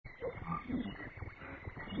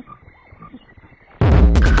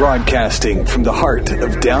Broadcasting from the heart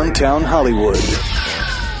of downtown Hollywood.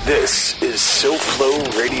 This is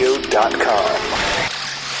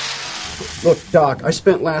SoFloRadio.com. Look, Doc, I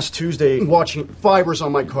spent last Tuesday watching fibers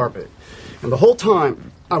on my carpet. And the whole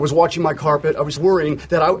time I was watching my carpet, I was worrying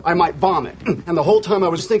that I might vomit. And the whole time I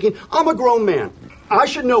was thinking, I'm a grown man. I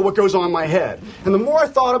should know what goes on in my head. And the more I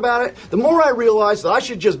thought about it, the more I realized that I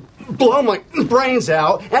should just blow my brains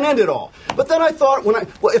out and end it all. But then I thought,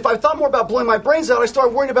 if I thought more about blowing my brains out, I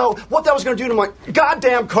started worrying about what that was going to do to my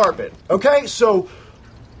goddamn carpet. Okay? So,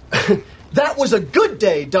 that was a good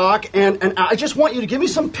day, Doc, and I just want you to give me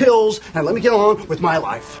some pills and let me get on with my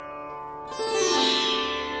life.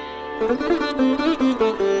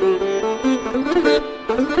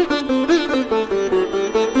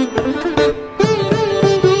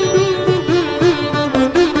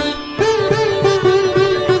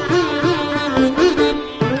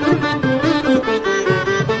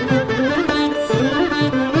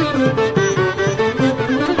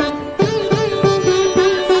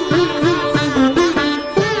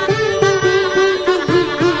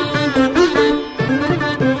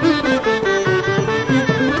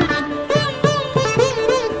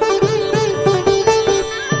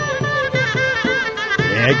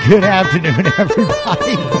 Good afternoon,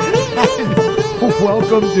 everybody, and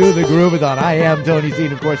welcome to the Groovathon. I am TonyC,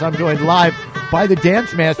 and of course, I'm joined live by the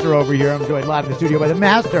dance master over here. I'm joined live in the studio by the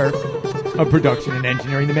master of production and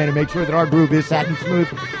engineering, the man who makes sure that our groove is satin smooth,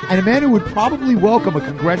 and a man who would probably welcome a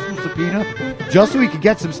congressional subpoena just so he could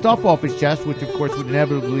get some stuff off his chest, which, of course, would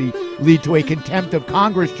inevitably lead to a contempt of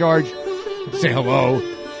Congress charge. Say hello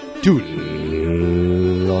to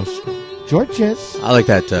Los Georges. I like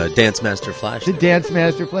that Dance Master Flash. The Dance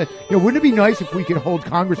Master Flash. You know, wouldn't it be nice if we could hold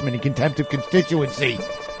congressmen in contempt of constituency?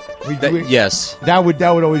 Yes. That would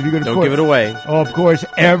always be good. Don't give it away. Oh, of course,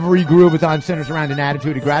 every Groovathon centers around an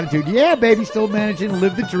attitude of gratitude. Yeah, baby, still managing to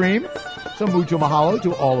live the dream. So mucho mahalo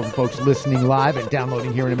to all of the folks listening live and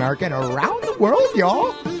downloading here in America and around the world,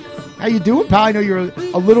 y'all. How you doing, pal? I know you're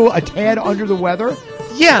a tad under the weather.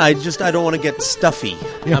 Yeah, I don't want to get stuffy.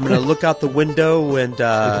 Yeah. I'm going to look out the window and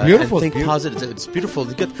think positive. It's beautiful.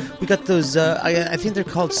 We got those. I think they're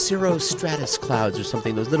called cirrostratus clouds or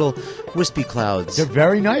something. Those little wispy clouds. They're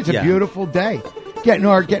very nice. A beautiful day. Getting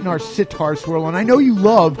our sitar swirl on. I know you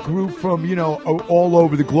love groove from all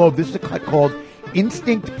over the globe. This is a cut called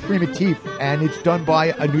Instinct Primitif, and it's done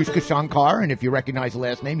by Anushka Shankar. And if you recognize the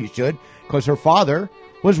last name, you should, because her father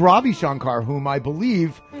was Ravi Shankar, whom I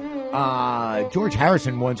believe George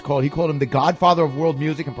Harrison once called him the godfather of world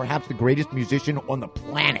music and perhaps the greatest musician on the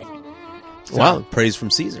planet. So, wow, praise from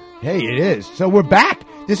Caesar. Hey, it is. So we're back.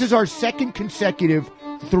 This is our second consecutive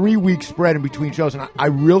 3-week spread in between shows, and I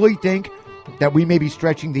really think that we may be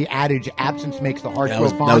stretching the adage, absence makes the heart grow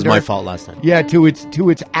fonder. That was my fault last time. Yeah, to its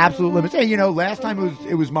absolute limits. Hey, last time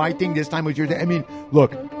it was my thing, this time it was your thing. I mean,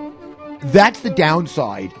 look, that's the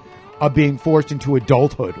downside of being forced into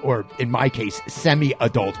adulthood, or in my case,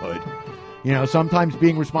 semi-adulthood. Sometimes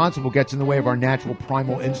being responsible gets in the way of our natural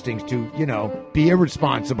primal instincts to, be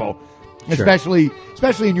irresponsible. Sure.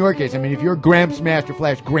 Especially in your case. I mean, if you're Gramps Master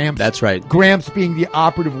Flash, Gramps. That's right. Gramps being the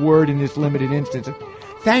operative word in this limited instance.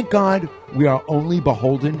 Thank God we are only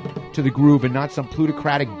beholden to the groove and not some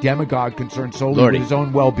plutocratic demagogue concerned solely with his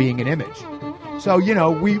own well-being and image. So,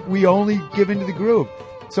 we only give into the groove.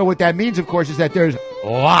 So what that means, of course, is that there's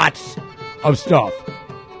lots of stuff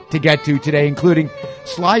to get to today, including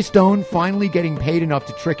Sly Stone finally getting paid enough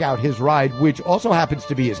to trick out his ride, which also happens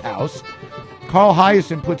to be his house. Carl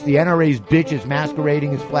Hiaasen puts the NRA's bitches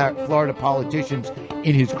masquerading as Florida politicians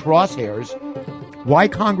in his crosshairs. Why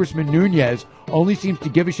Congressman Nunez only seems to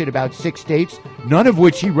give a shit about 6 states, none of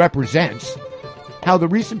which he represents. How the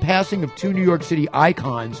recent passing of 2 New York City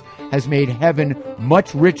icons has made heaven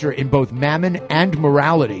much richer in both mammon and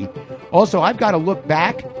morality. Also, I've got to look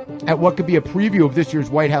back at what could be a preview of this year's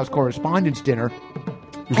White House Correspondents' Dinner.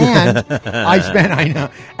 And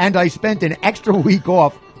I spent an extra week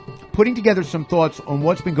off putting together some thoughts on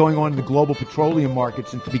what's been going on in the global petroleum market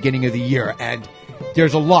since the beginning of the year. And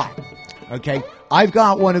there's a lot, okay? I've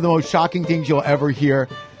got one of the most shocking things you'll ever hear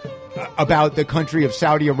about the country of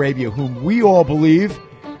Saudi Arabia, whom we all believe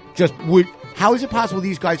just would... How is it possible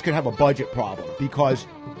these guys could have a budget problem? Because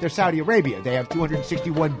they're Saudi Arabia. They have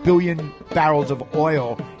 261 billion barrels of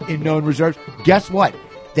oil in known reserves. Guess what?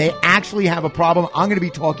 They actually have a problem. I'm going to be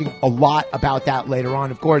talking a lot about that later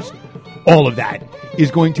on. Of course, all of that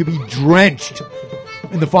is going to be drenched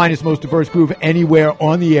in the finest, most diverse groove anywhere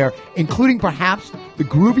on the air, including perhaps the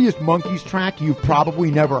grooviest Monkees track you've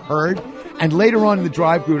probably never heard. And later on in the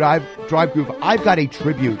Drive Groove, I've got a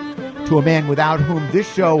tribute to a man without whom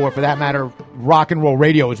this show, or for that matter, rock and roll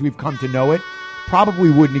radio as we've come to know it, probably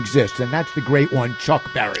wouldn't exist, and that's the great one, Chuck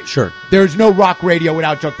Berry. Sure. There's no rock radio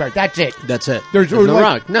without Chuck Berry. That's it. There's no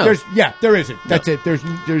rock. No. There isn't. No. That's it. There's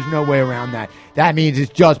no way around that. That means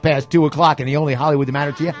it's just past 2 o'clock, and the only Hollywood that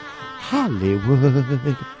matters to you,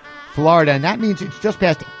 Hollywood, Florida, and that means it's just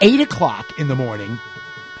past 8 o'clock in the morning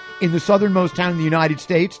in the southernmost town in the United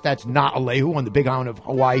States. That's not Oahu on the big island of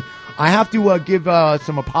Hawaii. I have to give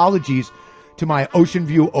some apologies to my Ocean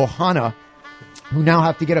View Ohana, who now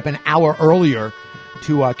have to get up an hour earlier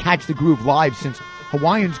to catch the groove live, since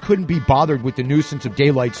Hawaiians couldn't be bothered with the nuisance of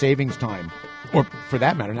daylight savings time. Or, for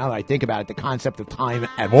that matter, now that I think about it, the concept of time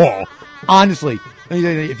at all. Honestly,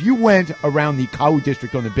 if you went around the Kau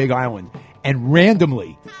district on the Big Island and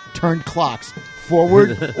randomly turned clocks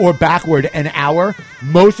forward or backward an hour,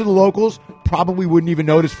 most of the locals probably wouldn't even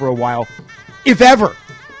notice for a while, if ever.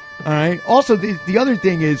 All right? Also, the other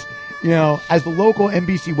thing is, as the local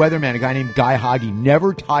NBC weatherman, a guy named Guy Hoggy,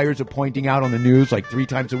 never tires of pointing out on the news like 3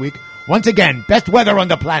 times a week, once again, best weather on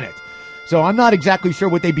the planet. So I'm not exactly sure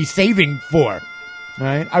what they'd be saving for. All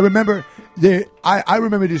right? I remember I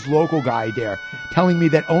remember this local guy there telling me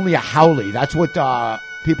that only a haole, that's what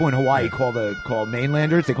people in Hawaii call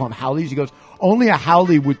mainlanders, they call them haoles. He goes, only a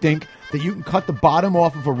haole would think that you can cut the bottom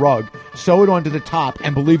off of a rug, sew it onto the top,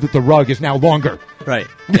 and believe that the rug is now longer. Right.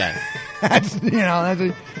 Yeah.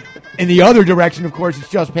 In the other direction, of course, it's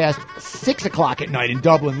just past 6 o'clock at night in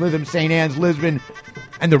Dublin, Lytham, St. Anne's, Lisbon,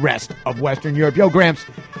 and the rest of Western Europe. Yo, Gramps,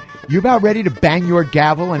 you about ready to bang your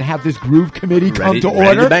gavel and have this groove committee come to order?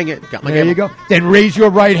 Ready to bang it. Got my there gavel. You go. Then raise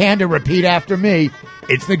your right hand and repeat after me.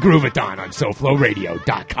 It's the Groovathon on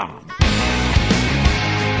SoFloRadio.com.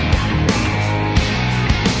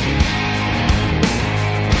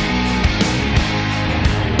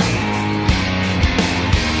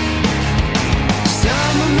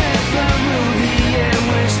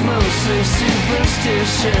 Mostly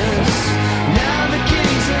superstitious. Now the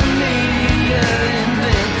kings of media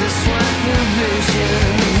invent the swine of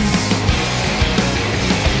visions.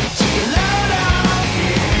 Take a load off,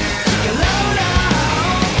 take a load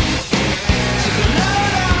off, take a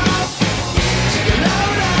load off, take a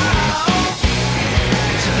load off,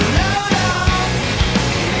 take a load off,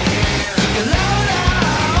 take a load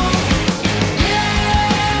off. Yeah,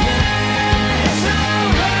 it's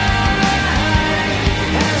alright.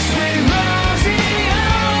 As we mosey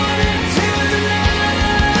on into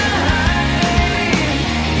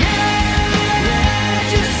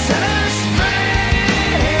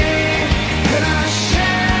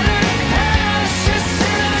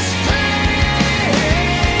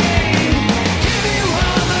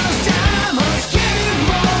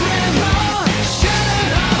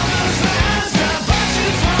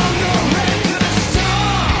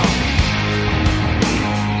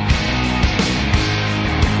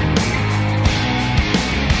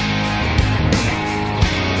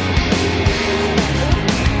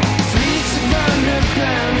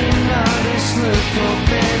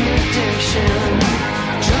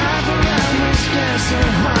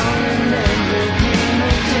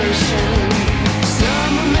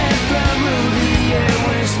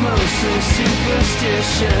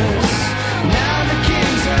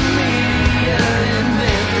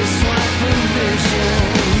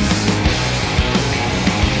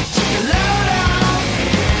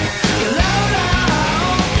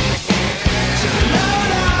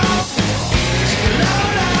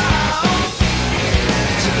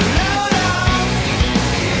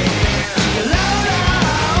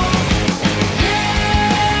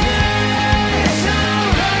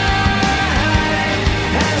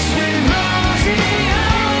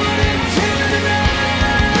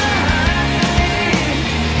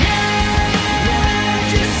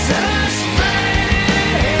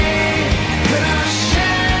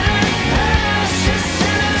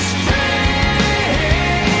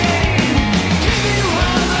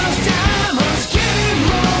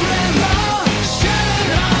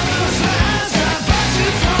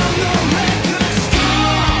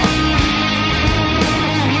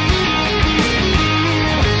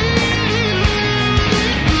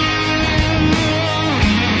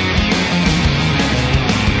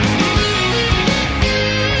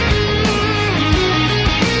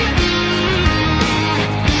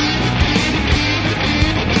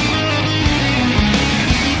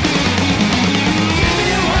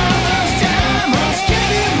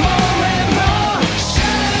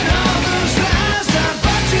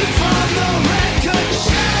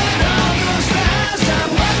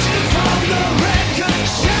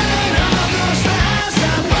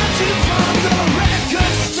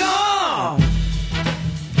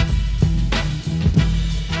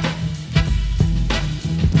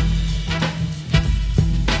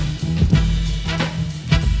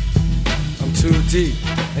deep,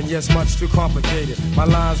 and yes, much too complicated. My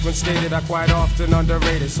lines, when stated, are quite often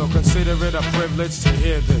underrated, so consider it a privilege to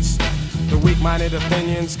hear this. The weak-minded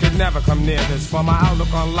opinions could never come near this, for my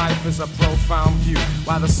outlook on life is a profound view.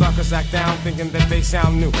 While the suckers act down thinking that they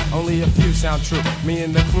sound new, only a few sound true. Me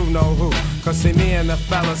and the crew know who, cause see, me and the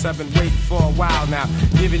fellas have been waiting for a while now,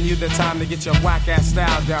 giving you the time to get your whack-ass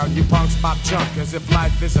style down. You punks pop junk as if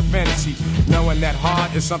life is a fantasy, knowing that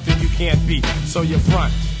hard is something you can't beat. So you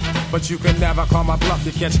front, but you can never call my bluff.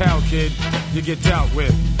 You catch hell, kid, you get dealt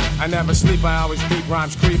with. I never sleep, I always keep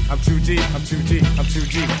rhymes creep. I'm too deep, I'm too deep, I'm too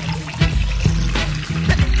deep.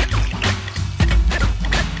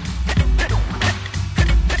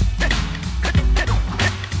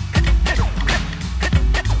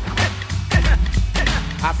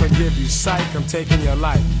 I forgive you, psych, I'm taking your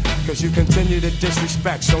life, cause you continue to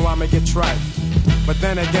disrespect, so I'ma get tripe. But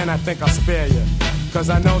then again, I think I'll spare you, cause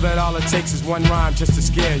I know that all it takes is one rhyme just to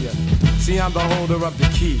scare you. See, I'm the holder of the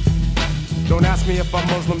key. Don't ask me if I'm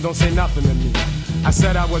Muslim, don't say nothing to me. I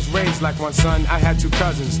said I was raised like one son, I had two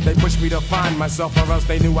cousins. They pushed me to find myself, or else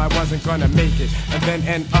they knew I wasn't gonna make it, and then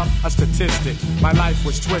end up a statistic. My life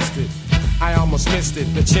was twisted, I almost missed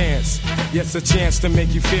it, the chance. Yes, a chance to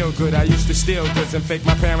make you feel good. I used to steal goods and fake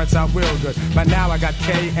my parents out real good, but now I got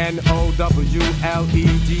KNOWLEDGE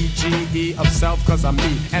of self, cause I'm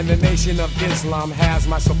me. And the Nation of Islam has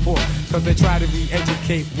my support, cause they try to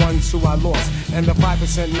re-educate ones who I lost. And the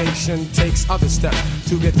 5% nation takes other steps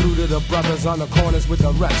to get through to the brothers on the corners with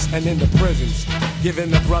the reps and in the prisons, giving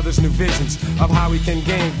the brothers new visions of how we can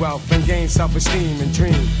gain wealth and gain self-esteem and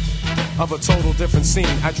dream of a total different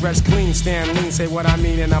scene. I dress clean, stand lean, say what I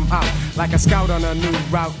mean, and I'm out like a scout on a new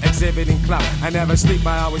route, exhibiting clout. I never sleep,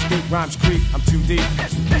 I always beat rhymes creep. I'm too deep.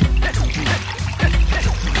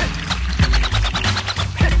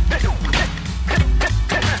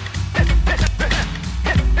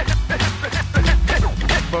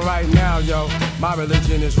 But right now, yo, my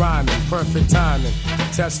religion is rhyming, perfect timing.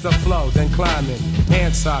 Test the flow, then climbing.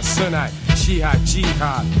 Ansar, Sunnite, Shihad,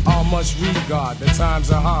 Jihad, all must regard, the times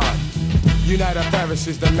are hard. Unite or perish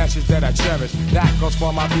is the message that I cherish. That goes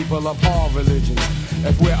for my people of all religions.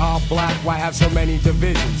 If we're all black, why have so many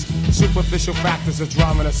divisions? Superficial factors are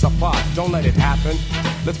drawing us apart. Don't let it happen.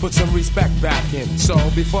 Let's put some respect back in. So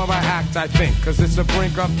before I act, I think, cause it's the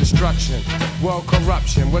brink of destruction. World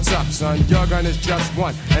corruption, what's up, son? Your gun is just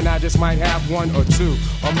one, and I just might have one or two,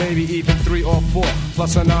 or maybe even 3 or 4,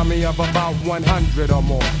 plus an army of about 100 or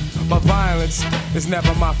more. But violence is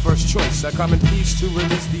never my first choice. I come in peace to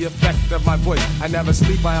release the effect of my voice. I never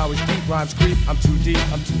sleep, I always beat rhymes creep. I'm too deep,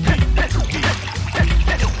 I'm too deep, I'm too deep.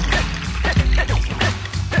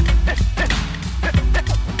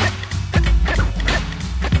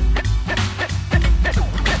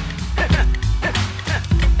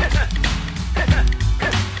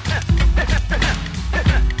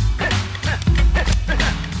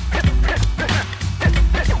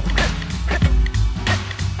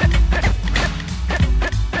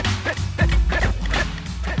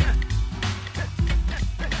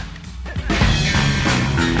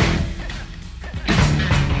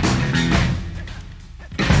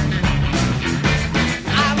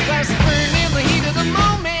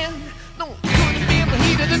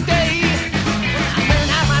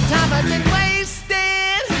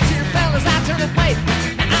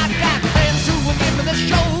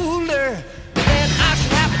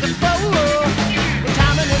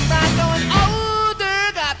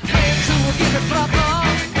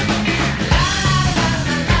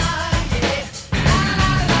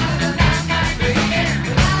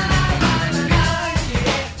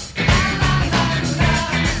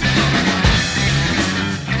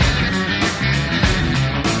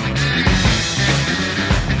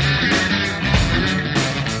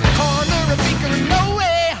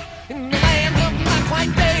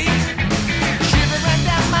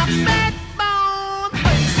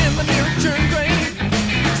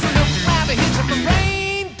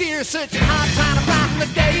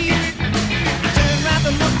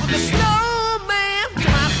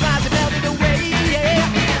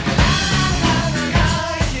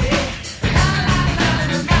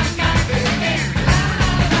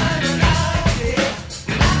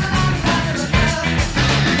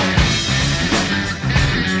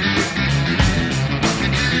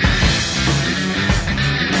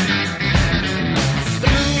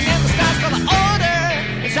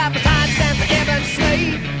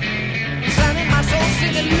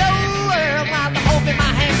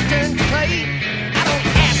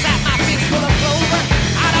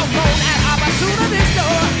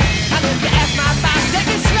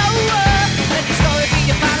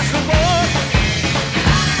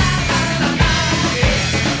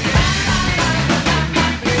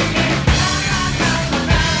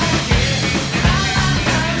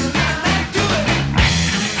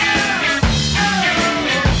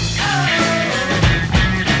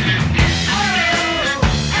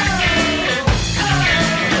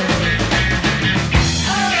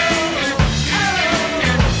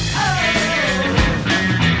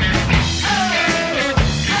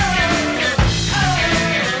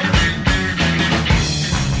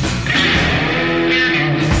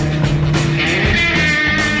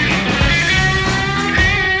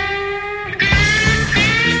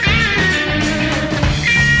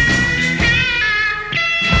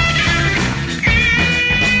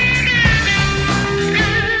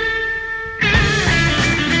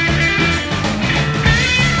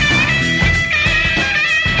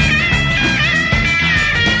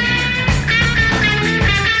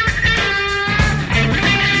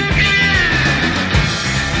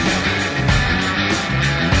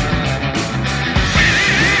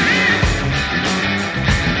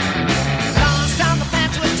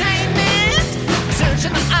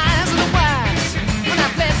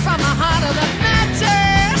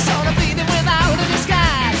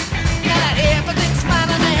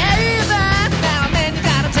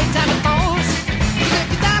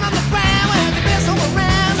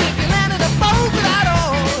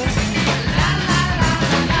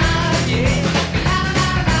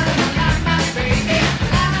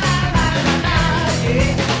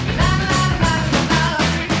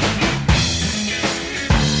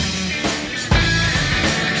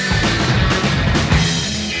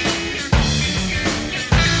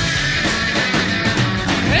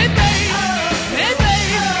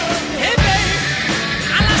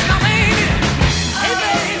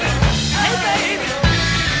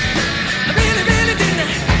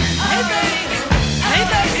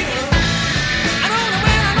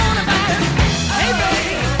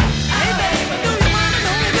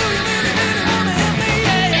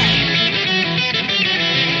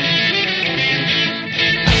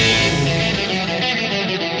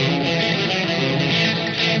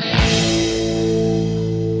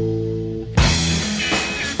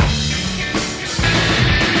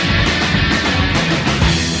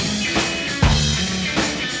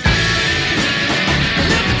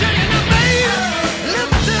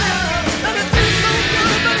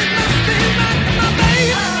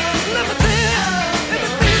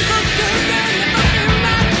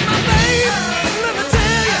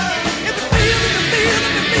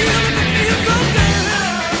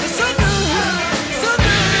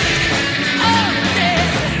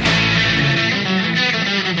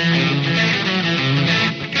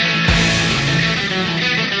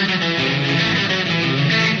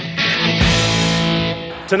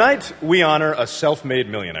 Tonight, we honor a self-made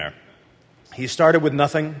millionaire. He started with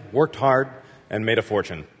nothing, worked hard, and made a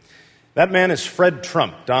fortune. That man is Fred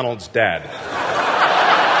Trump, Donald's dad.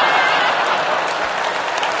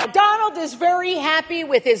 Donald is very happy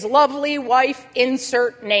with his lovely wife,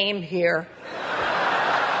 insert name here.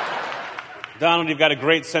 Donald, you've got a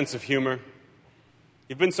great sense of humor.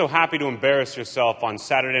 You've been so happy to embarrass yourself on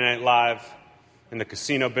Saturday Night Live, in the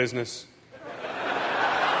casino business.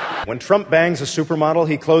 When Trump bangs a supermodel,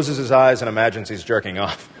 he closes his eyes and imagines he's jerking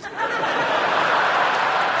off.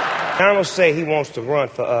 Donald say he wants to run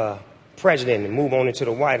for president and move on into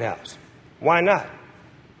the White House. Why not?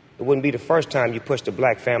 It wouldn't be the first time you pushed a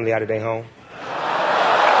black family out of their home.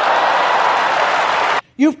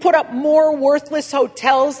 You've put up more worthless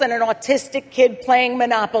hotels than an autistic kid playing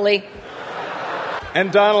Monopoly.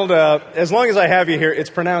 And Donald, as long as I have you here,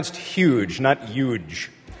 it's pronounced huge, not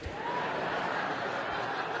huge.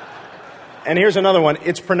 And here's another one.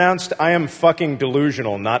 It's pronounced I am fucking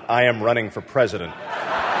delusional, not I am running for president.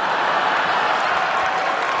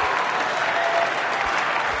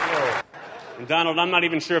 And Donald, I'm not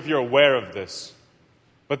even sure if you're aware of this,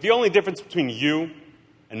 but the only difference between you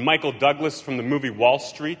and Michael Douglas from the movie Wall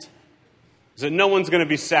Street is that no one's going to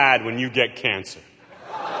be sad when you get cancer.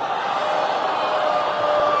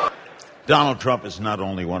 Donald Trump is not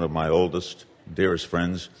only one of my oldest, dearest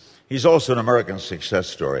friends, he's also an American success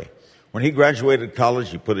story. When he graduated college,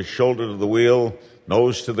 he put his shoulder to the wheel,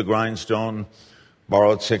 nose to the grindstone,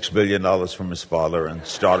 borrowed $6 billion from his father, and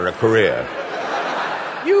started a career.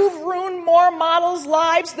 You've ruined more models'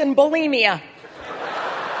 lives than bulimia.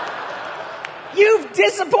 You've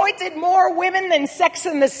disappointed more women than Sex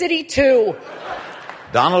and the City 2.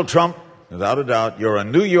 Donald Trump, without a doubt, you're a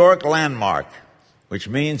New York landmark, which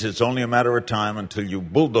means it's only a matter of time until you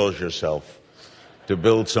bulldoze yourself to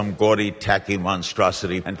build some gaudy, tacky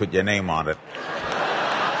monstrosity and put your name on it.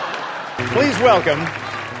 Please welcome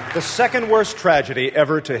the second worst tragedy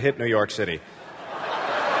ever to hit New York City.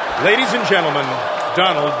 Ladies and gentlemen,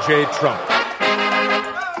 Donald J. Trump.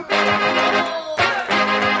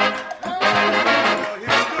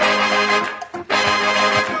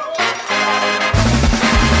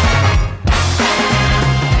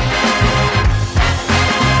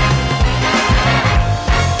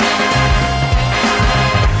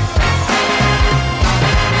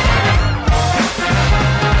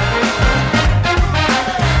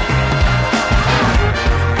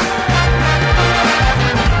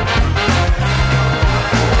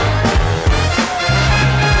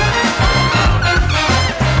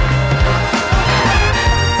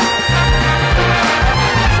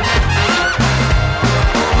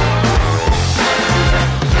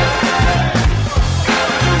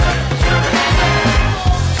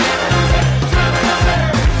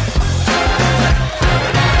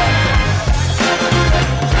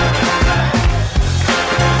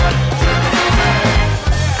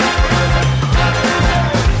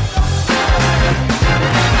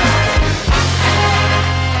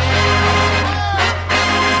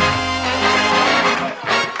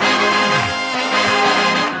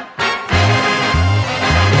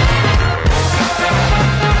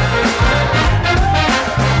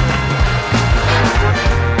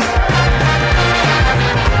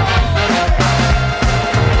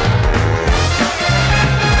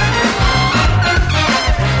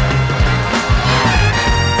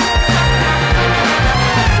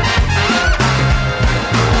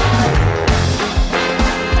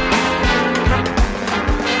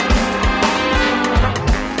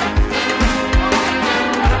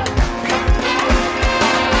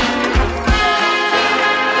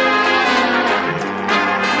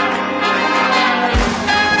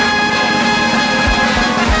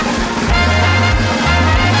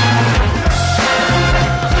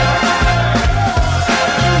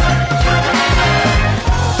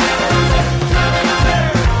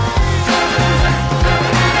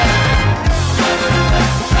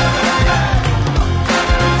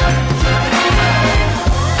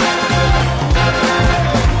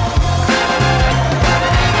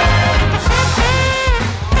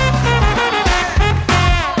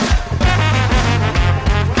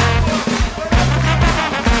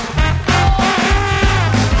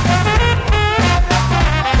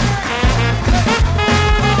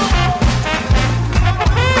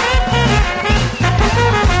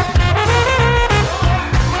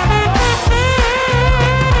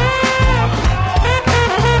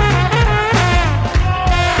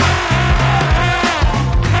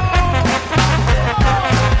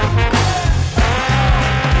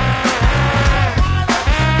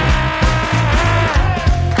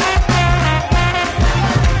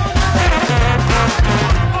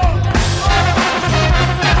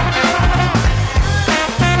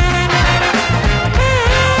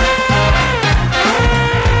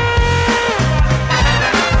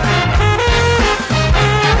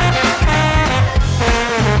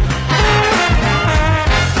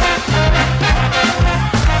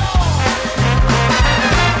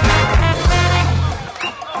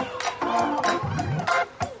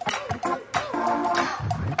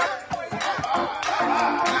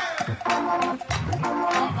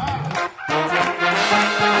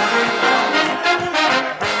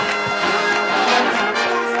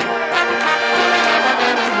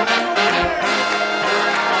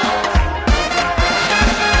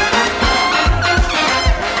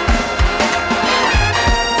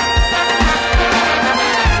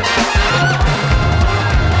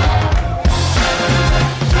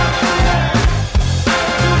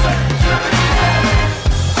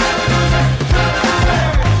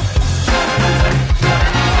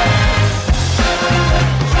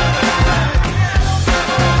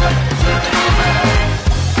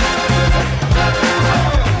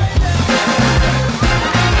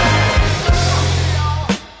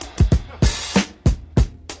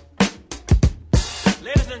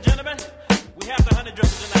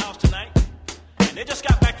 They just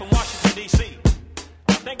got back from Washington, D.C.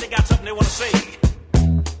 I think they got something they want to say.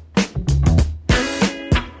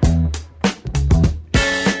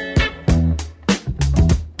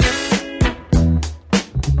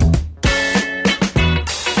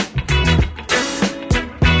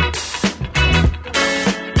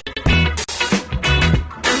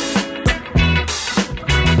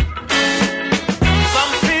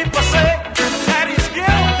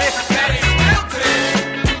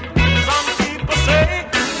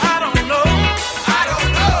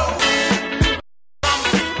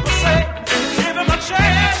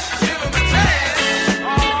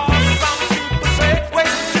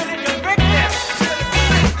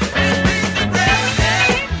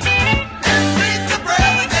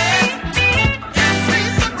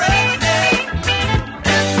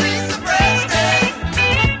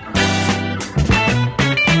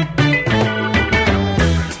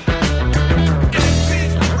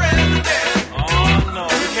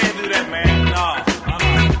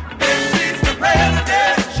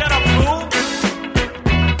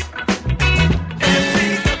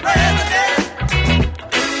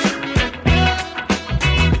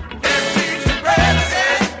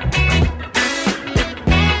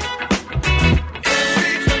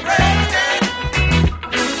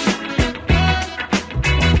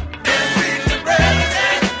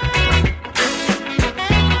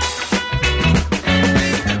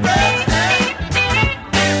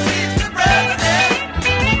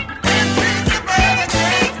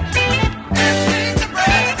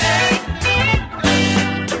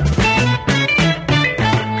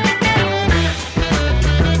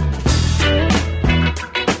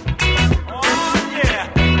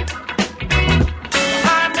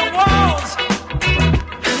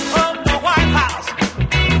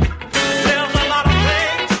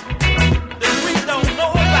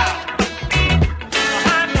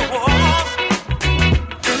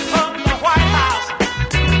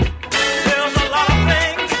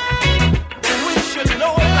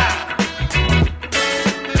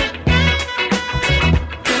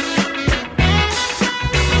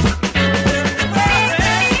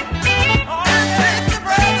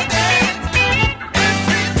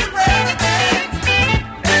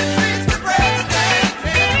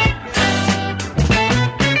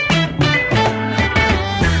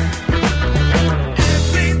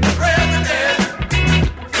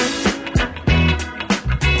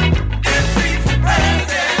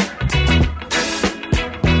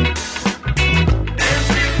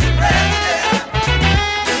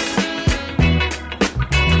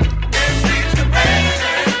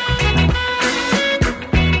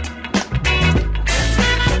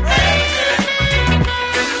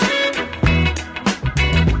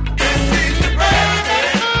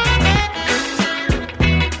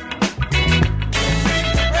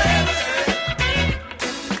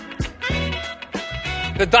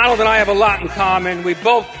 Donald and I have a lot in common. We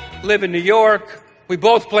both live in New York. We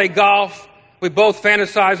both play golf. We both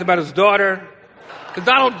fantasize about his daughter.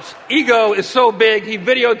 Donald's ego is so big, he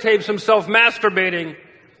videotapes himself masturbating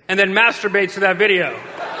and then masturbates to that video.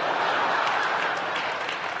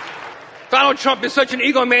 Donald Trump is such an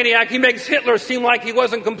egomaniac, he makes Hitler seem like he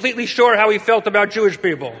wasn't completely sure how he felt about Jewish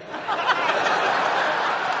people.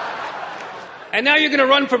 And now you're going to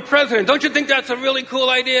run for president. Don't you think that's a really cool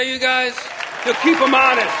idea, you guys? You'll keep him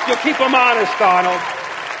honest. You'll keep him honest, Donald.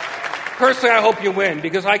 Personally, I hope you win,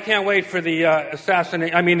 because I can't wait for the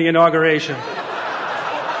the inauguration.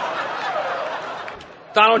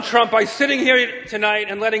 Donald Trump, by sitting here tonight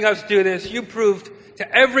and letting us do this, you proved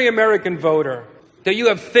to every American voter that you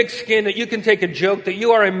have thick skin, that you can take a joke, that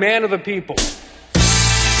you are a man of the people. Watch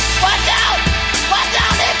out! Watch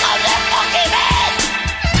out! Here comes that funky man!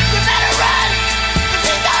 You better run! Cause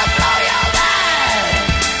he's gonna blow your mind!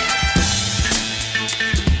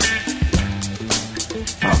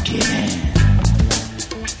 Funky man.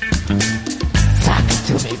 Talking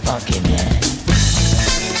to me, funky man.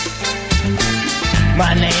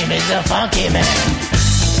 My name is the Funky Man.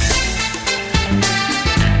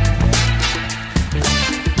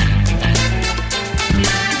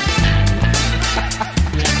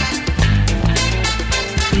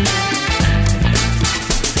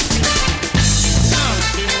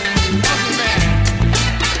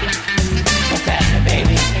 What's happening,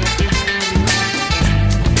 baby?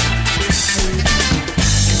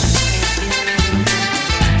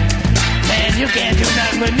 Man, you can't do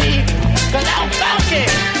nothing with me, 'cause I'm funky.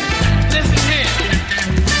 Listen here.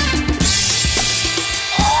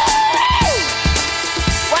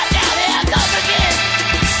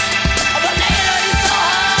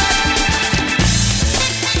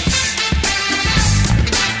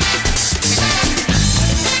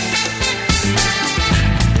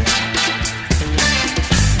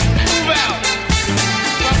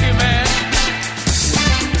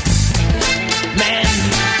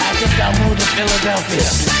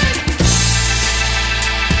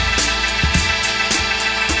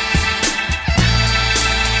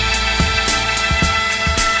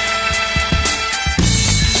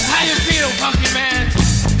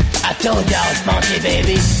 Told y'all it's funky,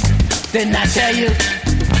 baby. Didn't I tell you?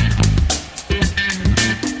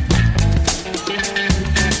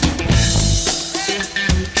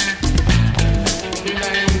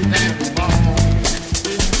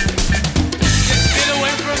 Get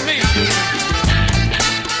away from me.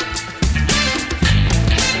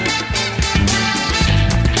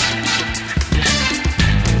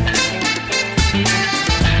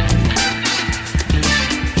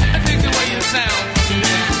 I think the way you sound.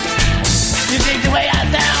 You dig the way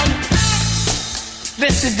I sound?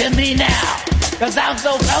 Listen to me now. Cause I'm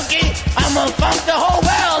so funky, I'm gonna funk the whole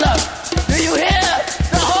world up. Do you hear?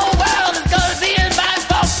 The whole world is gonna be in my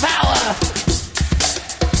funk power.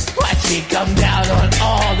 Watch me come down on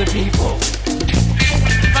all the people.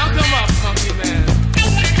 Funk 'em up, funky man.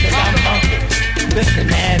 Cause I'm funky. Listen,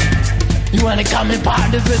 man. You wanna come in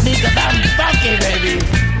partners with me? Cause I'm funky, baby.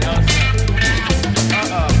 No, sir.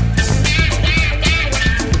 Uh-oh.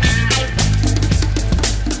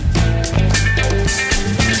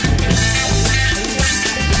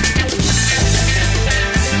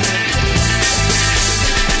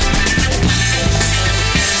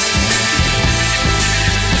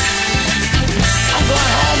 I'm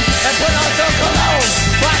going home and put on some cologne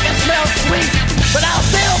so I can smell sweet, but I'll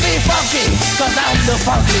still be funky, cause I'm the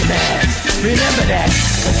funky man. Remember that,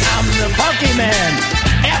 cause I'm the funky man.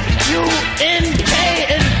 F-U-N-K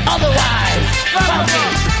is otherwise funky.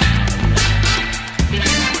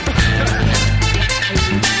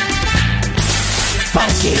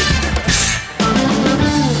 Funky.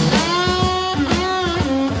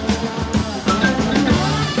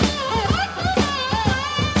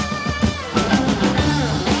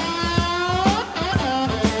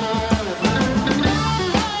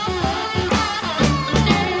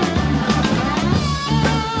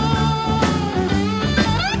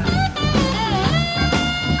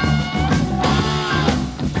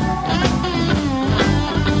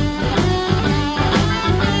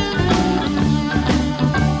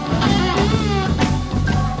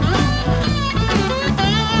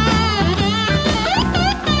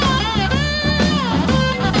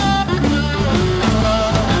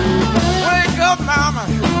 Wake up, mama.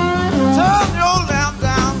 Turn your lamp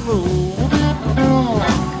down low.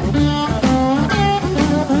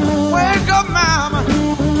 Wake up, mama.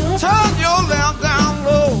 Turn your lamp down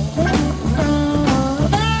low.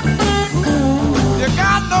 You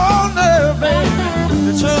got no nerve, baby,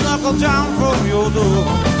 to turn knuckle down from your door.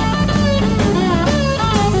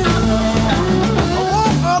 I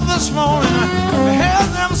woke up this morning, I had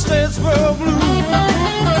them Statesboro blues.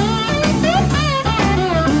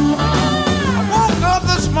 Woke up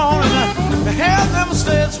this morning, I had them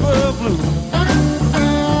Statesboro blues.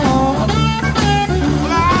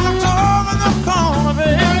 Well, I looked over in the corner,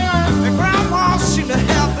 baby, and Grandma seemed to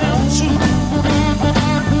have them too.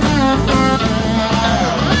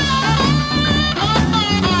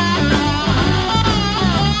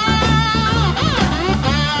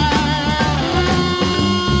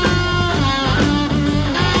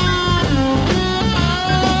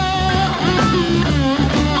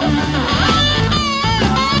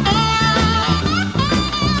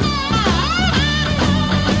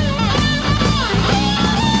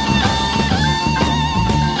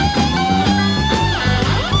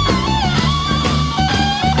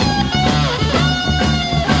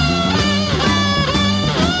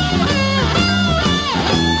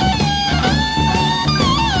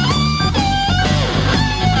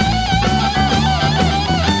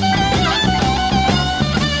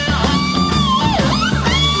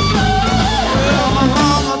 Well, my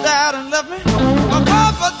mama died and left me. My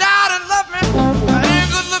papa died and left me. I ain't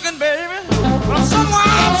good looking, baby, but I'm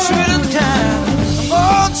someone sweet and kind. I'm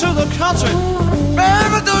going to the country.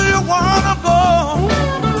 Baby, do you wanna go?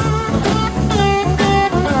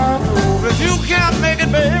 If you can't make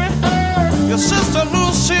it, baby, your sister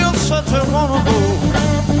Lucille said you wanna go.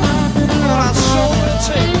 Well, I sure will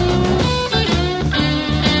take you.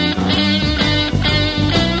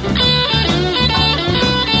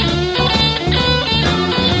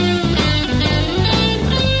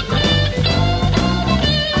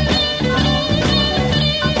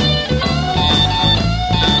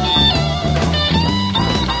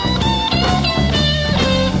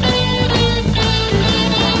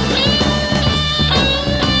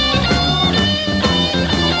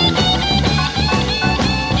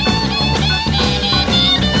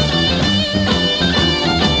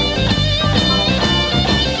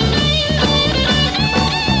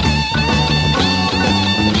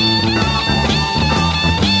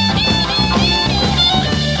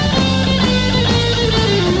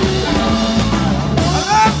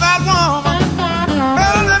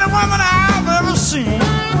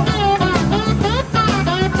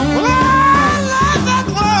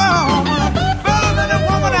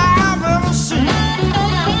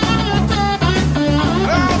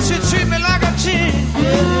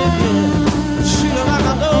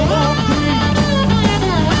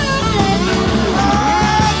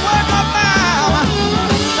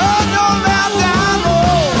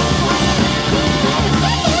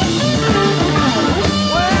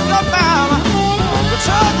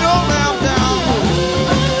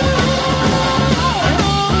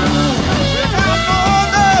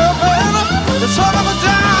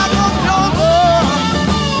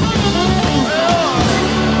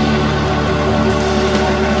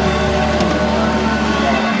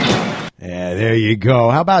 you go.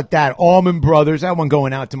 How about that? Allman Brothers. That one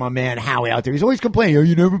going out to my man Howie out there. He's always complaining, oh,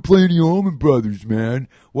 you never play any Allman Brothers, man.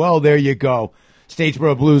 Well, there you go.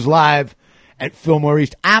 Statesboro Blues live at Fillmore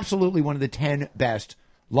East. Absolutely one of the 10 best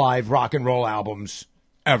live rock and roll albums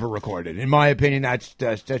ever recorded. In my opinion, that's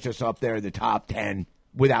just up there in the top 10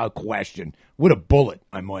 without question. With a bullet,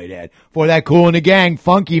 I might add. For that Kool and the Gang,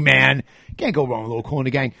 Funky Man. Can't go wrong with a little Kool and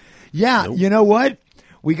the Gang. Yeah, nope. You know what?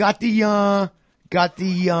 We got the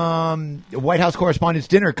White House Correspondents'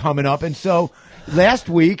 Dinner coming up, and so last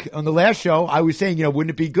week on the last show, I was saying,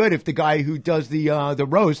 wouldn't it be good if the guy who does the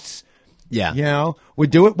roasts,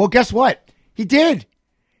 would do it? Well, guess what? He did.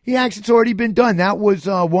 It's already been done. That was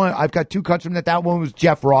one. I've got 2 cuts from that. That one was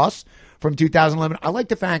Jeff Ross from 2011. I like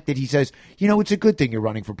the fact that he says, it's a good thing you're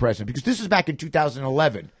running for president because this is back in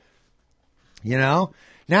 2011. Now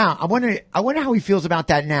I wonder how he feels about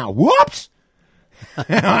that now. Whoops.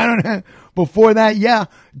 I don't know. Before that,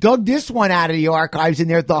 dug this one out of the archives in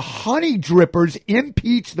there. The Honey Drippers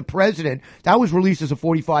impeach the president. That was released as a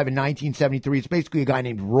 45 in 1973. It's basically a guy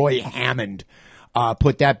named Roy Hammond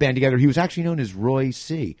put that band together. He was actually known as Roy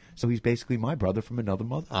C. So he's basically my brother from another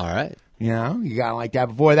mother. All right. You got to like that.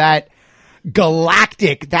 Before that,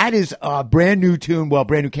 Galactic. That is a brand new tune. Well,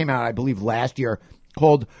 brand new, came out, I believe, last year,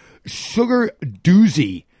 called Sugar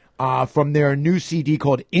Doozy. From their new CD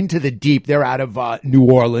called Into the Deep. They're out of New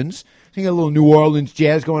Orleans. So you got a little New Orleans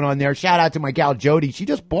jazz going on there. Shout out to my gal Jody. She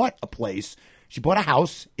just bought a place. She bought a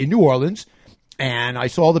house in New Orleans. And I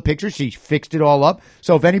saw the pictures. She fixed it all up.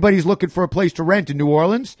 So if anybody's looking for a place to rent in New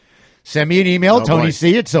Orleans, send me an email,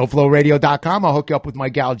 TonyC at SoFloRadio.com. I'll hook you up with my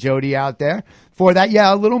gal Jody out there. For that,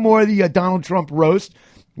 a little more of the Donald Trump roast.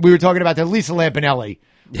 We were talking about that. Lisa Lampanelli.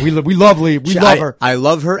 We love her. I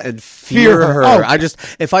love her and fear her. Oh.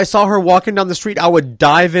 If I saw her walking down the street, I would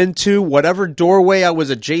dive into whatever doorway I was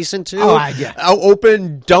adjacent to.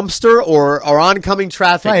 Open dumpster or oncoming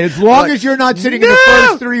traffic. Right, as long as you're not sitting in the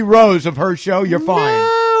first 3 rows of her show, you're fine.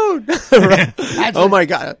 Oh my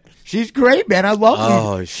God. She's great, man. I love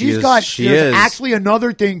her. There's actually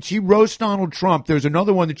another thing. She roasts Donald Trump. There's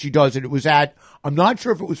another one that she does, and it was I'm not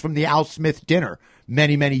sure if it was from the Al Smith dinner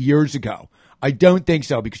many, many years ago. I don't think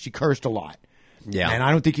so because she cursed a lot. Yeah. And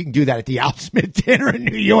I don't think you can do that at the Al Smith dinner in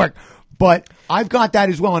New York. But I've got that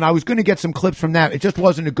as well, and I was going to get some clips from that. It just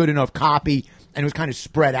wasn't a good enough copy, and it was kind of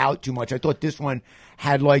spread out too much. I thought this one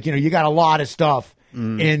had you got a lot of stuff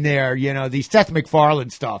in there. The Seth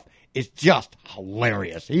MacFarlane stuff is just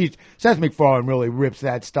hilarious. Seth MacFarlane really rips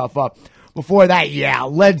that stuff up. Before that,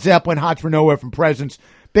 Led Zeppelin, Hot for Nowhere from Presence.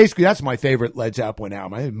 Basically, that's my favorite Led Zeppelin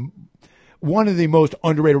album. One of the most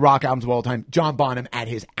underrated rock albums of all time. John Bonham at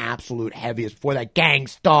his absolute heaviest. Before that, Gang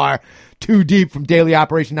Starr, Too Deep from Daily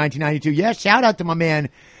Operation 1992. Yeah, shout out to my man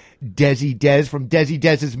Desi Des from Desi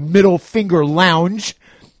Des's Middle Finger Lounge,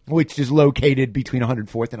 which is located between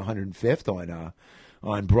 104th and 105th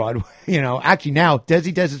on Broadway. Actually now,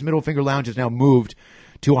 Desi Des's Middle Finger Lounge has now moved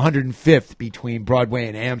to 105th between Broadway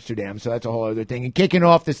and Amsterdam, so that's a whole other thing. And kicking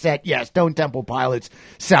off the set, Stone Temple Pilots'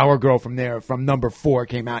 Sour Girl from number 4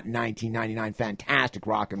 came out in 1999. Fantastic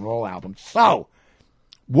rock and roll album. So,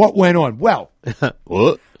 what went on? Well,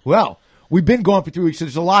 we've been gone for 3 weeks, so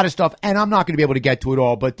there's a lot of stuff, and I'm not going to be able to get to it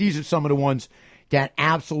all, but these are some of the ones that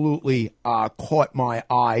absolutely caught my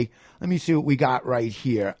eye. Let me see what we got right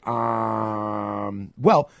here.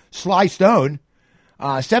 Sly Stone.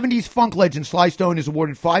 70s funk legend Sly Stone is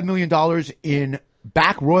awarded $5 million in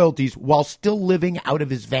back royalties while still living out of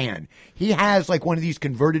his van. He has one of these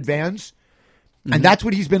converted vans, and that's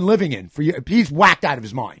what he's been living in. He's whacked out of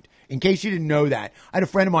his mind. In case you didn't know that, I had a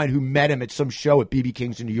friend of mine who met him at some show at BB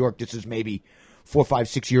King's in New York. This is maybe 4, 5,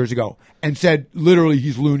 6 years ago, and said literally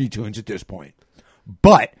he's Looney Tunes at this point.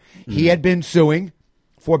 But he had been suing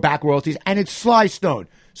for back royalties, and it's Sly Stone.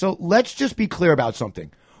 So let's just be clear about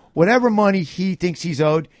something. Whatever money he thinks he's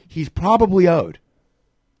owed, he's probably owed.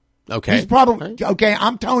 Okay. He's probably,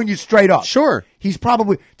 I'm telling you straight up. Sure.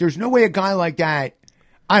 There's no way a guy like that,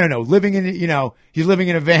 I don't know, he's living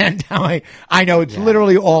in a van down. I know it's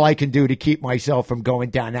literally all I can do to keep myself from going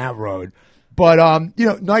down that road. But,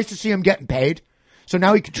 nice to see him getting paid. So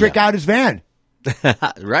now he can trick out his van.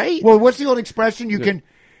 Right? Well, what's the old expression? You can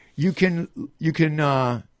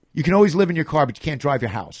always live in your car, but you can't drive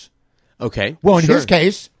your house. Okay. Well, in his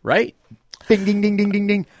case. Right. Ding, ding, ding, ding, ding,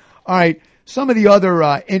 ding. All right. Some of the other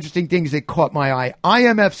interesting things that caught my eye.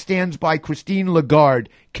 IMF stands by Christine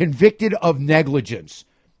Lagarde, convicted of negligence.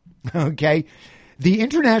 Okay. The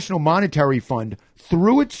International Monetary Fund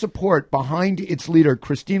threw its support behind its leader,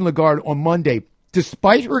 Christine Lagarde, on Monday,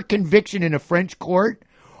 despite her conviction in a French court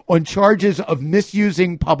on charges of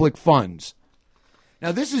misusing public funds.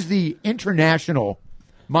 Now, this is the International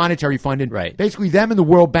monetary fund. And basically them and the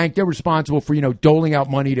World Bank, they're responsible for, doling out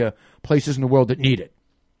money to places in the world that need it.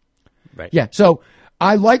 Right. Yeah, so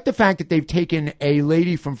I like the fact that they've taken a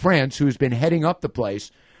lady from France who has been heading up the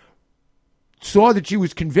place, saw that she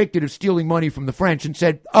was convicted of stealing money from the French and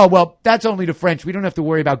said, oh, well, that's only the French. We don't have to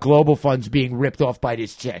worry about global funds being ripped off by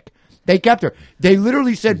this chick. They kept her. They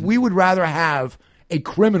literally said, we would rather have a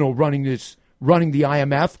criminal running the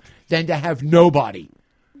IMF than to have nobody.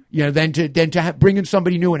 Than to bring in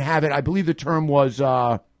somebody new and have it. I believe the term was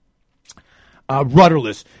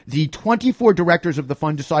rudderless. The 24 directors of the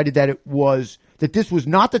fund decided that this was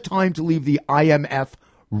not the time to leave the IMF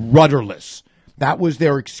rudderless. That was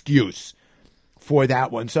their excuse for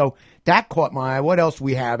that one. So that caught my eye. What else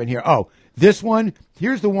we have in here? Oh, this one.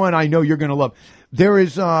 Here's the one I know you're going to love. There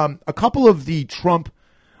is a couple of the Trump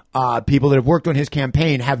people that have worked on his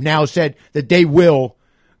campaign have now said that they will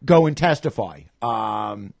go and testify.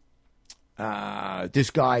 This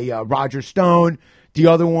guy, Roger Stone, the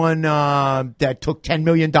other one that took $10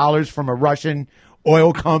 million from a Russian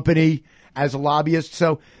oil company as a lobbyist.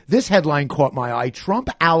 So this headline caught my eye. Trump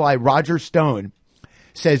ally Roger Stone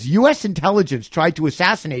says U.S. intelligence tried to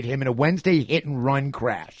assassinate him in a Wednesday hit-and-run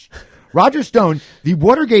crash. Roger Stone, the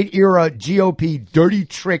Watergate-era GOP dirty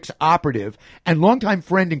tricks operative and longtime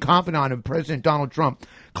friend and confidant of President Donald Trump,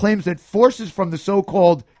 claims that forces from the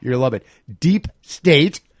so-called, you'll love it, deep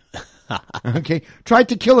state, tried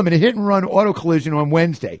to kill him in a hit-and-run auto collision on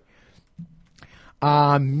Wednesday.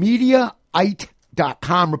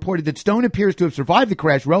 Mediaite.com reported that Stone appears to have survived the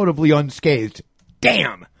crash relatively unscathed.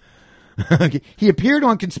 Damn! He appeared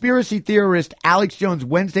on conspiracy theorist Alex Jones'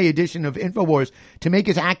 Wednesday edition of InfoWars to make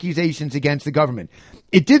his accusations against the government.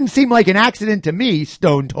 It didn't seem like an accident to me,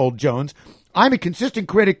 Stone told Jones. I'm a consistent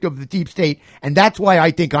critic of the deep state, and that's why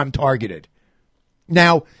I think I'm targeted.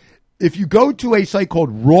 Now, if you go to a site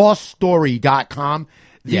called rawstory.com,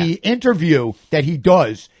 the interview that he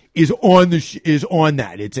does is on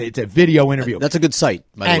that. It's a video interview. That's a good site,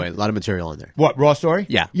 by the way. A lot of material on there. What, Raw Story?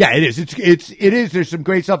 Yeah. Yeah, it is. It is. There's some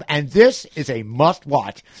great stuff. And this is a must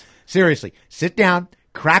watch. Seriously. Sit down,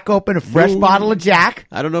 crack open a fresh bottle of Jack.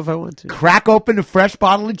 I don't know if I want to. Crack open a fresh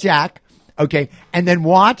bottle of Jack. Okay. And then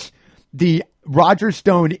watch the Roger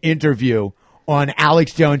Stone interview on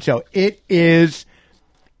Alex Jones show. It is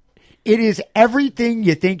everything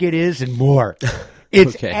you think it is and more.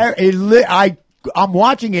 It's I'm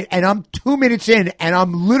watching it, and I'm 2 minutes in, and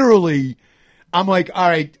I'm like, all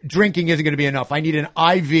right, drinking isn't going to be enough. I need an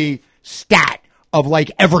IV stat of like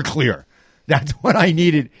Everclear. That's what I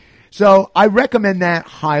needed. So I recommend that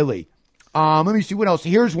highly. Let me see what else.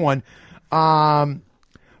 Here's one from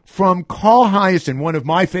Carl Hyacin, one of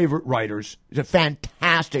my favorite writers. He's a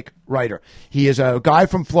fantastic writer. He is a guy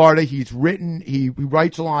from Florida. He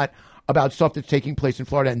writes a lot about stuff that's taking place in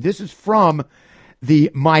Florida, and this is from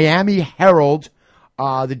the Miami Herald.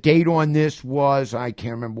 The date on this was, I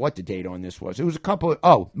can't remember what the date on this was. It was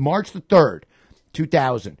March the 3rd,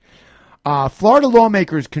 2000. Florida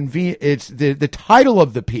lawmakers convene, the title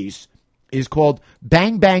of the piece is called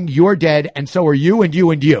Bang Bang, You're Dead, and So Are You and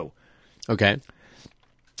You and You. Okay.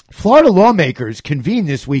 Florida lawmakers convened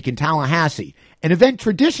this week in Tallahassee, an event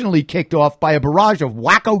traditionally kicked off by a barrage of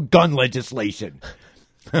wacko gun legislation.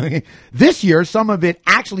 This year, some of it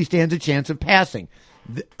actually stands a chance of passing.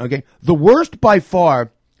 The worst by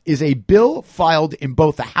far is a bill filed in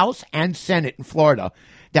both the House and Senate in Florida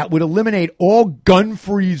that would eliminate all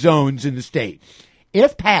gun-free zones in the state.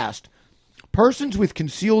 If passed, persons with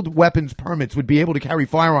concealed weapons permits would be able to carry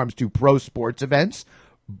firearms to pro sports events,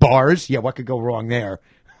 bars. Yeah, what could go wrong there?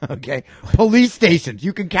 Okay. Police stations.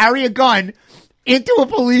 You can carry a gun into a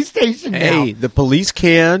police station now. Hey, the police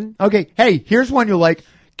can. Okay. Hey, here's one you'll like.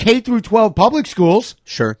 K through 12 public schools.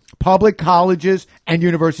 Sure. Public colleges and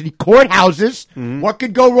university courthouses. Mm-hmm. What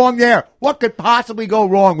could go wrong there? What could possibly go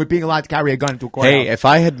wrong with being allowed to carry a gun into a courthouse? Hey, if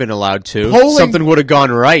I had been allowed to, something would have gone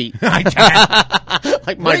right.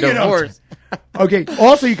 Like my divorce. Okay.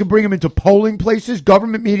 Also, you can bring them into polling places,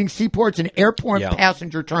 government meetings, seaports, and airport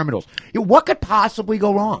passenger terminals. What could possibly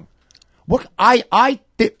go wrong?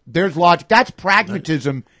 There's logic. That's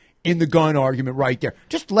pragmatism in the gun argument right there.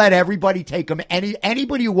 Just let everybody take them.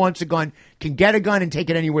 Anybody who wants a gun can get a gun and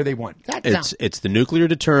take it anywhere they want. It's the nuclear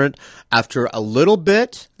deterrent. After a little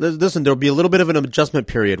bit, listen, there'll be a little bit of an adjustment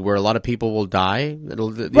period where a lot of people will die.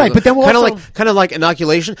 Right, but then we'll kind of like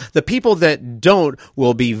inoculation. The people that don't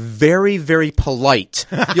will be very, very polite.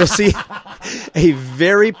 You'll see a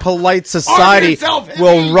very polite society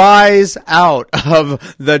will rise out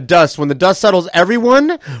of the dust. When the dust settles,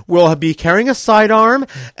 everyone will be carrying a sidearm,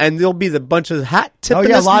 and and there'll be the bunch of hat tipping. Oh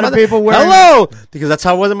yeah, a lot of people wearing. Hello, because that's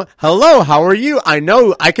how it was. Hello, how are you? I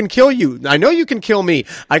know I can kill you. I know you can kill me.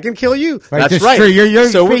 I can kill you. Right, that's right.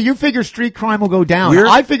 You figure street crime will go down.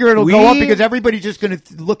 I figure it'll go up because everybody's just going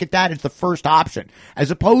to look at that as the first option,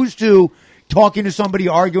 as opposed to talking to somebody,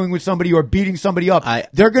 arguing with somebody, or beating somebody up.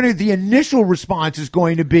 The initial response is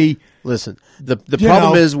going to be. Listen, the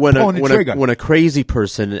problem is when a crazy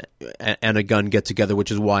person and a gun get together, which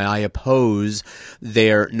is why I oppose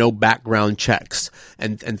their no background checks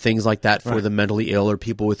and things like that for the mentally ill or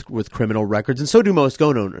people with criminal records, and so do most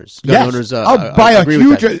gun owners. Gun owners by a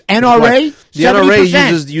huge NRA. The 70%.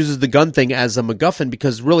 NRA uses the gun thing as a MacGuffin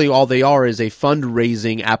because really all they are is a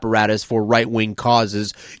fundraising apparatus for right wing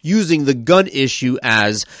causes, using the gun issue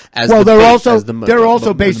as they're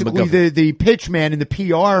also basically the pitch man and the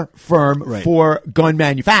PR firm for gun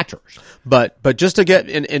manufacturers. But just to get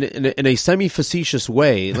in a semi-facetious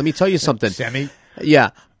way, let me tell you something. Semi?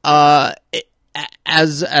 Yeah.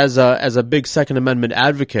 As a big Second Amendment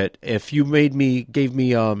advocate, if you gave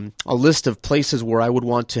me a list of places where I would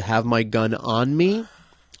want to have my gun on me,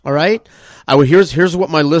 all right? Here's what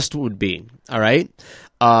my list would be, all right?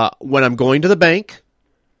 When I'm going to the bank,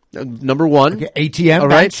 number one. Okay, ATM, all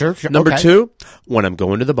right? Sure. Number two, when I'm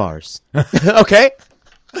going to the bars. Okay?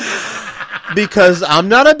 Because I'm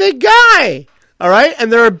not a big guy, all right?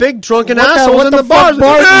 And there are big drunken assholes in the bars.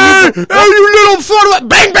 Hey, you little son of a...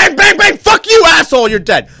 Bang, bang, bang, bang! Fuck you, asshole! You're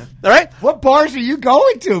dead. All right? What bars are you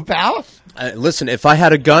going to, pal? Listen, if I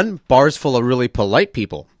had a gun, bars full of really polite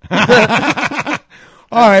people. All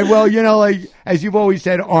right, well, as you've always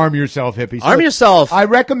said, arm yourself, hippie. Arm yourself. I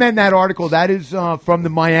recommend that article. That is from the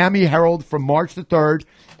Miami Herald from March the 3rd.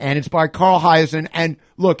 And it's by Carl Hiaasen. And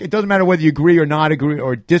look, it doesn't matter whether you agree or not agree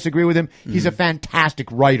or disagree with him. He's a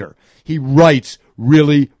fantastic writer. He writes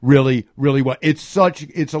really, really, really well. It's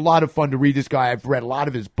a lot of fun to read this guy. I've read a lot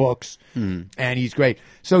of his books, and he's great.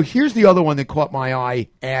 So here's the other one that caught my eye,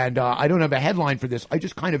 and I don't have a headline for this. I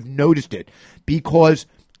just kind of noticed it because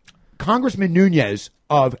Congressman Nunes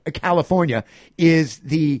of California is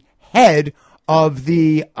the head of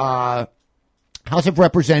the House of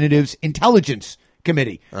Representatives Intelligence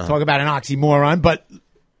Committee. Talk about an oxymoron, but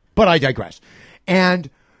I digress. And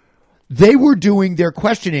they were doing their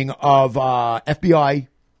questioning of FBI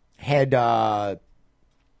head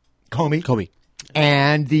Comey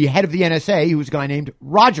and the head of the NSA, who was a guy named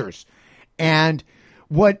Rogers. And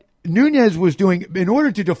what Nunes was doing in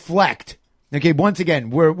order to deflect, okay, once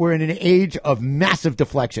again, we're in an age of massive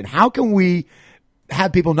deflection. How can we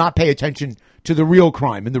have people not pay attention to the real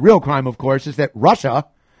crime? And the real crime, of course, is that Russia...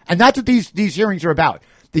 And that's what these hearings are about.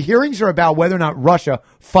 The hearings are about whether or not Russia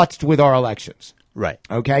futzed with our elections. Right.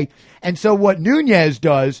 Okay? And so what Nunes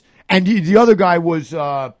does, and the other guy was,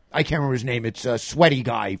 I can't remember his name, it's a sweaty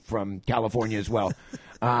guy from California as well.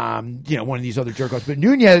 One of these other jerk-offs. But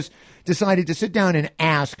Nunes decided to sit down and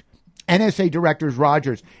ask NSA Director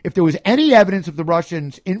Rogers if there was any evidence of the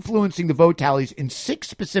Russians influencing the vote tallies in 6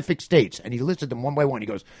 specific states. And he listed them one by one. He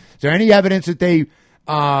goes, is there any evidence that they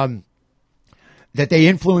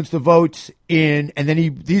influenced the votes in, and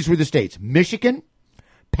then these were the states: Michigan,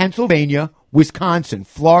 Pennsylvania, Wisconsin,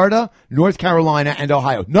 Florida, North Carolina, and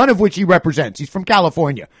Ohio, none of which he represents. He's from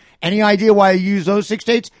California. Any idea why he used those 6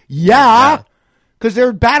 states? Yeah, because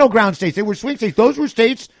they're battleground states. They were swing states. Those were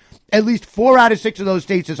states, at least 4 out of 6 of those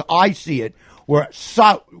states, as I see it, were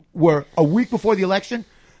a week before the election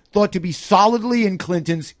thought to be solidly in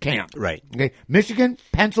Clinton's camp. Right. Okay. Michigan,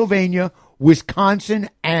 Pennsylvania, Wisconsin,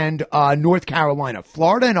 and North Carolina.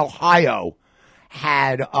 Florida and Ohio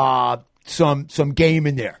had some game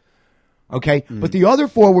in there. Okay? But the other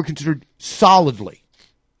 4 were considered solidly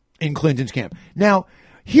in Clinton's camp. Now,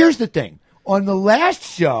 here's the thing. On the last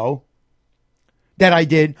show that I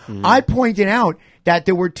did, I pointed out that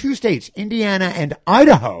there were 2 states, Indiana and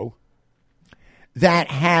Idaho, that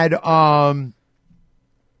had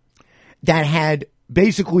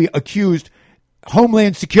basically accused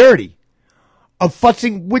Homeland Security of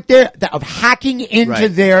futzing with of hacking into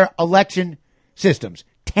their election systems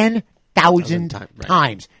 10,000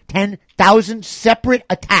 times. 10,000 separate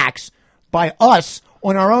attacks by us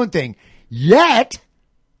on our own thing. Yet,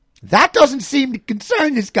 that doesn't seem to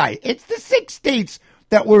concern this guy. It's the 6 states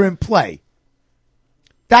that were in play.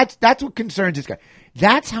 That's what concerns this guy.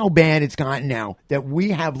 That's how bad it's gotten now that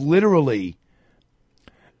we have literally,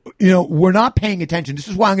 we're not paying attention. This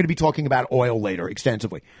is why I'm going to be talking about oil later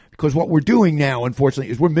extensively. Because what we're doing now,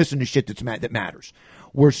 unfortunately, is we're missing the shit that matters.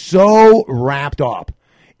 We're so wrapped up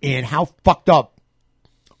in how fucked up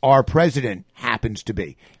our president happens to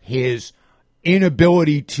be. His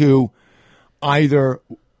inability to either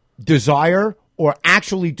desire or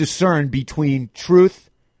actually discern between truth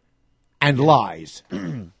and lies.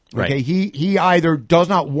 Right. Okay, he either does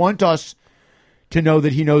not want us to know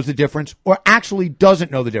that he knows the difference or actually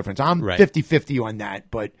doesn't know the difference. I'm 50-50 on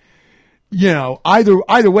that, but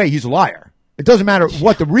either way, he's a liar. It doesn't matter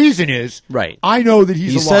what the reason is. Right. I know that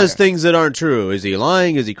he's a liar. He says things that aren't true. Is he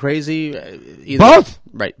lying? Is he crazy? Both.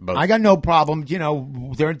 Right, both. I got no problem.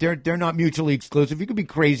 They're not mutually exclusive. You could be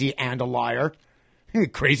crazy and a liar. You're a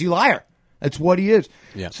crazy liar. That's what he is.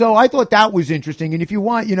 Yeah. So I thought that was interesting. And if you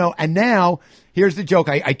want, and now here's the joke.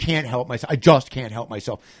 I can't help myself. I just can't help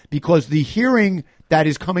myself because the hearing that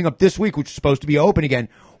is coming up this week, which is supposed to be open again,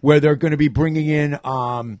 where they're going to be bringing in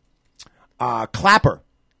Clapper,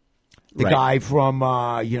 the guy from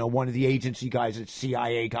one of the agency guys, a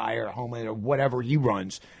CIA guy or Homeland or whatever he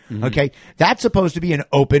runs. Mm-hmm. Okay, that's supposed to be an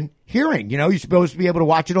open hearing. You're supposed to be able to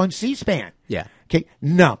watch it on C-SPAN. Yeah. Okay.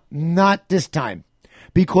 No, not this time,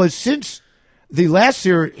 because since the last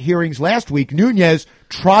hearings last week, Nunez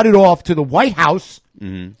trotted off to the White House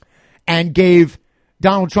and gave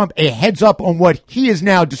Donald Trump a heads up on what he has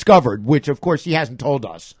now discovered, which, of course, he hasn't told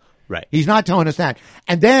us. Right. He's not telling us that.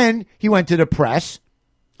 And then he went to the press.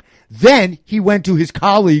 Then he went to his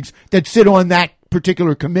colleagues that sit on that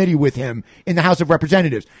particular committee with him in the House of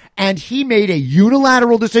Representatives. And he made a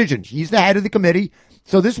unilateral decision. He's the head of the committee.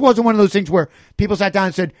 So this wasn't one of those things where people sat down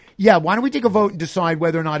and said, yeah, why don't we take a vote and decide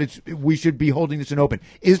whether or not we should be holding this in open?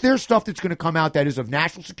 Is there stuff that's going to come out that is of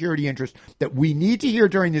national security interest that we need to hear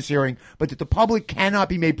during this hearing, but that the public cannot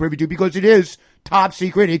be made privy to because it is top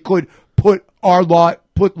secret? It could put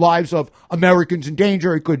lives of Americans in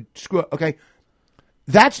danger. It could screw. Okay.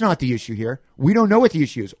 That's not the issue here. We don't know what the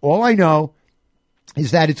issue is. All I know is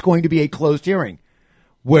that it's going to be a closed hearing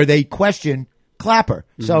where they question Clapper.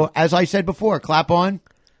 Mm-hmm. So, as I said before, clap on?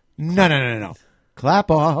 No. Clap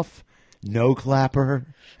off. No Clapper.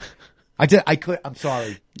 I'm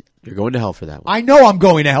sorry. You're going to hell for that one. I know I'm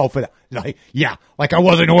going to hell for that. Like I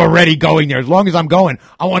wasn't already going there. As long as I'm going,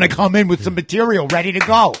 I want to come in with some material ready to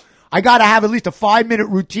go. I got to have at least a 5-minute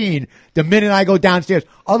routine the minute I go downstairs.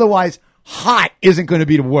 Otherwise, hot isn't going to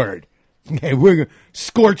be the word. Okay,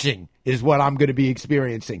 scorching is what I'm going to be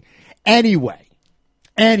experiencing. Anyway.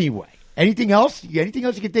 Anything else? Anything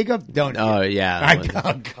else you can think of? Don't. Oh, yeah.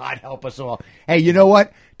 God help us all. Hey, you know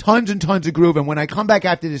what? Tons and tons of groove. And when I come back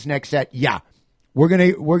after this next set, we're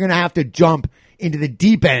gonna have to jump into the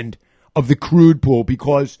deep end of the crude pool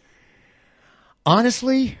because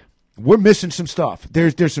honestly, we're missing some stuff.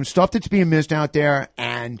 There's some stuff that's being missed out there,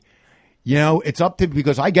 and it's up to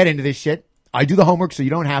because I get into this shit. I do the homework, so you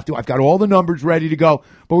don't have to. I've got all the numbers ready to go,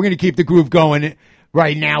 but we're gonna keep the groove going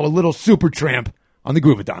right now. A little super tramp on the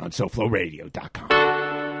Groovathon on SoFloRadio.com.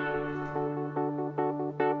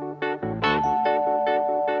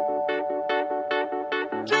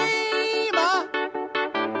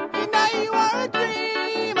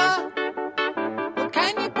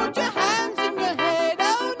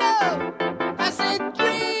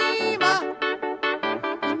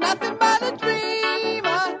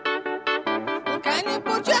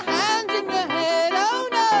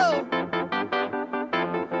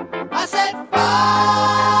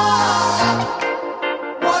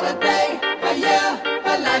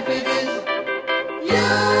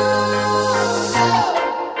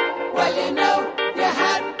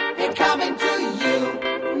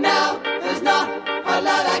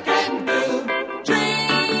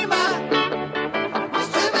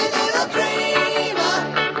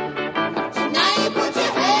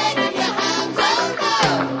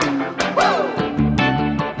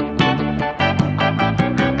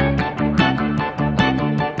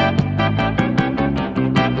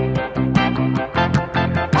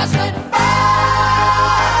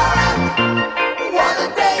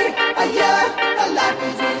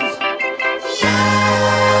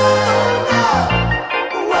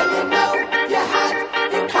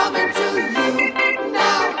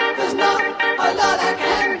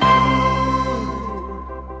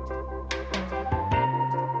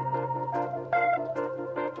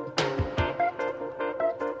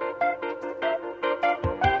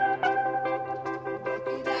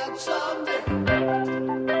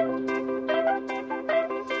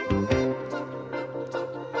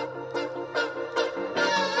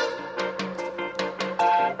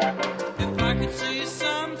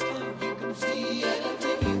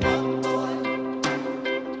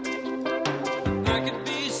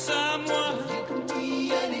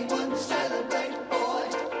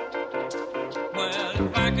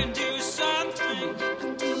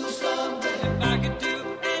 If I could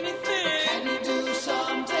do anything, can you do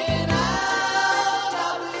something?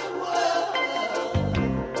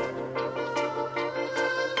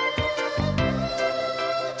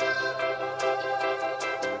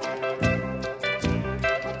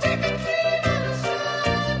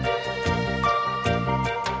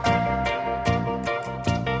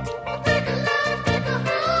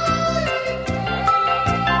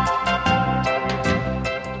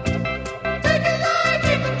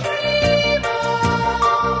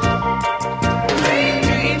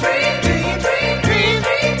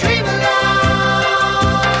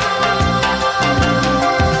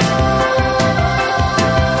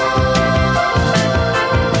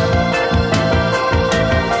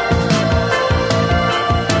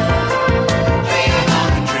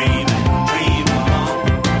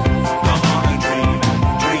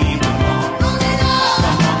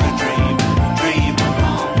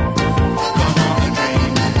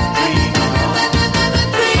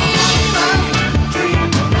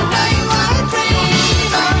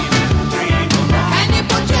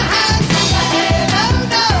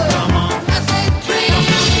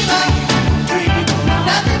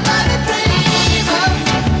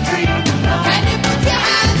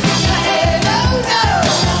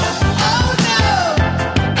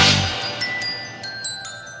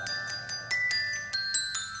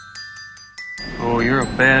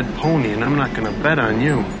 bad pony, and I'm not going to bet on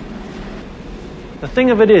you. The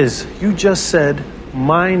thing of it is, you just said,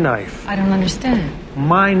 my knife. I don't understand.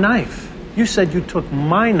 My knife. You said you took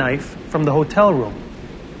my knife from the hotel room.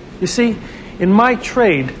 You see, in my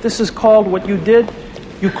trade, this is called what you did.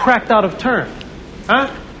 You cracked out of turn.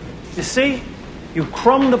 Huh? You see? You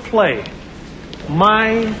crumbed the play.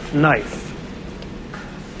 My knife.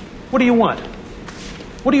 What do you want?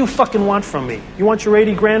 What do you fucking want from me? You want your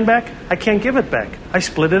 80 grand back? I can't give it back. I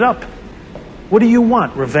split it up. What do you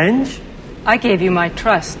want? Revenge? I gave you my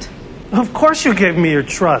trust. Of course you gave me your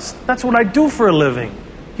trust. That's what I do for a living.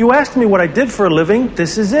 You asked me what I did for a living.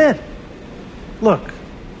 This is it. Look,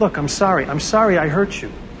 I'm sorry. I'm sorry I hurt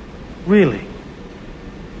you. Really.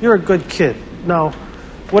 You're a good kid. Now,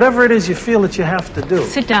 whatever it is you feel that you have to do.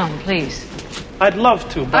 Sit down, please. I'd love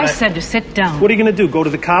to, but I said to sit down. What are you going to do, go to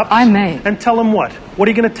the cops? I may. And tell them what? What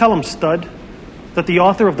are you going to tell them, stud? That the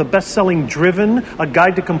author of the best-selling Driven, A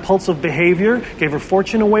Guide to Compulsive Behavior, gave her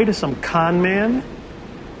fortune away to some con man?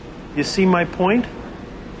 You see my point?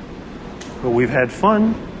 But we've had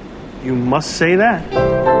fun. You must say that.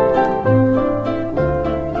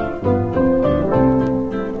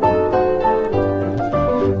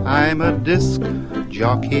 I'm a disc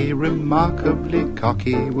jockey, remarkably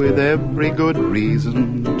cocky, with every good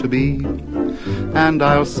reason to be. And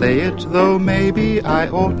I'll say it, though maybe I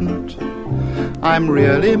oughtn't. I'm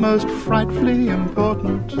really most frightfully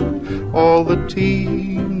important. All the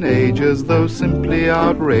teenagers, though simply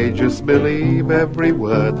outrageous, believe every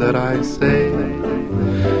word that I say.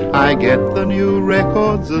 I get the new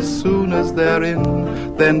records as soon as they're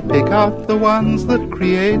in, then pick out the ones that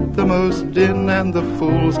create the most din, and the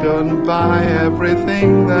fools go and buy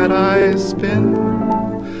everything that I spin.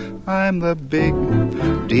 I'm the big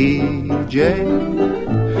DJ,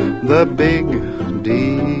 the big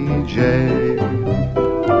DJ.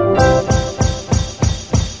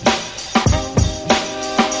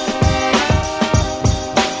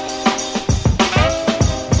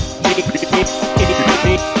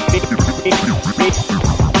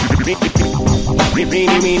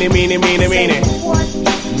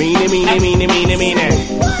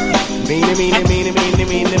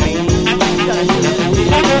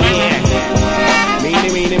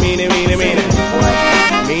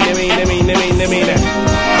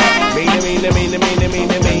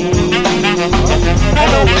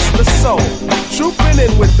 Trooping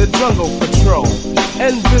in with the jungle patrol.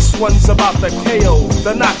 And this one's about the KOs,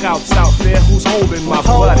 the knockouts out there who's holding my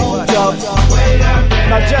buddy.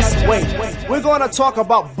 Now just wait. We're gonna talk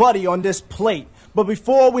about Buddy on this plate. But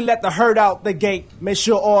before we let the herd out the gate, make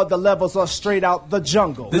sure all the levels are straight out the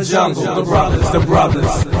jungle. The jungle, the brothers, the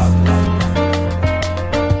brothers.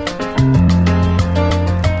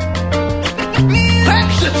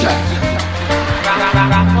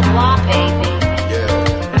 Rock the block, baby.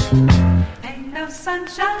 Ain't no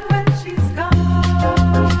sunshine when she's gone.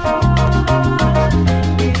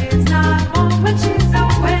 It's not warm when she's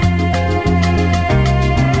away.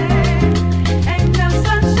 Ain't no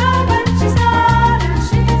sunshine when she's gone, and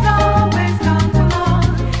she's always gone too long.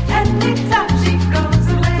 Anytime she goes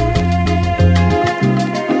away.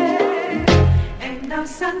 Ain't no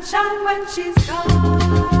sunshine when she's gone.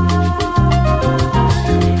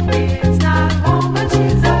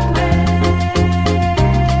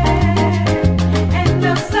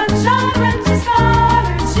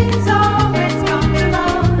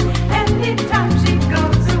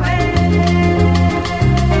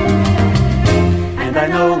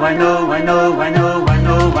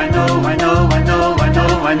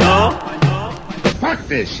 Fuck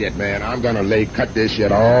this shit, man. I'm gonna cut this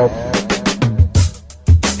shit off.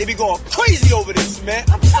 They be going crazy over this, man.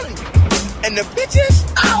 I'm telling you. And the bitches,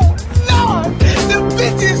 oh Lord, the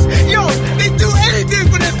bitches, yo, they do anything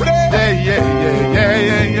for this, man.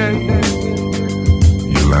 Yeah.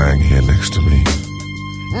 You lying here next to me.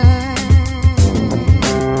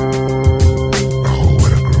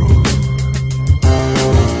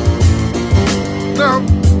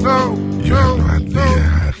 You have no idea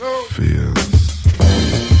how it feels.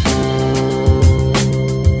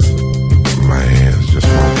 My hands just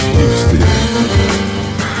won't keep still.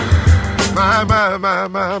 I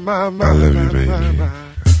love you, baby. No,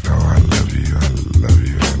 I love you.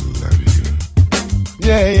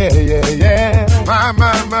 Yeah.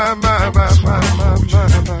 That's why I hold you.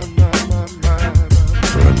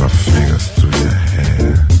 Run my fingers through your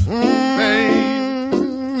hair. Baby.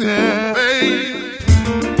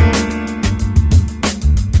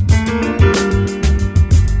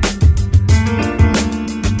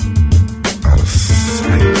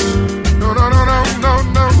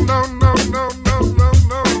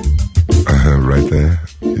 Right there.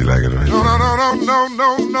 You like it right there? No.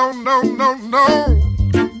 no, no, no, no, no.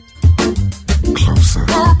 Closer.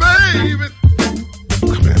 Oh, baby.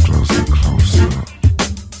 Come here, closer, closer.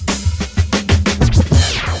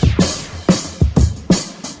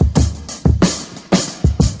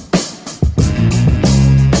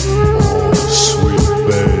 Sweet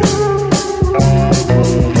babe,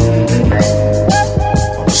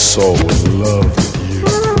 I'm so in love with you.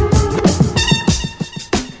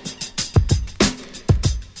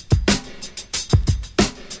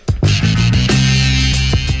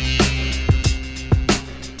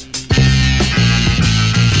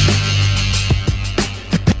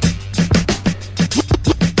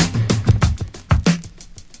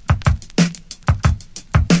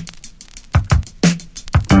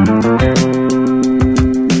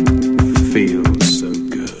 Feels so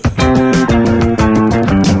good.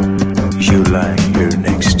 You lying here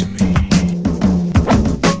next to me.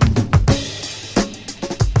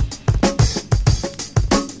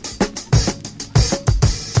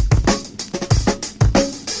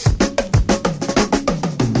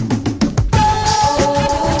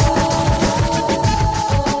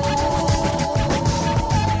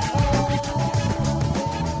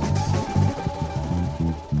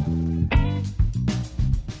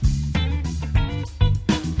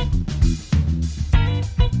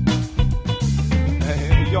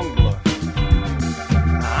 Hey, young blood.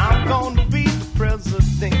 I'm gonna be the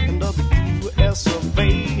president of the U.S. of A.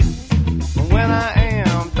 When I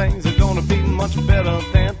am, things are gonna be much better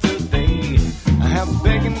than today. I have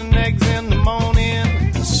bacon and eggs in the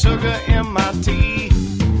morning, sugar in my tea.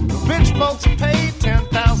 Rich folks pay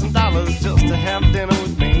 $10,000 just to have dinner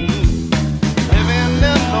with me. Living in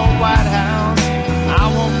the White House, I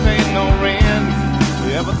won't pay no rent.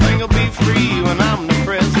 Everything will be free when I'm the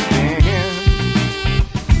president.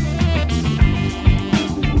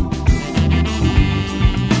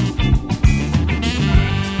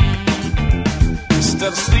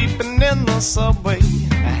 Instead of sleeping in the subway,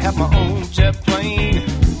 I have my own jet plane.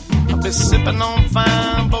 I'll be sipping on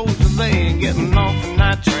fine Beaujolais and getting off the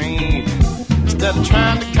night train. Instead of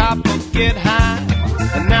trying to cop or get high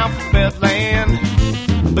in alphabet land,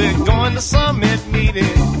 I'll be going to summit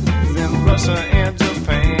meetings in Russia and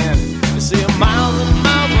Japan. You see miles and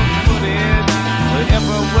miles of footage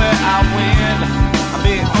everywhere I win. I'll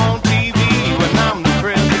be on TV when I'm the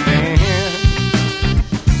president.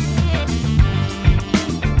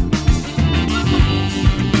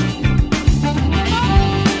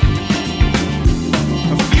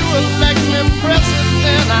 If you elect me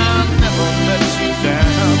president, I'll never let you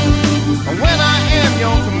down. When I am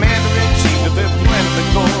your commander-in-chief, there'll be plenty to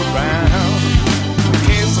go around. A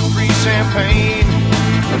case of free champagne,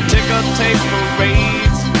 a ticker tape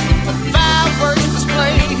parades, a fireworks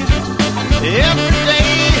display every day.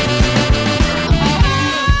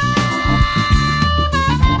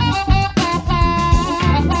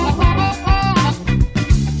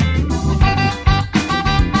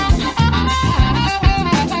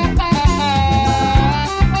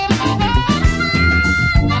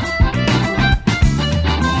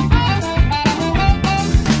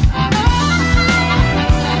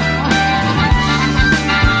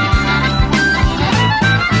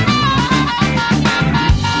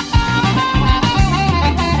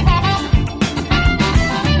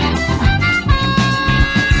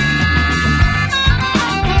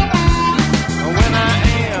 When I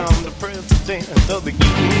am the president of the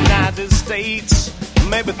United States,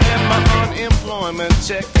 maybe then my unemployment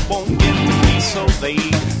check won't get to be so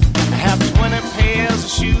late. I have 20 pairs of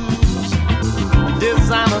shoes,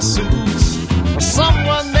 designer suits,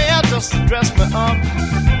 someone there just to dress me up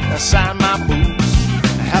and shine my boots.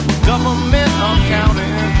 I have a government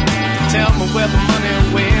accountant to tell me where the money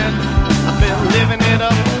went. I've been living it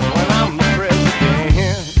up when I'm the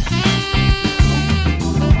president.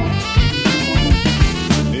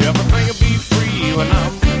 Everything will be free when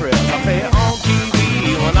I'm the president. I pay on TV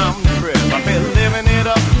when I'm the president. I pay living it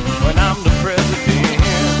up when I'm the president.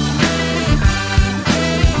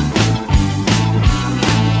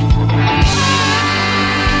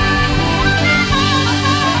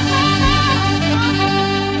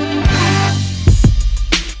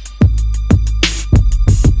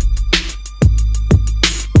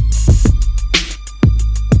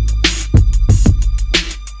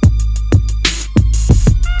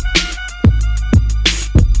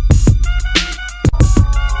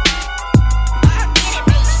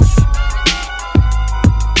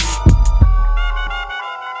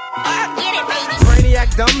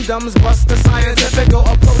 Dum-dums bust the scientific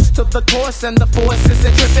approach to the course and the force is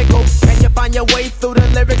centrifugal. Can you find your way through the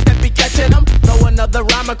lyrics that be catching them? Throw another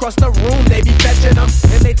rhyme across the room, they be fetching them.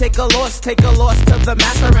 And they take a loss to the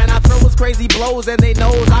master. And I throw his crazy blows and they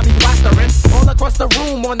knows I be plastering. All across the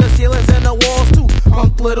room, on the ceilings and the walls too.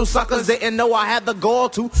 Punk little suckers didn't know I had the gall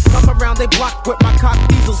to come around they block with my cock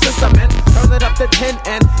diesel system and turn it up to 10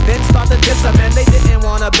 and then start to diss them. And they didn't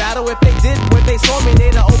wanna battle. If they did, when they saw me,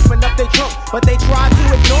 they'd have opened up their trunk, but they tried to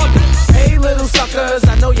ignore me. Hey little suckers,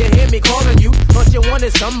 I know you hear me calling you, but you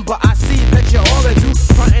wanted some, but I see that you're all into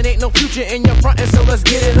frontin'. Ain't no future in your frontin', so let's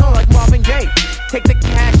get it on like Marvin Gaye. Take the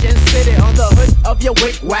cash and sit it on the hood of your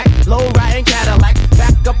wick whack, low riding Cadillac.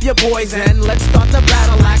 Back up your boys and let's start the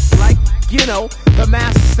battle act like, you know, the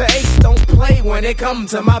Master Ace don't play when it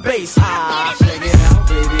comes to my bass. Ah, check it out,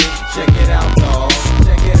 baby. Check it out, dawg.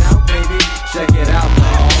 Check it out, baby. Check it out,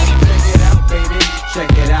 dawg. Check it out, baby.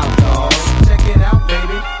 Check it out, dawg. Check it out,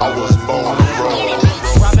 baby. I was born to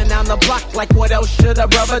roll. Robbing down the block like what else should a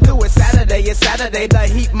brother do? It's Saturday, the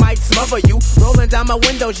heat might smother you. Rolling down my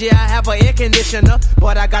windows, yeah, I have an air conditioner,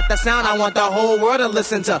 but I got the sound I want the whole world to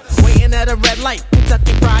listen to. Waiting at a red light,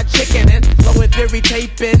 Kentucky Fried Chicken and blowing theory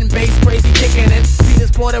taping, bass crazy kicking in. See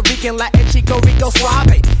this Puerto Rican, Latin, Chico Rico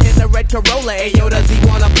Suave in the red Corolla. Hey yo, does he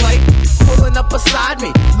wanna play? Pulling up beside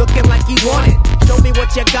me, looking like he wanted. Show me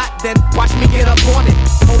what you got, then watch me get up on it.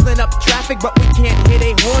 Holding up traffic, but we can't hear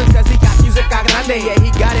they horns, cause he got music a grande, yeah,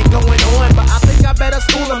 he got it going on. But I think I better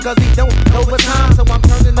school him, cause he don't know the time. So I'm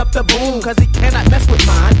turning up the boom, cause he cannot mess with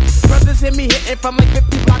mine. Brothers hear me hitting from like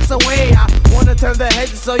 50 blocks away. I wanna turn the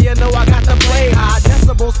heads, so you know I got to play high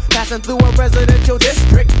decibels, passing through a residential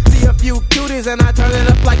district. See a few cuties and I turn it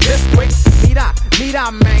up like this quick.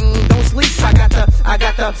 Mira, man, don't sleep. I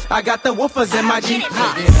got the woofers in my Jeep. Check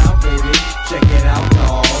it out, baby. Check it out,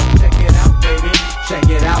 dawg. Check it out, baby. Check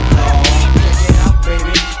it out, dawg. Check it out,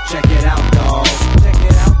 baby. Check it out, dawg. Check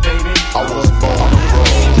it out, baby. I was born to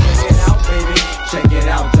roll. Check it out, baby. Check it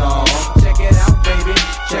out, dawg. Check it out, baby.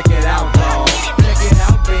 Check it out, dawg. Check it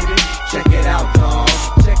out, baby. Check it out, dawg.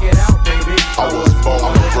 Check it out, baby. I was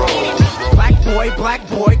born to roll. Black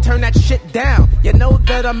boy, turn that shit down. You know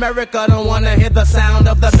that America don't wanna hear the sound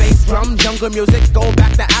of the bass drum. Jungle music, go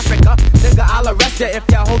back to Africa. Nigga, I'll arrest you if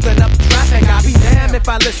you're holding up traffic. I'll be damned if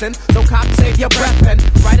I listen, so cop, save your breath and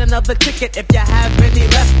write another ticket if you have any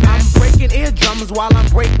left. I'm breaking eardrums while I'm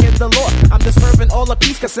breaking the law. I'm disturbing all the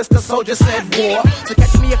peace, cause sister soldier said war. So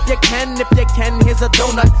catch me if you can, here's a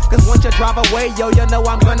donut. Cause once you drive away, yo, you know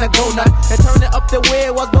I'm gonna go nut. And turn it up to where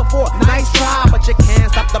it was before. Nice try, but you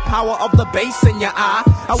can't stop the power of the bass in your eye.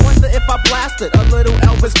 I wonder if I blasted a little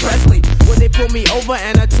Elvis Presley. Would they pull me over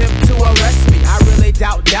and attempt to arrest me? I really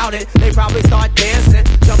doubt it. They probably start dancing,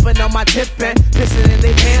 jumping on my tip and pissing in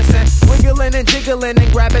their pants and wiggling and jiggling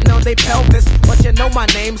and grabbing on their pelvis. But you know my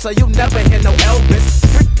name, so you never hear no Elvis.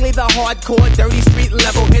 Strictly the hardcore, dirty street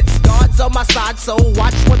level hits. Guards on my side, so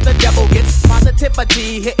watch what the devil gets.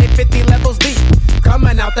 Positivity hitting 50 levels deep.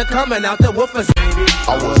 Coming out the woofers, baby.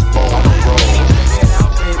 I was born to roll. Check it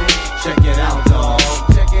out, baby. Check it out, dawg.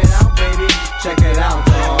 Check it out, baby. Check it out,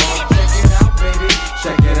 dawg. Check it out, baby.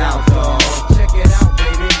 Check it out, dawg. Check it out,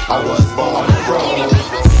 baby. I was born to roll.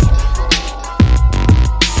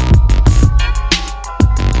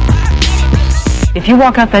 If you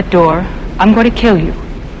walk out that door, I'm going to kill you.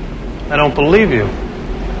 I don't believe you.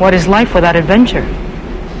 What is life without adventure?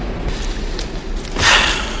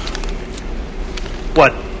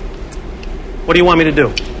 What? What do you want me to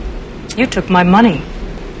do? You took my money.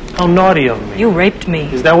 How naughty of me. You raped me.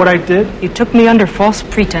 Is that what I did? You took me under false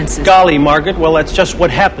pretenses. Golly, Margaret, well, that's just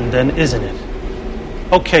what happened then, isn't it?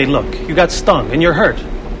 Okay, look, you got stung and you're hurt.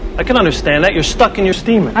 I can understand that. You're stuck in your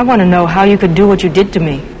steamer. I want to know how you could do what you did to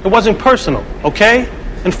me. It wasn't personal, okay?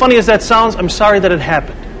 And funny as that sounds, I'm sorry that it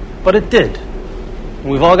happened. But it did.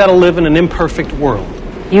 And we've all got to live in an imperfect world.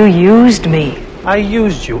 You used me. I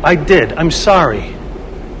used you. I did. I'm sorry.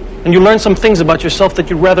 And you learned some things about yourself that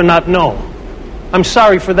you'd rather not know. I'm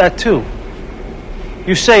sorry for that, too.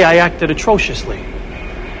 You say I acted atrociously.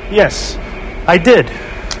 Yes, I did.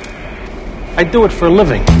 I do it for a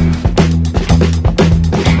living.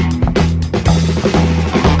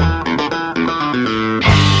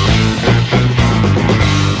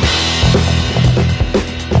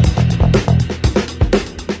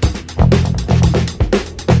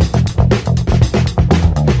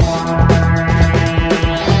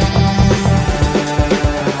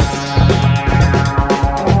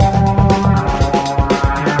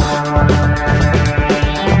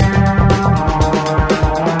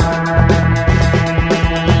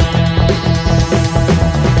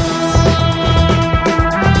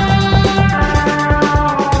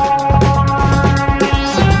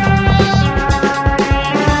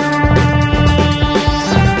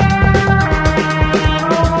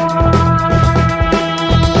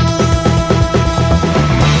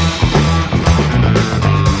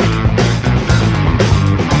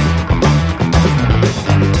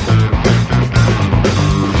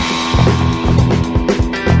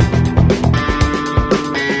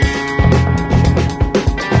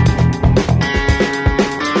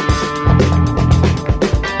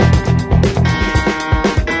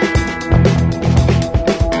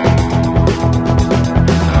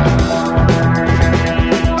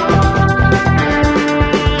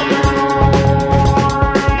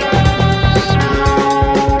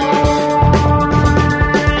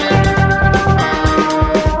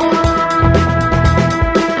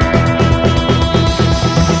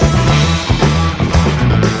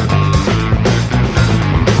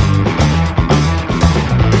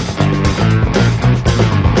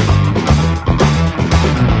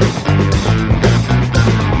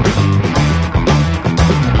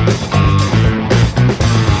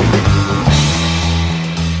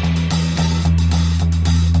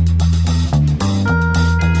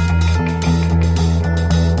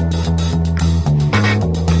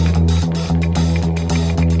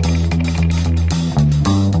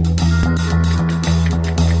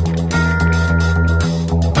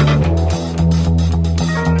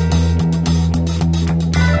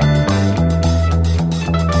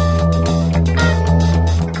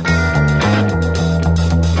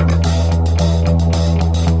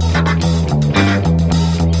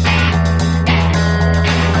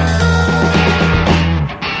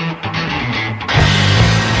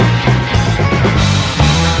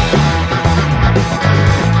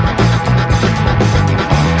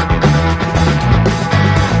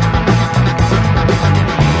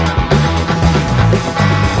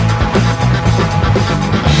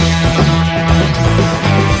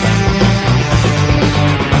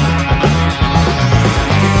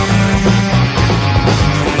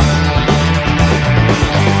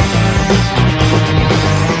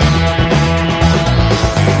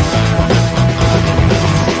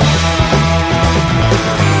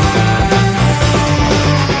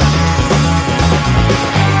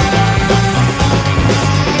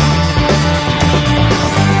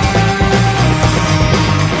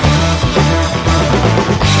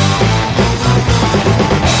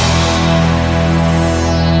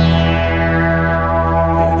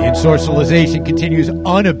 Socialization continues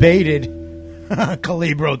unabated.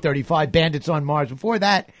 Calibro 35, Bandits on Mars. Before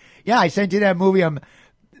that, yeah, I sent you that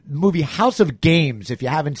movie House of Games. If you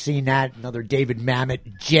haven't seen that, another David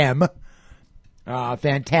Mamet gem.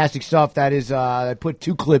 Fantastic stuff. That is, I put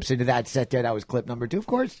 2 clips into that set there. That was clip number 2. Of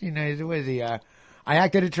course, you know, what is he? I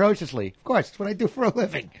acted atrociously. Of course, it's what I do for a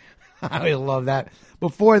living. I love that.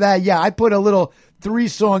 Before that, yeah, I put a little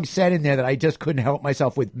 3-song set in there that I just couldn't help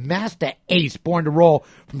myself with. Master Ace, Born to Roll,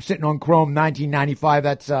 from Sitting on Chrome, 1995.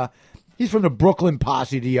 That's, he's from the Brooklyn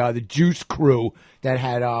Posse, the Juice Crew that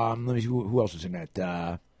had, let me see, who else was in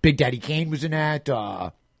that? Big Daddy Kane was in that.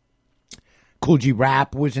 Cool G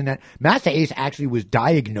Rap was in that. Master Ace actually was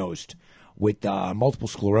diagnosed with multiple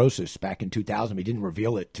sclerosis back in 2000. He didn't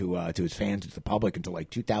reveal it to his fans, to the public, until like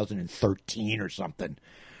 2013 or something.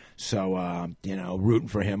 So, you know, rooting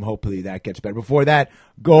for him. Hopefully that gets better. Before that,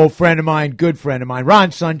 good friend of mine,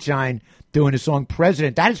 Ron Sunshine, doing his song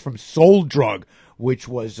President. That is from Soul Drug, which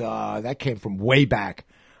was, that came from way back.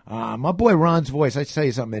 My boy Ron's voice, I tell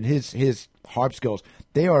you something, his harp skills,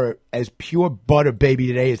 they are as pure butter baby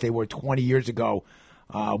today as they were 20 years ago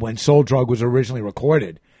when Soul Drug was originally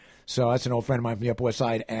recorded. So that's an old friend of mine from the Upper West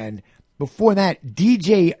Side. And before that,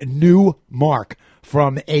 DJ New Mark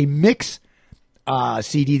from a mix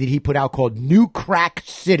CD that he put out called New Crack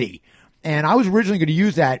City. And I was originally going to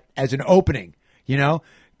use that as an opening, you know,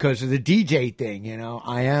 because of the DJ thing, you know,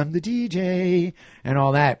 I am the DJ and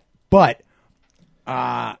all that. But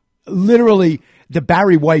literally the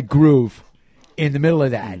Barry White groove in the middle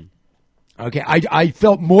of that. Okay, I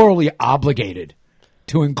felt morally obligated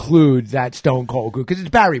to include that Stone Cold groove because it's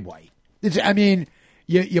Barry White. I mean,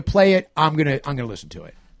 you play it, I'm gonna listen to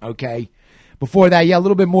it. Okay. Before that, yeah, a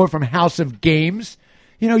little bit more from House of Games.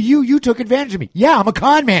 You know, you took advantage of me. Yeah, I'm a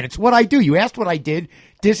con man. It's what I do. You asked what I did.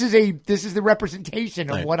 This is the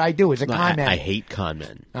representation of what I do as a con man. I hate con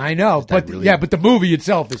men. I know, but really, yeah, but the movie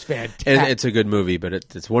itself is fantastic. It's a good movie, but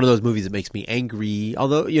it's one of those movies that makes me angry.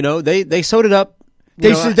 Although, you know, they sewed it up.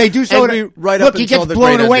 They do so. Look, he gets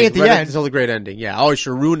blown away at the end until the great ending. Yeah, I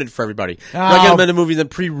should ruin it for everybody. Not get them in a movie, then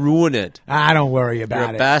pre-ruin it. Don't worry about it.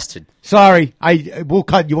 You're a bastard. Sorry, we'll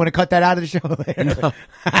cut. You want to cut that out of the show later?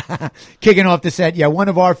 No. Kicking off the set, yeah, one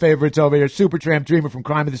of our favorites over here, Supertramp Dreamer from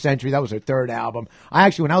Crime of the Century. That was her 3rd album.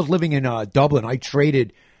 When I was living in Dublin, I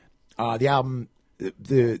traded the album.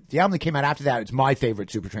 The album that came out after that, it's my favorite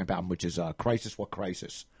Supertramp album, which is Crisis What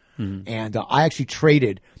Crisis. Mm-hmm. And I actually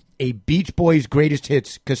traded a Beach Boys Greatest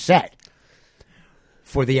Hits cassette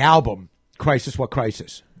for the album Crisis What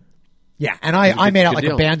Crisis. Yeah, and I made out like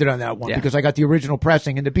a bandit on that one because I got the original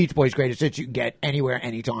pressing, and the Beach Boys Greatest Hits you can get anywhere,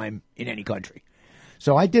 anytime, in any country.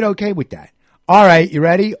 So I did okay with that. All right, you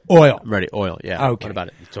ready? Oil. I'm ready. Oil, yeah. Okay. What about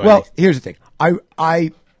it? Well, here's the thing.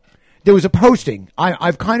 There was a posting.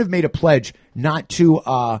 I've kind of made a pledge not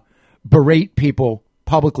to berate people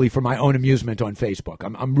publicly for my own amusement on Facebook.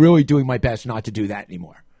 I'm really doing my best not to do that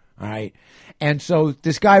anymore. All right. And so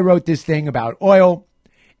this guy wrote this thing about oil,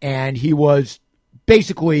 and he was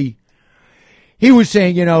basically, he was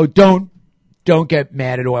saying, you know, don't get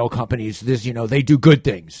mad at oil companies. This, you know, they do good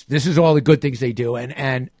things. This is all the good things they do.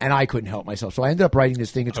 And I couldn't help myself. So I ended up writing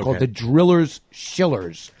this thing. It's called The Drillers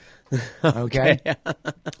Shillers. Okay.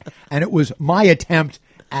 And it was my attempt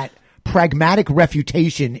at pragmatic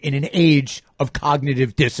refutation in an age of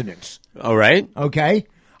cognitive dissonance. All right. Okay.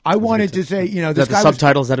 I wanted to say, you know, this guy the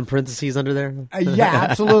subtitles that in parentheses under there? Yeah,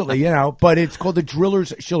 absolutely, you know, but it's called The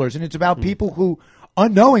Drillers Shillers, and it's about people who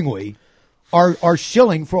unknowingly are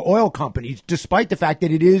shilling for oil companies, despite the fact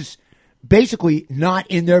that it is basically not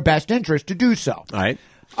in their best interest to do so. All right.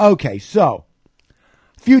 Okay, so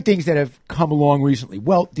a few things that have come along recently.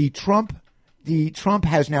 Well, the Trump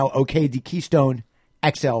has now okayed the Keystone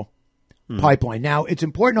XL pipeline. Now, it's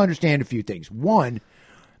important to understand a few things. One,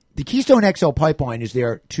 the Keystone XL pipeline is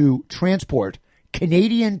there to transport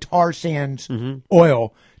Canadian tar sands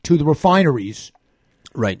oil to the refineries,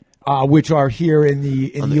 right? Which are here in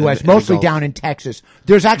the U.S., mostly down in Texas.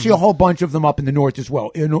 There's actually a whole bunch of them up in the north as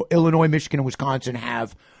well. Illinois, Michigan, and Wisconsin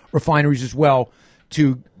have refineries as well.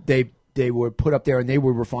 They were put up there and they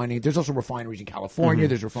were refining. There's also refineries in California.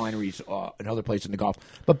 There's refineries in other places in the Gulf.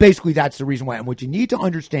 But basically, that's the reason why. And what you need to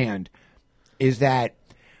understand is that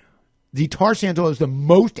the tar sands oil is the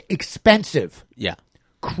most expensive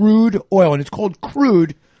crude oil, and it's called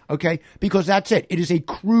crude, okay, because that's it. It is a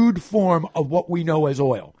crude form of what we know as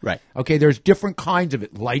oil. Right. Okay, there's different kinds of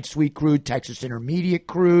it. Light sweet crude, Texas Intermediate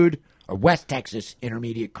crude, or West Texas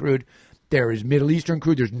Intermediate crude. There is Middle Eastern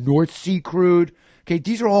crude. There's North Sea crude. Okay,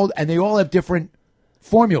 these are all, and they all have different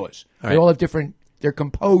formulas. They all have different, they're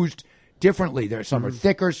composed differently. Some are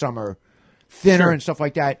thicker, some are thinner, and stuff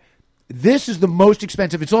like that. this is the most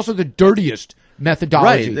expensive. It's also the dirtiest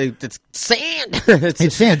methodology. Right. It's sand.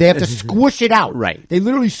 It's sand. They have to squish it out. Right. They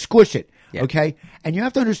literally squish it. Yeah. Okay? And you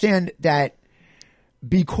have to understand that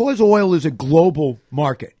because oil is a global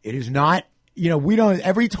market, it is not, we don't,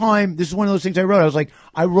 every time, this is one of those things I wrote, I was like,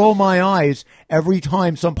 I roll my eyes every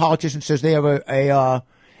time some politician says they have a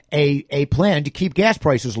plan to keep gas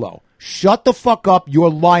prices low. Shut the fuck up. You're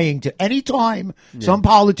lying to any time some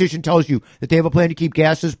politician tells you that they have a plan to keep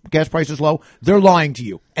gas prices low, they're lying to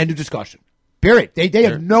you. End of discussion. Period. They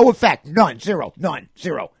have no effect. None. Zero. None.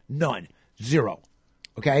 Zero. None. Zero.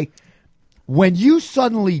 Okay? When you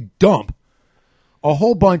suddenly dump a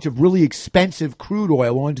whole bunch of really expensive crude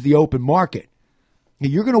oil onto the open market,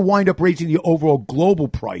 you're going to wind up raising the overall global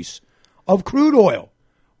price of crude oil.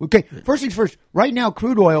 Okay? First things first, right now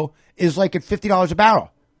crude oil is like at $50 a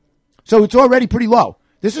barrel. So it's already pretty low.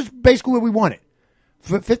 This is basically where we want it.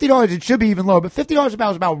 For $50, it should be even lower, but $50 a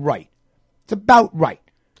barrel is about right. It's about right.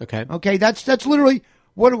 Okay. Okay, that's literally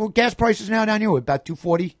what are gas prices now down here? About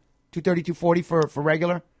 $2.40, $2.30, $2.40 for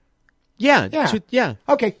regular? Yeah. Yeah.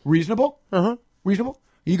 Okay, reasonable. Uh-huh. Reasonable.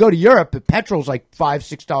 You go to Europe, petrol's like $5,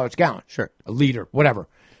 $6 a gallon. Sure. A liter, whatever.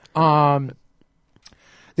 The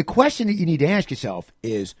question that you need to ask yourself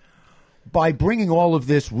is, by bringing all of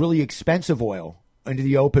this really expensive oil into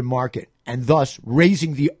the open market and thus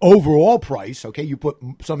raising the overall price, okay, you put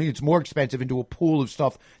something that's more expensive into a pool of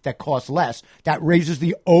stuff that costs less, that raises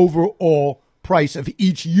the overall price of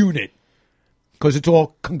each unit because it's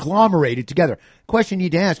all conglomerated together. The question you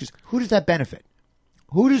need to ask is, who does that benefit?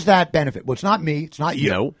 Who does that benefit? Well, it's not me. It's not you.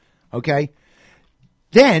 No. Okay?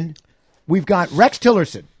 Then we've got Rex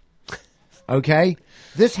Tillerson. Okay?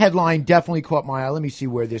 This headline definitely caught my eye. Let me see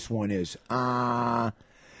where this one is. Tillerson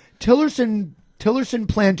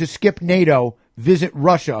planned to skip NATO, visit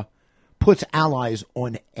Russia, puts allies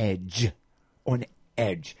on edge. On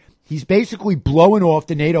edge. He's basically blowing off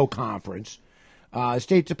the NATO conference.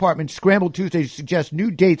 State Department scrambled Tuesday to suggest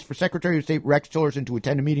new dates for Secretary of State Rex Tillerson to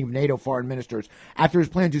attend a meeting of NATO foreign ministers after his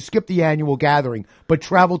plan to skip the annual gathering but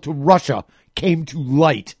travel to Russia came to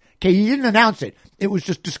light. Okay, he didn't announce it. It was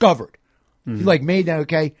just discovered. He made that,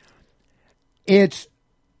 okay? This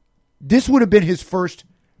would have been his first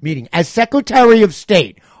meeting as Secretary of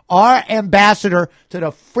State, our ambassador to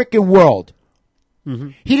the frickin' world.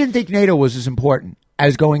 He didn't think NATO was as important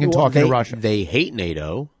as going and talking to Russia. They hate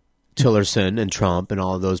NATO. Tillerson and Trump and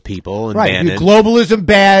all of those people. And right. Bannon. Globalism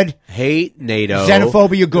bad. Hate NATO.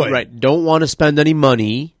 Xenophobia good. Right. Don't want to spend any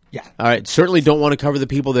money. Yeah. All right. Certainly don't want to cover the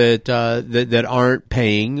people that aren't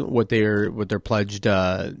paying what their pledged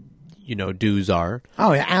dues are.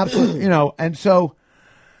 Oh yeah, absolutely. And so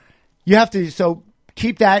you have to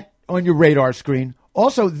keep that on your radar screen.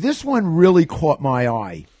 Also, this one really caught my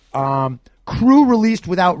eye. Crew released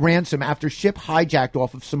without ransom after ship hijacked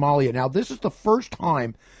off of Somalia. Now, this is the first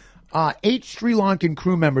time 8 Sri Lankan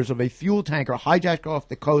crew members of a fuel tanker hijacked off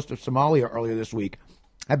the coast of Somalia earlier this week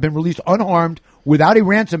have been released unharmed without a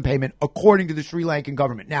ransom payment, according to the Sri Lankan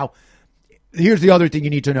government. Now, here's the other thing you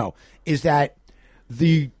need to know, is that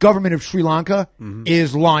the government of Sri Lanka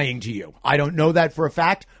is lying to you. I don't know that for a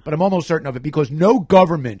fact, but I'm almost certain of it because no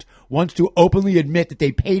government wants to openly admit that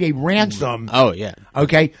they paid a ransom. Oh, yeah.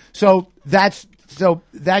 Okay, so that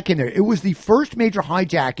can there. It was the first major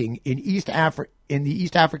hijacking in the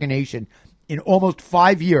East African nation in almost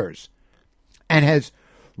 5 years, and has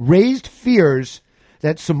raised fears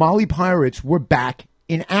that Somali pirates were back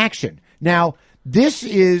in action. Now, this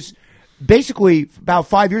is basically about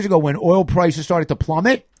 5 years ago when oil prices started to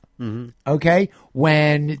plummet. Okay,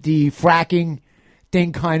 when the fracking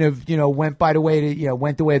thing kind of went the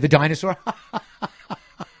way of the dinosaur.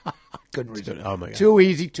 Couldn't resist. Oh my God! Too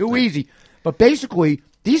easy. But basically,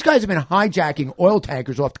 these guys have been hijacking oil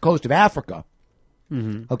tankers off the coast of Africa.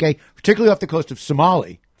 Okay, particularly off the coast of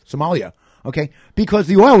Somalia. Okay, because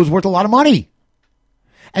the oil was worth a lot of money,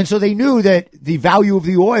 and so they knew that the value of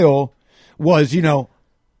the oil was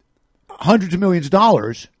hundreds of millions of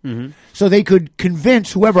dollars. So they could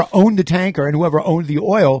convince whoever owned the tanker and whoever owned the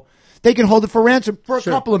oil, they could hold it for ransom for a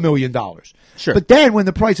couple of $1 million. Sure. But then when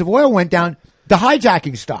the price of oil went down, the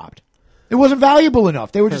hijacking stopped. It wasn't valuable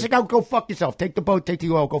enough. They were just like, "Oh, go fuck yourself. Take the boat, take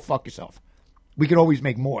the oil, go fuck yourself." We could always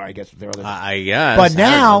make more, I guess, if there are other. I guess. But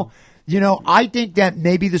now, I think that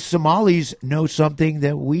maybe the Somalis know something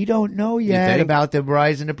that we don't know yet about the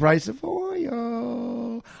rise in the price of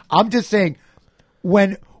oil. I'm just saying,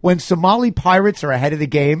 when Somali pirates are ahead of the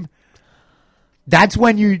game, that's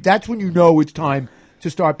when you know it's time to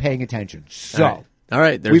start paying attention. So, all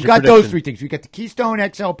right. We've got those 3 things. We've got the Keystone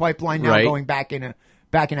XL pipeline now going back in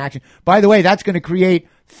action. By the way, that's going to create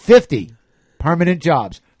 50 permanent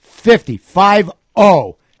jobs. 50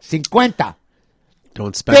 50.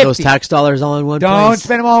 Don't spend those tax dollars all in one place. Don't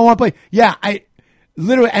spend them all in one place. Yeah,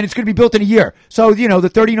 literally, and it's going to be built in a year. So, the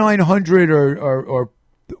 3,900 or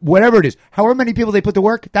whatever it is, however many people they put to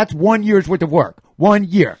work, that's 1 year's worth of work. 1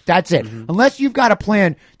 year. That's it. Mm-hmm. Unless you've got a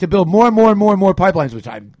plan to build more and more and more and more pipelines, which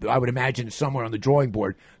I would imagine is somewhere on the drawing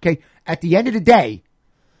board. Okay, at the end of the day,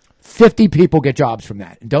 50 people get jobs from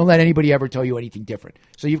that. And don't let anybody ever tell you anything different.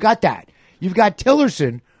 So you've got that. You've got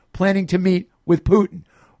Tillerson planning to meet with Putin,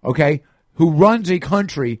 okay, who runs a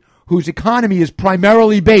country whose economy is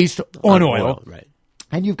primarily based on oil. Right.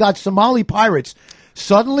 And you've got Somali pirates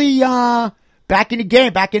suddenly back in the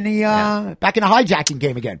game, back in the hijacking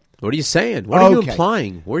game again. What are you saying? What are you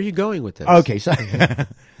implying? Where are you going with this? Okay, so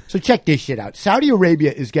so check this shit out. Saudi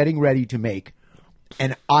Arabia is getting ready to make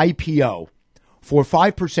an IPO for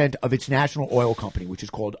 5% of its national oil company, which is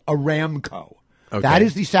called Aramco. Okay. That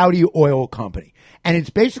is the Saudi oil company. And it's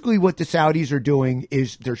basically what the Saudis are doing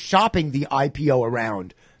is they're shopping the IPO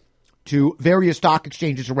around to various stock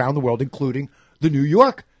exchanges around the world, including the New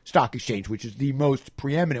York Stock Exchange, which is the most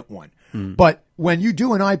preeminent one. But when you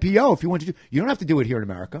do an IPO, if you want to do, you don't have to do it here in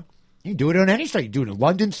America. You can do it on any state. You do it in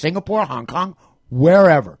London, Singapore, Hong Kong,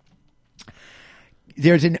 wherever.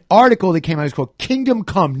 There's an article that came out. It's called "Kingdom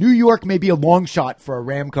Come. New York may be a long shot for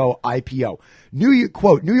Aramco IPO."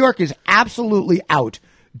 New York is absolutely out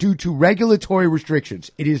due to regulatory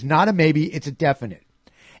restrictions. It is not a maybe, it's a definite.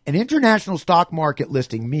 An international stock market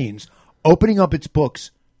listing means opening up its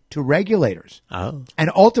books to regulators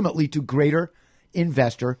and ultimately to greater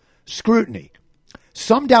investor scrutiny.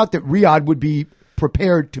 Some doubt that Riyadh would be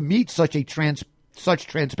prepared to meet such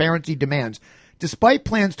transparency demands, despite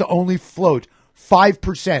plans to only float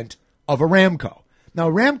 5% of Aramco. Now,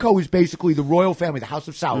 Aramco is basically the royal family, the House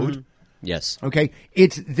of Saud. Mm-hmm. Yes. Okay?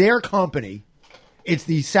 It's their company. It's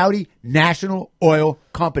the Saudi National Oil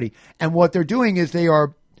Company. And what they're doing is they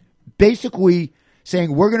are basically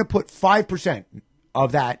saying, we're going to put 5%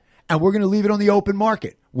 of that, and we're going to leave it on the open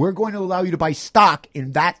market. We're going to allow you to buy stock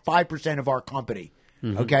in that 5% of our company.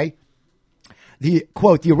 Okay? The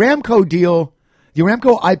quote, the Aramco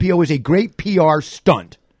IPO is a great PR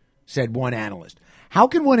stunt, said one analyst. How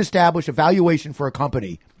can one establish a valuation for a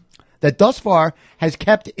company that thus far has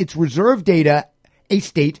kept its reserve data a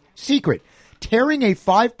state secret? Tearing a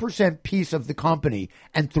 5% piece of the company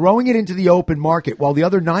and throwing it into the open market while the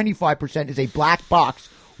other 95% is a black box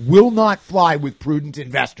will not fly with prudent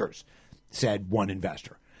investors, said one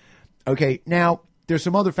investor. Okay, now, there's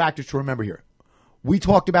some other factors to remember here. We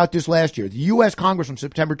talked about this last year. The U.S. Congress on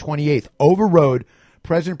September 28th overrode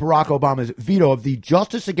President Barack Obama's veto of the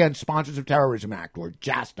Justice Against Sponsors of Terrorism Act, or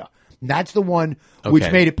JASTA. And that's the one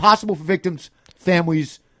which made it possible for victims'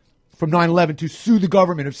 families from 9/11 to sue the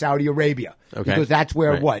government of Saudi Arabia. Okay. Because that's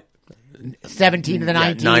where, 17 of the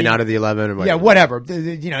 19? 9 out of the 11. Or yeah, whatever.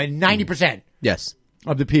 90%. Yes.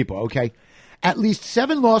 Of the people, okay? At least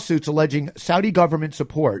 7 lawsuits alleging Saudi government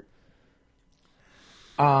support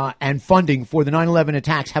and funding for the 9/11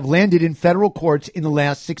 attacks have landed in federal courts in the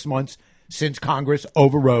last 6 months since Congress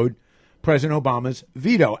overrode President Obama's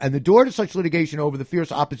veto, and the door to such litigation over the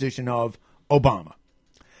fierce opposition of Obama.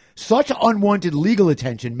 Such unwanted legal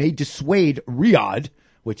attention may dissuade Riyadh,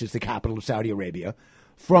 which is the capital of Saudi Arabia,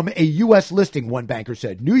 from a U.S. listing, one banker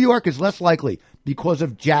said. New York is less likely because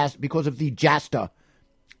of the JASTA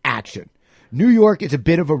action. New York is a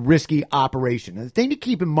bit of a risky operation. And the thing to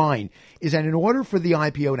keep in mind is that in order for the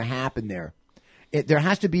IPO to happen there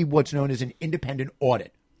has to be what's known as an independent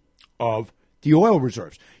audit of the oil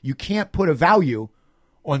reserves. You can't put a value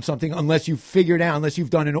on something unless you've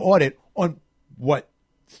done an audit on what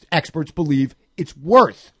experts believe it's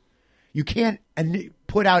worth. You can't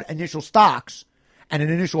put out initial stocks and an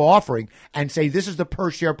initial offering and say, this is the per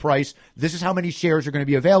share price, this is how many shares are going to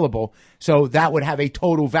be available. So that would have a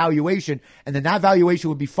total valuation, and then that valuation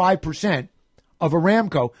would be 5% of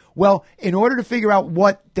Aramco. Well, in order to figure out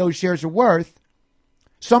what those shares are worth,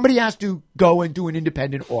 somebody has to go and do an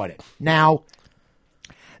independent audit. Now,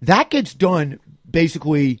 that gets done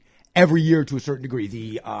basically every year to a certain degree.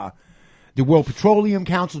 The World Petroleum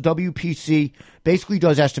Council, WPC, basically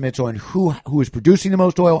does estimates on who is producing the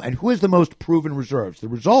most oil and who has the most proven reserves. The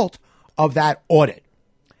result of that audit,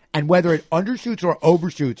 and whether it undershoots or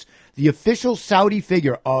overshoots the official Saudi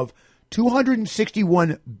figure of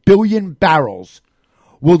 261 billion barrels,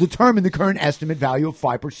 will determine the current estimate value of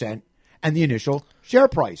 5% and the initial share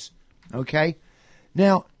price. Okay?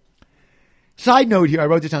 Now, side note here, I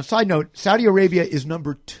wrote this down. Side note, Saudi Arabia is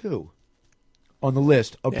number 2 on the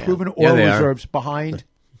list of proven oil reserves behind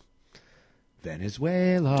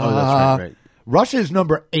Venezuela. Oh, that's right. Russia is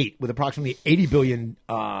number 8 with approximately 80 billion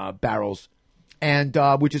barrels, and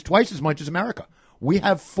which is twice as much as America. We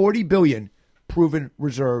have 40 billion proven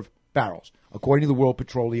reserve barrels, according to the World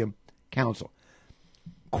Petroleum Council.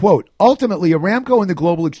 Quote, ultimately, Aramco and the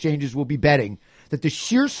global exchanges will be betting that the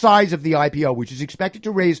sheer size of the IPO, which is expected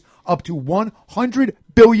to raise up to $100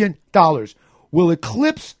 billion, will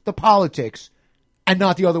eclipse the politics and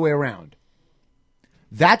not the other way around.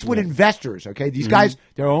 That's what investors, okay, these guys,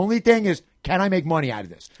 their only thing is, can I make money out of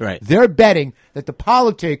this? Right. They're betting that the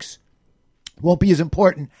politics won't be as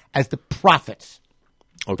important as the profits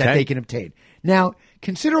that they can obtain. Now,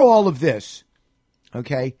 consider all of this,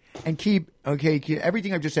 okay, and keep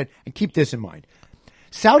everything I've just said, and keep this in mind.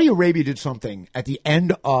 Saudi Arabia did something at the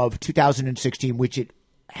end of 2016, which it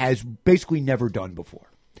has basically never done before.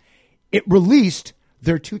 It released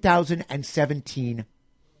their 2017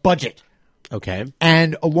 budget. Okay.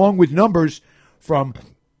 And along with numbers from,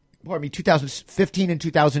 2015 and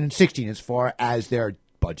 2016 as far as their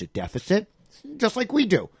budget deficit, just like we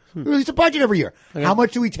do. We release a budget every year. Okay. How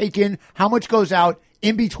much do we take in? How much goes out?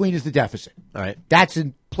 In between is the deficit. All right. That's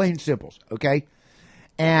in plain simples, okay?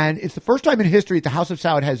 And it's the first time in history that the House of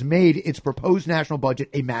Saud has made its proposed national budget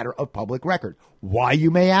a matter of public record. Why,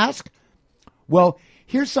 you may ask? Well,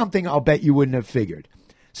 here's something I'll bet you wouldn't have figured.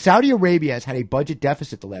 Saudi Arabia has had a budget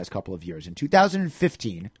deficit the last couple of years. In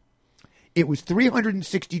 2015, it was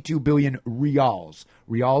 362 billion riyals.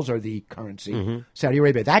 Riyals are the currency. Saudi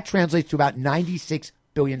Arabia. That translates to about $96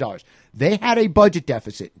 billion. They had a budget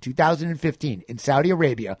deficit in 2015 in Saudi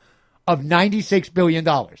Arabia of $96 billion.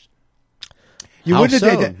 You How wouldn't so?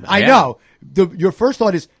 have said that. I know. Your first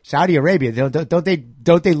thought is Saudi Arabia. Don't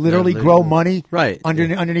they literally grow money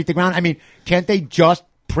underneath the ground? I mean, can't they just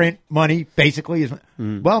print money basically?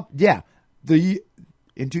 Well, yeah.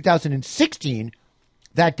 In 2016,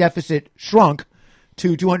 that deficit shrunk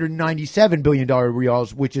to $297 billion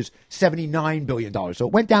riyals, which is $79 billion. So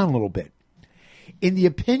it went down a little bit. In the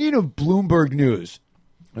opinion of Bloomberg News,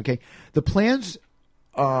 okay, the plans,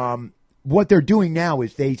 what they're doing now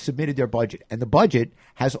is they submitted their budget, and the budget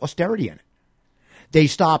has austerity in it. They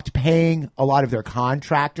stopped paying a lot of their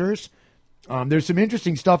contractors. There's some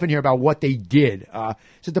interesting stuff in here about what they did.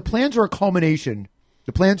 So the plans are a culmination.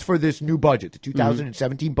 The plans for this new budget, the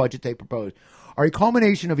 2017 budget they proposed, are a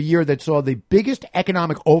culmination of a year that saw the biggest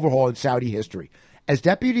economic overhaul in Saudi history. As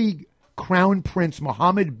Deputy Crown Prince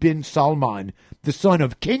Mohammed bin Salman, the son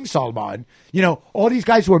of King Salman, all these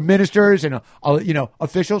guys who are ministers and,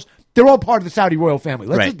 officials, they're all part of the Saudi royal family.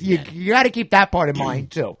 You got to keep that part in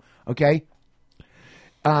mind, too, okay?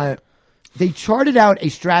 They charted out a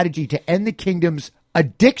strategy to end the kingdom's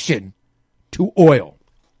addiction to oil.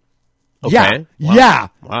 Okay. Yeah,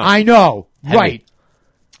 Wow. I know. Heavy. Right.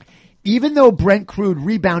 Even though Brent crude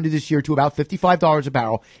rebounded this year to about $55 a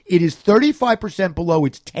barrel, it is 35% below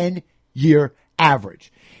its 10-year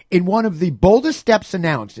average. In one of the boldest steps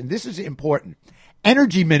announced, and this is important,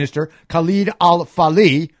 Energy Minister Khalid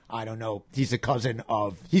Al-Falih, I don't know, he's got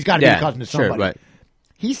to be a cousin of somebody. Sure, right.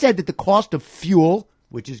 He said that the cost of fuel,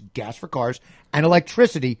 which is gas for cars, and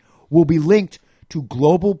electricity will be linked to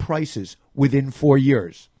global prices within 4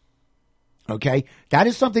 years. Okay? That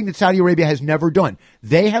is something that Saudi Arabia has never done.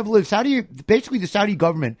 They have basically the Saudi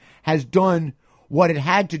government has done what it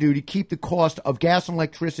had to do to keep the cost of gas and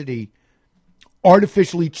electricity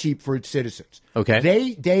artificially cheap for its citizens. Okay.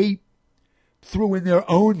 They threw in their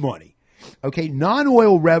own money. Okay?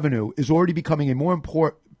 Non-oil revenue is already becoming more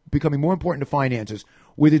important to finances,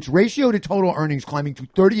 with its ratio to total earnings climbing to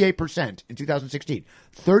 38% in 2016.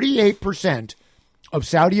 38% of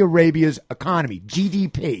Saudi Arabia's economy,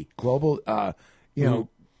 GDP, global,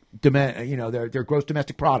 their gross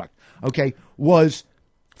domestic product, okay, was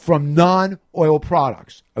from non-oil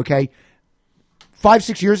products, okay?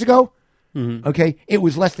 5-6 years ago, okay, it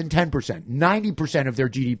was less than 10%. 90% of their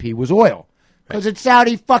GDP was oil. Because it's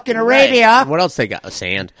Saudi fucking Arabia. Right. What else they got?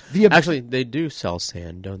 Sand. Actually, they do sell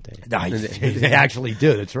sand, don't they? They actually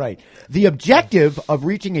do. That's right. The objective of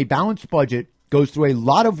reaching a balanced budget goes through a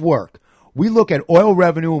lot of work. We look at oil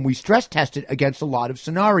revenue and we stress test it against a lot of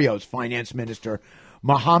scenarios, Finance Minister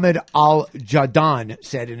Mohammed Al-Jadaan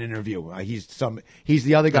said in an interview. He's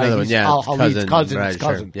the other guy. Another He's one, Al-Halid's cousin. Right, His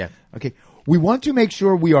cousin. Sure, yeah. Okay. We want to make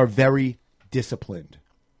sure we are very disciplined.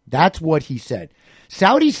 That's what he said.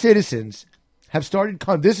 Saudi citizens have started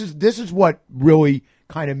this is what really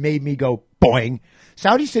kind of made me go boing.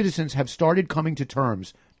 Saudi citizens have started coming to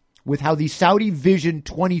terms with how the Saudi Vision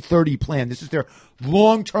 2030 plan, this is their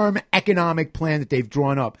long-term economic plan that they've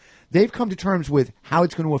drawn up, they've come to terms with how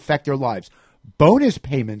it's going to affect their lives. Bonus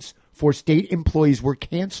payments for state employees were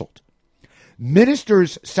canceled.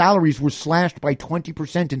 Ministers' salaries were slashed by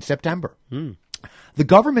 20% in September. The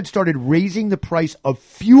government started raising the price of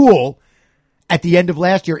fuel at the end of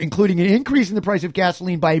last year, including an increase in the price of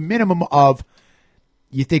gasoline by a minimum of,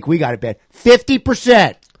 you think we got it bad,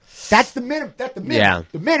 50%. That's the minimum. That's the minimum. Yeah.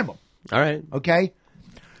 The minimum. All right. Okay?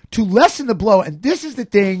 To lessen the blow, and this is the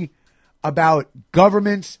thing about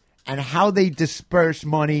governments and how they disperse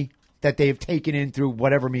money that they have taken in through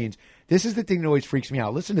whatever means. This is the thing that always freaks me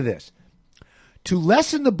out. Listen to this. To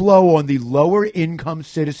lessen the blow on the lower income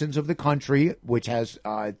citizens of the country, which has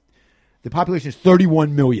the population is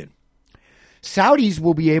 31 million, Saudis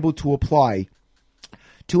will be able to apply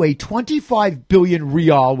to a 25 billion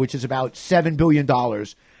rial, which is about $7 billion.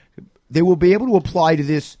 They will be able to apply to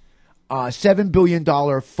this $7 billion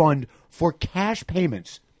fund for cash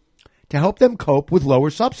payments to help them cope with lower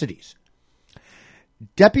subsidies.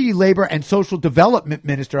 Deputy Labor and Social Development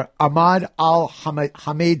Minister Ahmad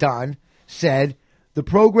Al-Hamedan said the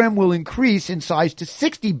program will increase in size to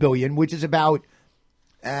 60 billion, which is about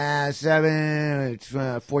about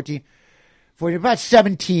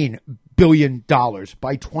 $17 billion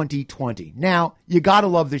by 2020. Now, you got to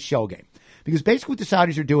love this shell game. Because basically what the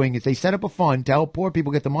Saudis are doing is they set up a fund to help poor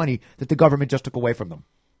people get the money that the government just took away from them.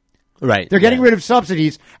 Right. They're getting rid of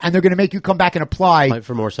subsidies, and they're going to make you come back and apply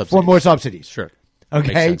for more subsidies. Sure. Makes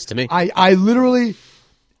Okay? sense to me. I literally,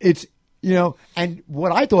 it's, and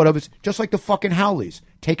what I thought of is just like the fucking Howleys,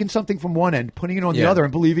 taking something from one end, putting it on the other,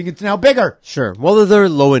 and believing it's now bigger. Sure. Well, they're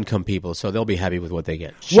low-income people, so they'll be happy with what they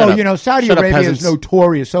get. Saudi Arabia is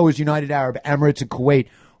notorious, so is United Arab Emirates and Kuwait,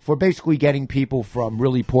 for basically getting people from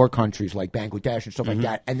really poor countries like Bangladesh and stuff like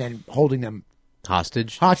that, and then holding them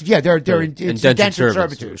hostage. Yeah, they're indentured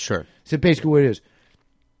servitude. Sure. So basically what it is.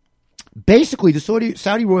 Basically, the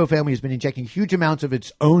Saudi royal family has been injecting huge amounts of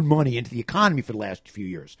its own money into the economy for the last few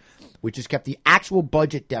years, which has kept the actual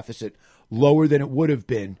budget deficit lower than it would have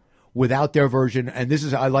been without their version. And this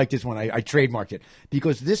is, I like this one, I trademarked it,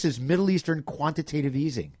 because this is Middle Eastern quantitative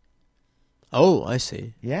easing. Oh, I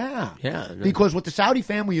see. Yeah. Yeah. Because what the Saudi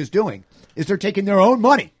family is doing is they're taking their own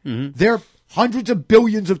money. They're hundreds of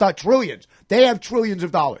billions of dollars, trillions. They have trillions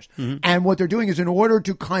of dollars. And what they're doing is in order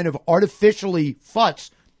to kind of artificially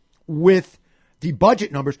futz with the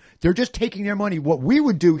budget numbers, they're just taking their money. What we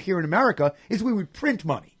would do here in America is we would print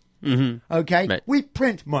money. Okay? Right. We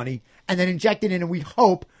print money and then inject it in, and we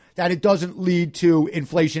hope that it doesn't lead to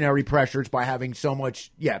inflationary pressures by having so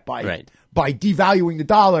much, by devaluing the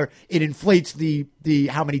dollar, it inflates the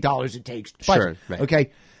how many dollars it takes. Sure, right.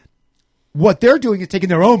 Okay. What they're doing is taking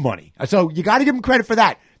their own money. So you got to give them credit for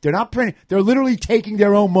that. They're not printing. They're literally taking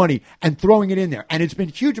their own money and throwing it in there. And it's been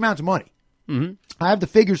huge amounts of money. I have the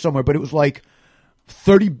figures somewhere, but it was like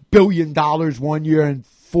 $30 billion one year and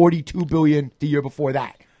 $42 billion the year before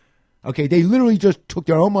that. Okay. They literally just took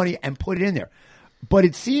their own money and put it in there.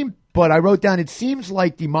 But I wrote down, it seems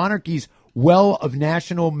like the monarchy's well of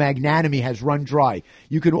national magnanimity has run dry.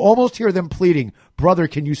 You could almost hear them pleading, brother,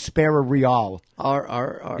 can you spare a rial?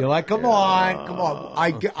 You're like, come on.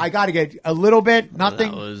 I got to get a little bit,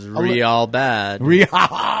 nothing. That was rial bad.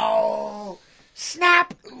 Rial.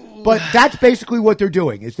 Snap. But that's basically what they're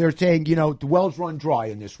doing, is they're saying, the wells run dry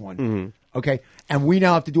in this one. Okay? And we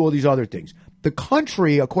now have to do all these other things. The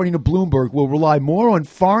country, according to Bloomberg, will rely more on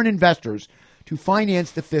foreign investors to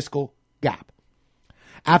finance the fiscal gap.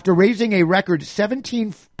 After raising a record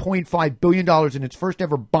 $17.5 billion in its first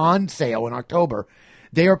ever bond sale in October,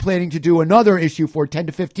 they are planning to do another issue for $10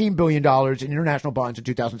 to $15 billion in international bonds in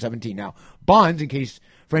 2017. Now, bonds, in case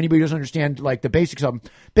for anybody who doesn't understand like the basics of them,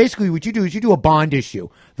 basically what you do is you do a bond issue.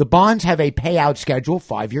 The bonds have a payout schedule,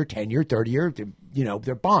 5-year, 10-year, 30-year,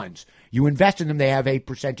 they're bonds. You invest in them, they have a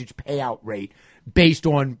percentage payout rate based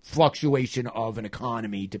on fluctuation of an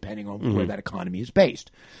economy, depending on where that economy is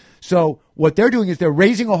based. So what they're doing is they're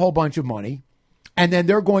raising a whole bunch of money, and then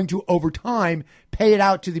they're going to, over time, pay it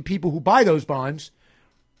out to the people who buy those bonds,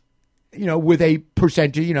 with a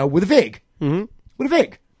percentage, with a VIG. With a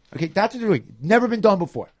VIG. Okay, that's what they're doing. Never been done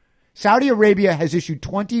before. Saudi Arabia has issued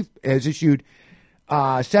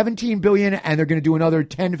 17 billion, and they're going to do another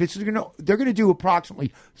 10. They're going to do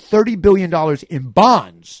approximately $30 billion in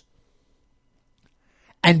bonds.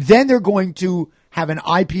 And then they're going to have an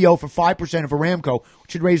IPO for 5% of Aramco,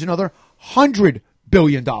 which should raise another $100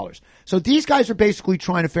 billion. So these guys are basically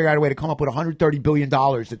trying to figure out a way to come up with $130 billion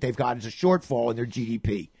that they've got as a shortfall in their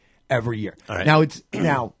GDP every year. All right.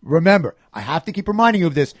 Now, remember, I have to keep reminding you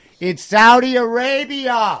of this. It's Saudi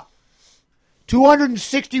Arabia.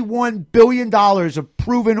 $261 billion of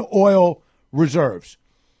proven oil reserves.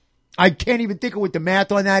 I can't even think of what the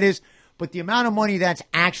math on that is, but the amount of money that's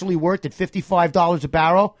actually worth at $55 a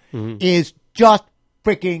barrel is just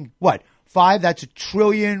freaking, what? 5? That's $1.3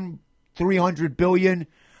 trillion.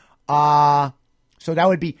 So that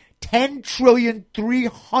would be $10.3 trillion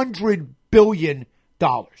billion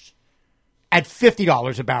at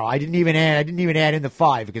 $50 a barrel. I didn't even add in the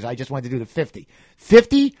 5 because I just wanted to do the 50.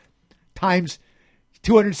 50 times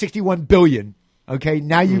 261 billion. Okay,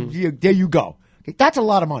 now there you go. Okay, that's a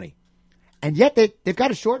lot of money, and yet they've got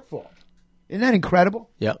a shortfall. Isn't that incredible?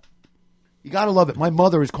 Yep. You got to love it. My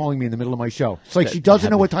mother is calling me in the middle of my show. It's like she doesn't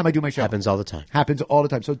know what time I do my show. Happens all the time. Happens all the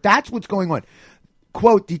time. So that's what's going on.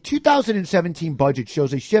 Quote, the 2017 budget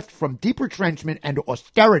shows a shift from deep retrenchment and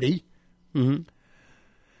austerity to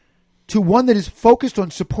one that is focused on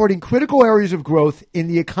supporting critical areas of growth in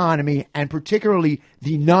the economy and particularly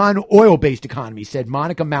the non-oil-based economy, said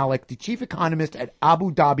Monica Malik, the chief economist at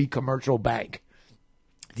Abu Dhabi Commercial Bank.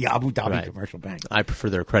 The Abu Dhabi Commercial Bank. I prefer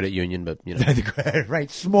their credit union, but you know, right,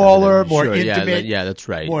 smaller, more intimate. Yeah, that's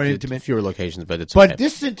right. More intimate, fewer locations, but it's. But okay.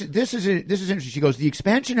 this is interesting. She goes, the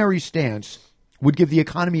expansionary stance would give the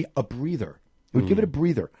economy a breather. It would give it a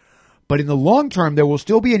breather. But in the long term, there will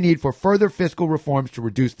still be a need for further fiscal reforms to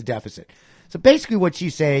reduce the deficit. So basically what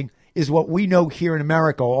she's saying is what we know here in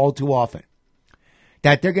America all too often.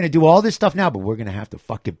 That they're going to do all this stuff now, but we're going to have to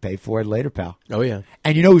fucking pay for it later, pal. Oh, yeah.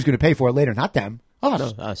 And you know who's going to pay for it later? Not them.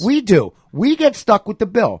 Us. No, us. We do. We get stuck with the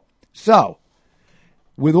bill. So,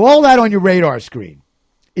 with all that on your radar screen,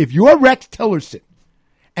 if you're Rex Tillerson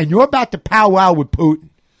and you're about to powwow with Putin,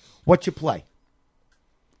 what you play?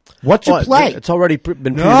 What's your play? It's already been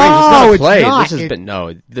prearranged. No, it's not a it's play. not. This has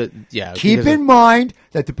been yeah. Keep in mind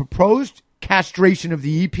that the proposed castration of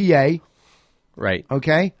the EPA, right?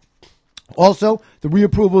 Okay. Also, the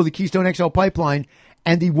reapproval of the Keystone XL pipeline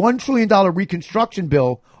and the $1 trillion reconstruction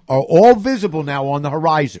bill are all visible now on the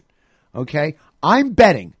horizon. Okay, I'm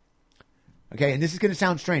betting. Okay, and this is going to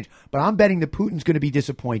sound strange, but I'm betting that Putin's going to be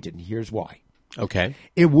disappointed, and here's why. Okay,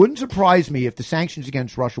 it wouldn't surprise me if the sanctions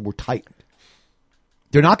against Russia were tightened.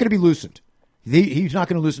 They're not going to be loosened. He's not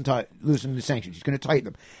going to loosen the sanctions. He's going to tighten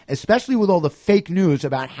them, especially with all the fake news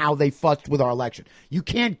about how they fussed with our election. You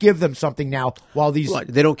can't give them something now while these...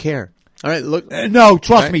 They don't care. All right, look. No,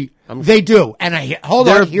 trust me, they do. And hold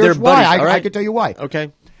on, here's why. I can tell you why.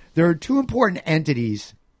 Okay. There are two important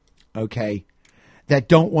entities, okay, that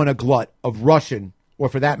don't want a glut of Russian, or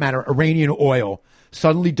for that matter, Iranian oil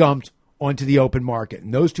suddenly dumped onto the open market.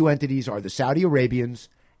 And those two entities are the Saudi Arabians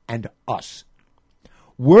and us.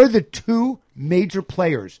 We're the two major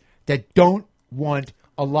players that don't want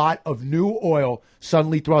a lot of new oil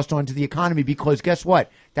suddenly thrust onto the economy because guess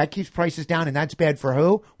what? That keeps prices down, and that's bad for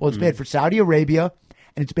who? Well, it's bad for Saudi Arabia,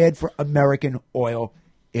 and it's bad for American oil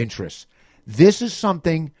interests. This is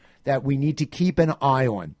something that we need to keep an eye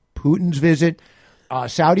on. Putin's visit,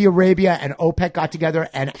 Saudi Arabia and OPEC got together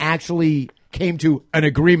and actually came to an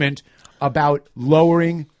agreement about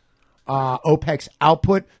lowering OPEC's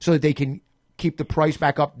output so that they can keep the price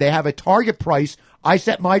back up. They have a target price. I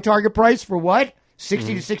set my target price for what?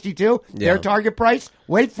 60 to 62? Yeah. Their target price?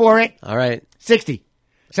 Wait for it. All right. 60.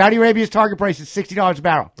 Saudi Arabia's target price is $60 a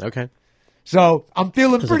barrel. Okay. So I'm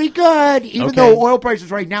feeling pretty good, even though oil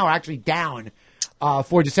prices right now are actually down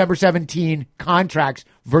for December 17 contracts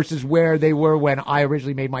versus where they were when I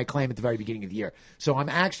originally made my claim at the very beginning of the year. So I'm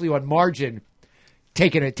actually on margin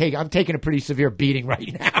I'm taking a pretty severe beating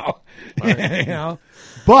right now. Right. You know?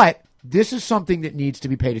 But this is something that needs to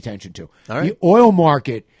be paid attention to. The oil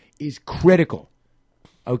market is critical,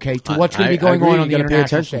 okay, to what's going to be going on the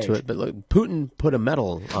international stage. To it, but look, Putin put a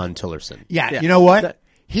medal on Tillerson. Yeah, you know what?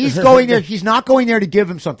 He's going there. He's not going there to give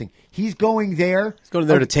him something. He's going there. He's going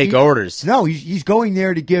there to take orders. No, he's going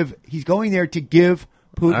there to give. He's going there to give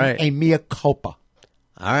Putin a mea culpa.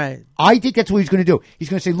 All right. I think that's what he's going to do. He's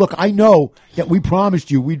going to say, "Look, I know that we promised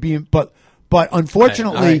you we'd be in, but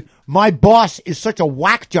unfortunately, my boss is such a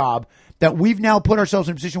whack job that we've now put ourselves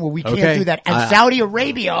in a position where we can't do that." And Saudi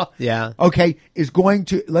Arabia, is going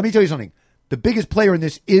to. Let me tell you something. The biggest player in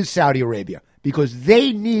this is Saudi Arabia because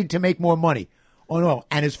they need to make more money on oil.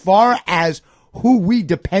 And as far as who we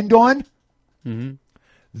depend on,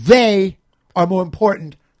 they are more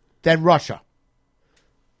important than Russia.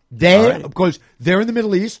 Because they're in the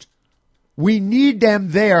Middle East. We need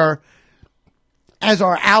them there as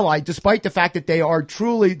our ally, despite the fact that they are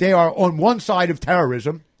on one side of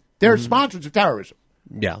terrorism. They're sponsors of terrorism.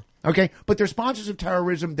 Yeah. Okay? But they're sponsors of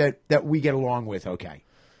terrorism that we get along with, okay?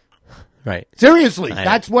 Right. Seriously,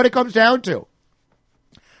 that's what it comes down to.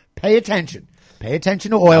 Pay attention. Pay attention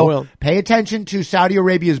to oil. Pay attention to Saudi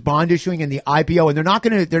Arabia's bond issuing and the IPO. And they're not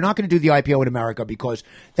going to do the IPO in America because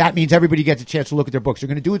that means everybody gets a chance to look at their books. They're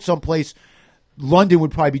going to do it someplace. London would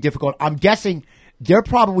probably be difficult. I'm guessing they're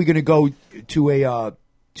probably going to go to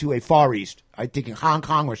a Far East. I think Hong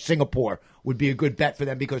Kong or Singapore would be a good bet for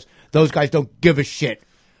them because those guys don't give a shit.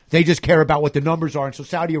 They just care about what the numbers are. And so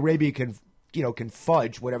Saudi Arabia can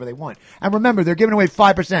fudge whatever they want. And remember, they're giving away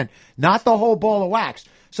 5%, not the whole ball of wax.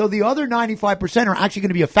 So the other 95% are actually going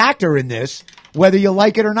to be a factor in this, whether you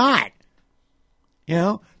like it or not.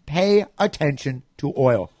 Pay attention to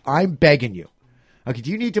oil. I'm begging you. Okay,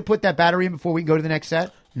 do you need to put that battery in before we can go to the next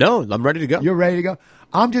set? No, I'm ready to go. You're ready to go?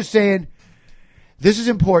 I'm just saying, this is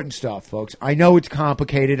important stuff, folks. I know it's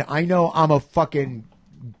complicated. I know I'm a fucking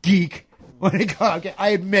geek. Okay, I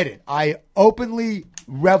admit it. I openly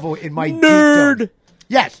revel in my geekdom.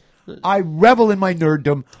 Yes, I revel in my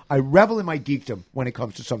nerddom. I revel in my geekdom when it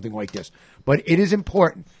comes to something like this. But it is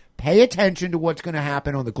important. Pay attention to what's going to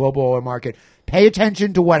happen on the global oil market. Pay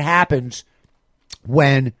attention to what happens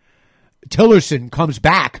when Tillerson comes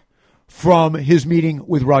back from his meeting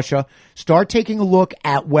with Russia. Start taking a look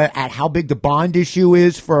at how big the bond issue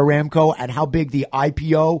is for Aramco and how big the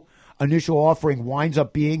IPO initial offering winds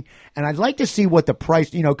up being. And I'd like to see what the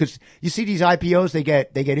price, because you see these IPOs, they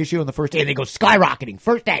get issued on the first day and they go skyrocketing.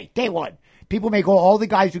 First day one. People make all the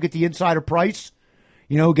guys who get the insider price,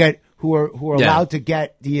 who are allowed to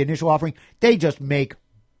get the initial offering, they just make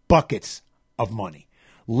buckets of money.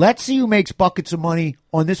 Let's see who makes buckets of money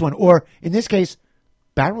on this one, or in this case,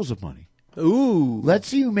 barrels of money. Ooh. Let's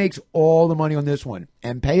see who makes all the money on this one.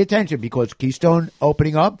 And pay attention, because Keystone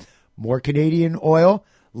opening up, more Canadian oil.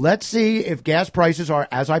 Let's see if gas prices are,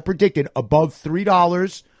 as I predicted, above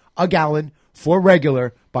 $3 a gallon for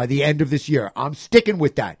regular by the end of this year. I'm sticking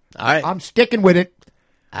with that. All right. I'm sticking with it.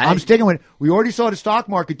 I'm sticking with it. We already saw the stock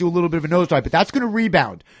market do a little bit of a nosedive, but that's going to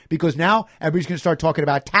rebound because now everybody's going to start talking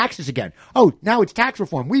about taxes again. Oh, now it's tax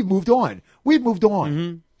reform. We've moved on. We've moved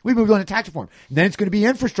on to tax reform. And then it's going to be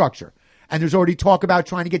infrastructure. And there's already talk about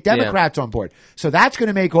trying to get Democrats on board. So that's going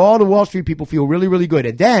to make all the Wall Street people feel really, really good.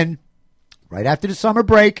 And then, right after the summer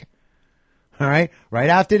break, all right, right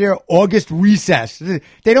after their August recess,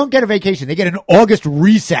 they don't get a vacation. They get an August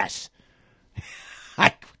recess.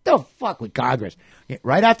 What the fuck with Congress?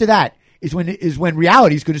 Right after that is when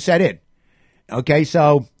reality is going to set in. Okay,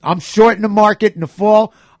 so I'm short in the market in the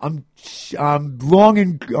fall. I'm long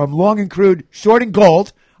in crude, short in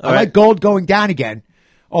gold. I like gold going down again,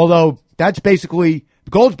 although gold's basically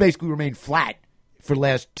remained flat for the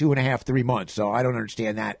last 2.5-3 months. So I don't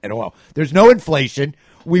understand that at all. There's no inflation.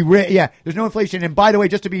 There's no inflation. And by the way,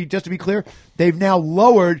 just to be clear, they've now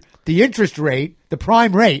lowered the interest rate, the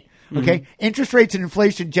prime rate. Okay, interest rates and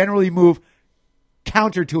inflation generally move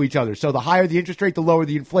counter to each other. So the higher the interest rate, the lower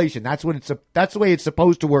the inflation. That's the way it's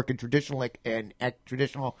supposed to work in traditional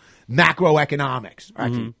macroeconomics.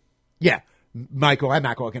 Actually, micro and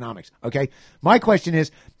macroeconomics. Okay, my question is,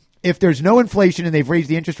 if there's no inflation and they've raised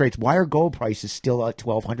the interest rates, why are gold prices still at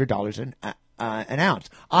 $1,200 an ounce?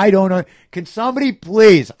 I don't know. Can somebody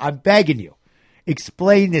please, I'm begging you,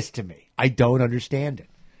 explain this to me? I don't understand it.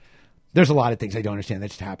 There's a lot of things I don't understand. That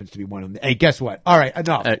just happens to be one of them. Hey, guess what? All right,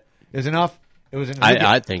 enough. Is enough? It was enough.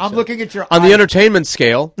 I think I'm so. looking at your on the entertainment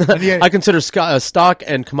scale. I consider stock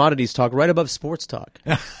and commodities talk right above sports talk.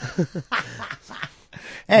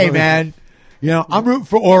 Hey, man. I'm rooting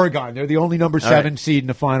for Oregon. They're the only number 7 seed in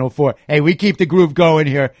the Final Four. Hey, we keep the groove going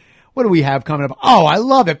here. What do we have coming up? Oh, I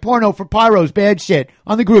love it. Porno for Pyros, bad shit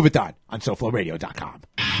on the Groovathon on SoFloRadio.com.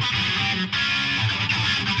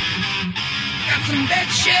 Got some bad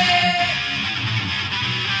shit.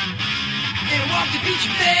 And walk the beach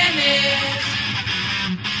of Venice.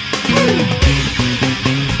 I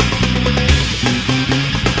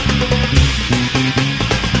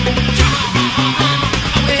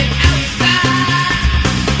went outside.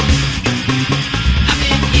 I've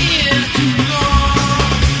been here too long.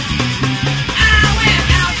 I went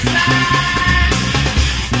outside.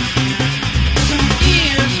 Some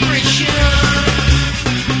inspiration.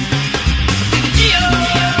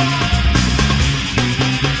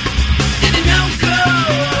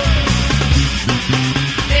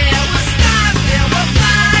 There was stars.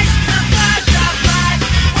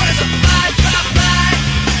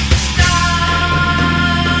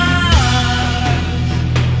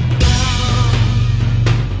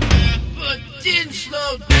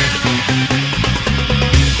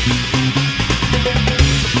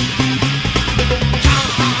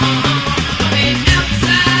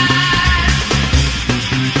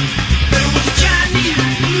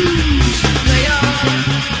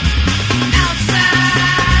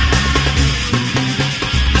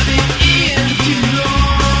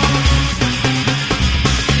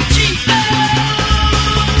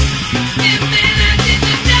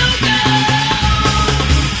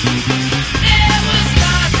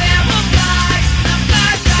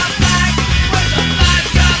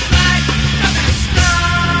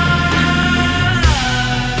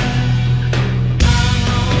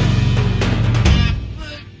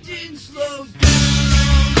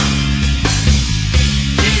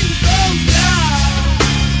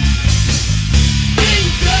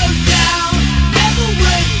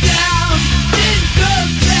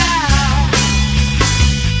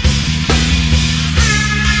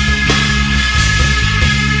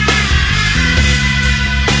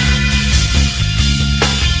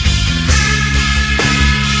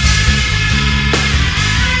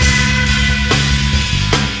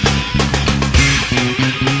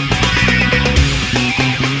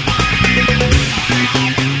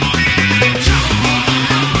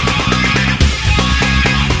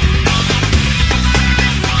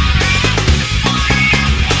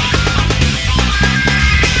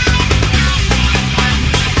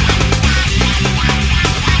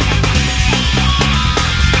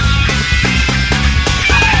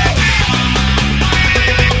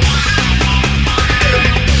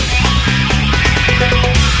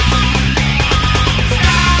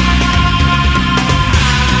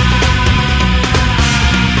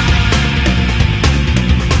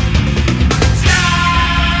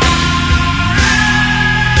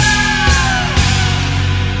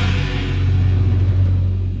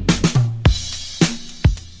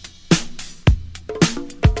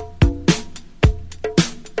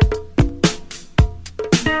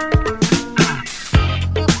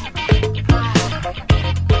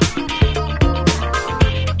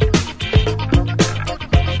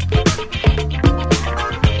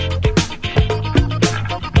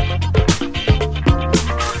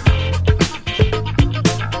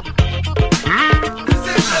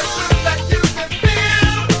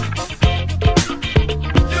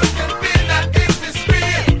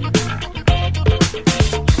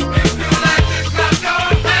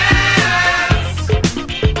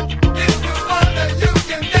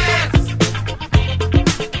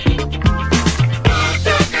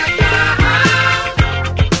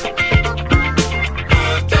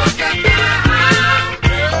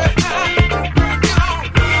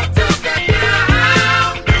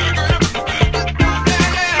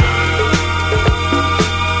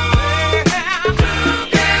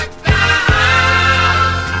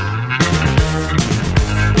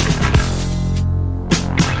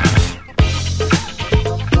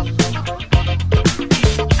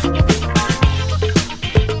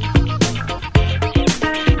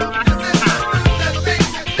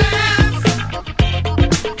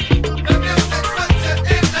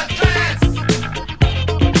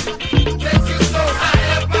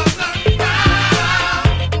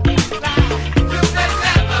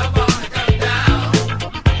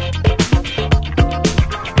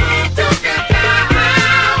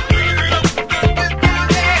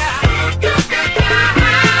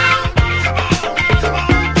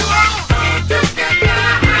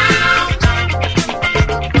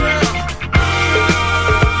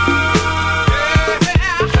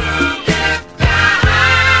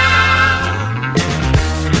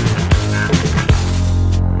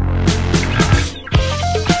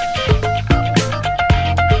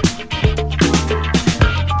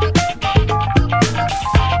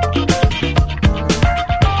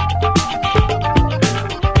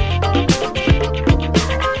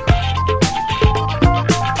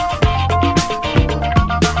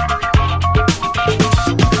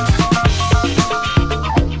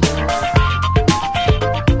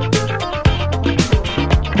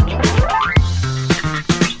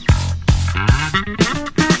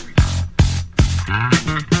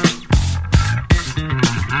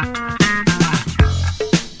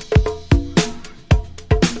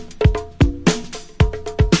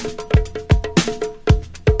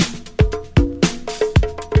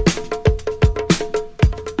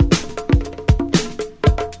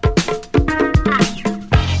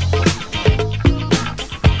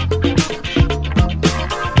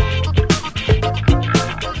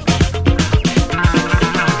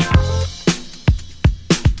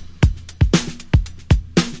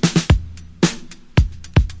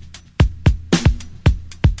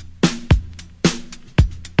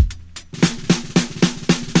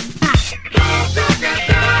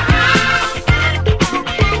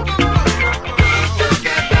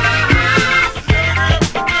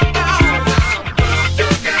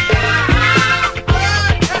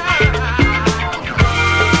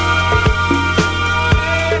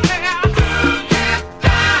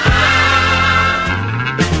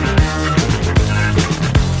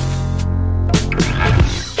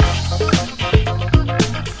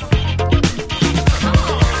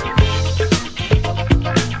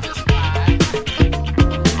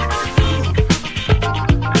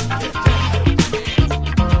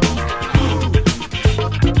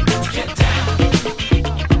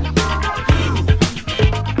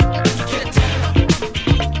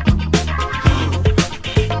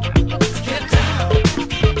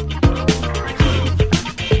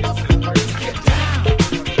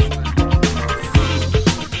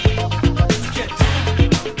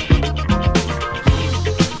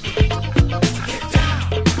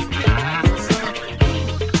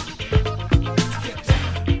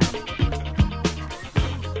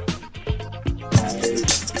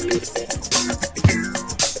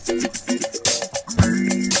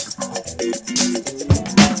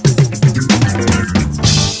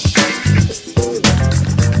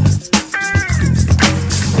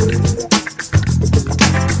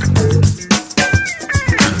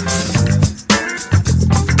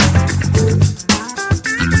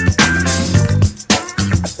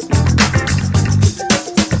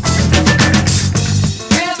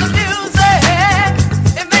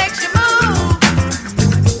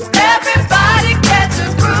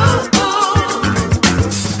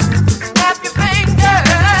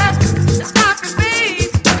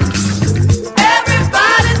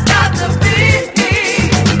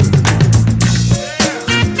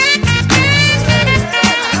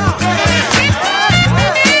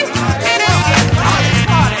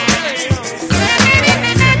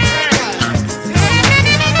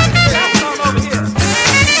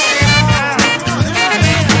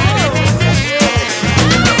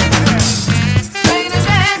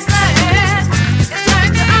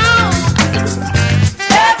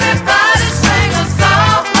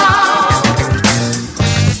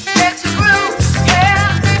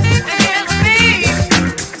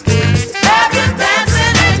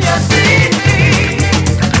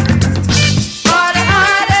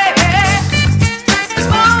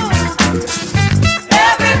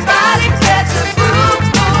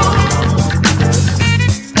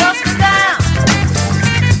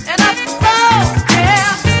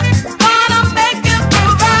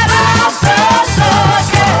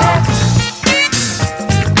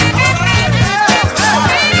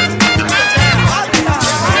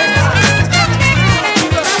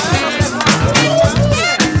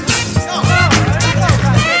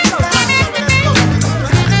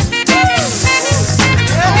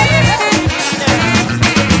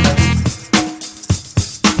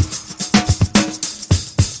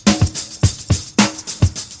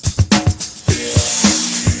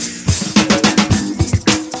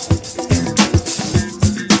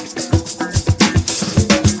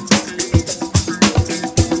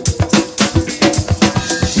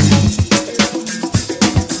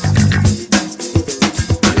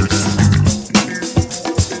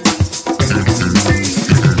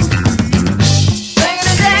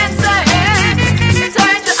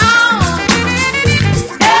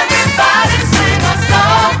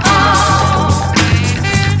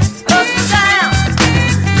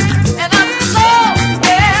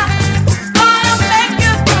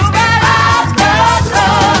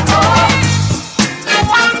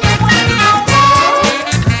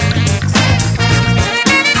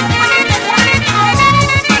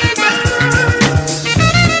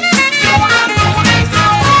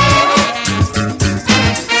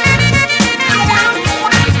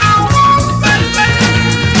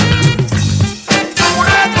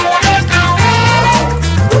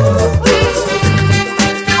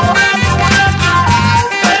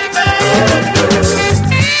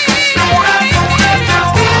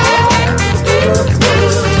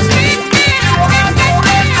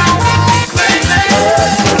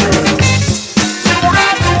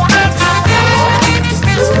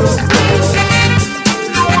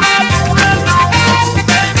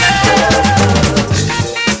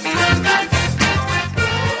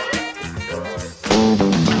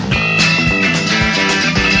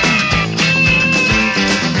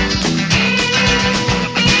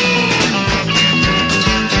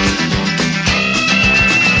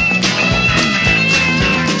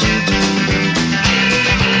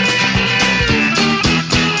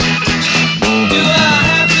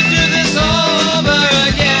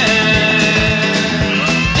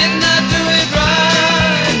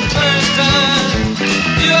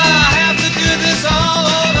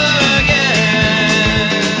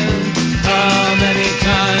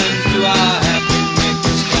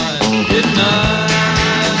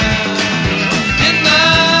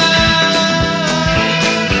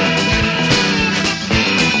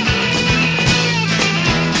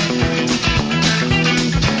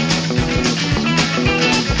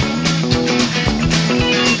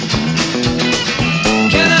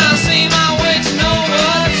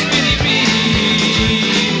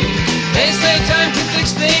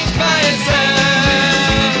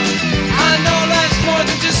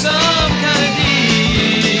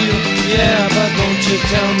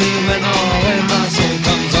 tell me when my soul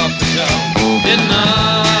comes off the shelf. Didn't I?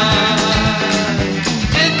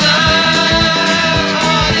 Didn't I?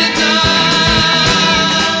 Oh, didn't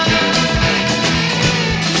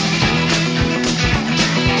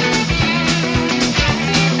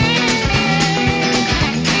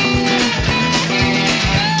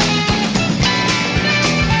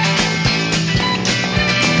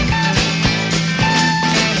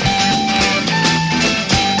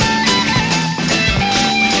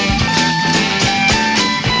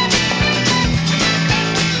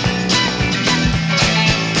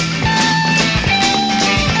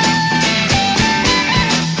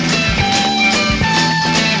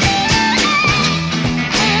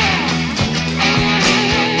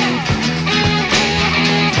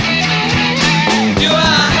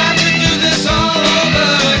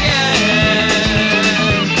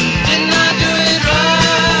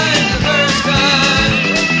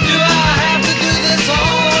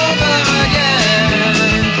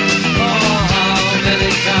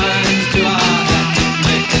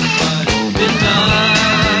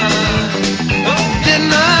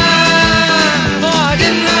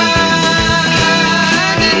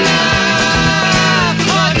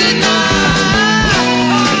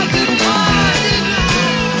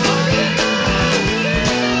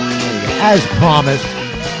As promised,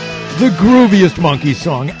 the grooviest Monkey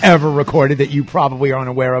song ever recorded that you probably aren't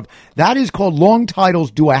aware of. That is called Long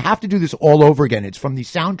Titles, Do I Have to Do This All Over Again? It's from the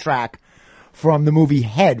soundtrack from the movie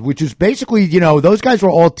Head, which is basically, those guys were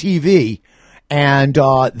all TV, and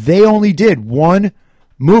they only did one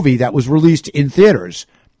movie that was released in theaters,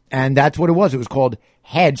 and that's what it was. It was called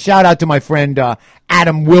Head. Shout out to my friend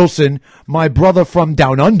Adam Wilson, my brother from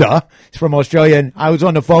Down Under. He's from Australia, and I was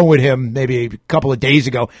on the phone with him maybe a couple of days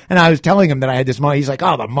ago, and I was telling him that I had this monkey. He's like,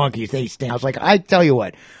 oh, the Monkeys, they stink. I was like, I tell you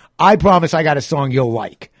what, I promise I got a song you'll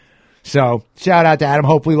like. So shout out to Adam.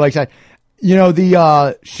 Hopefully he likes that.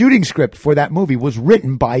 The shooting script for that movie was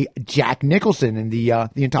written by Jack Nicholson, and the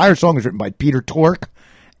entire song was written by Peter Tork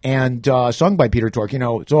and sung by Peter Tork.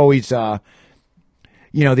 It's always, the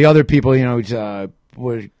other people, it's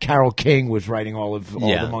Carole King was writing all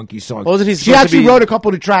the Monkey songs. She actually wrote a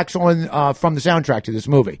couple of tracks on from the soundtrack to this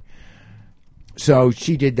movie. So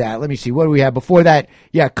she did that. Let me see. What do we have before that?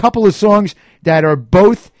 Yeah, a couple of songs that are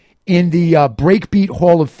both in the Breakbeat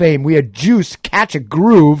Hall of Fame. We had Juice, Catch a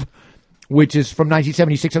Groove, which is from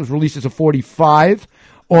 1976. It was released as a 45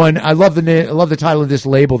 on, I love the title of this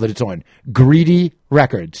label that it's on, Greedy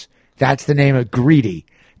Records. That's the name of Greedy.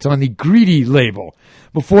 It's on the Greedy label.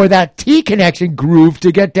 Before that, T-Connection, Groove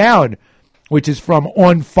to Get Down, which is from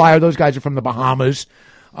On Fire. Those guys are from the Bahamas.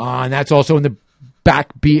 And that's also in the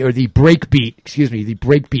the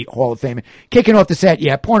Breakbeat Hall of Fame. Kicking off the set,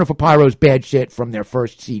 Porno for Pyros, Bad Shit from their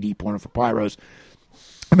first CD, Porno for Pyros.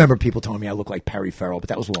 I remember people telling me I look like Perry Farrell, but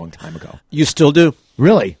that was a long time ago. You still do.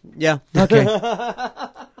 Really? Yeah. Okay.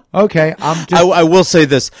 Okay. I will say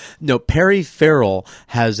this. No, Perry Farrell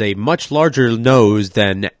has a much larger nose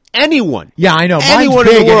than anyone. Yeah, I know. Anyone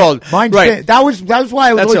Mine's in the world. Mine's right. big. That was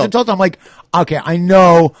why I was always told. I'm like, okay, I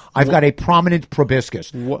know I've got a prominent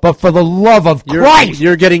proboscis, but for the love of Christ,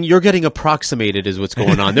 you're getting approximated is what's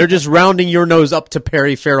going on. They're just rounding your nose up to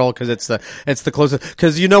Perry Farrell because it's the closest.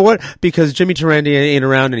 Because you know what? Because Jimmy Tarandi ain't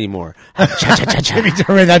around anymore. Jimmy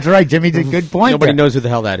Tarandi, that's right. Jimmy did a good point. Nobody knows who the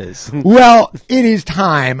hell that is. Well, it is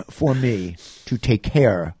time for me to take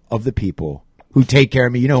care of the people who take care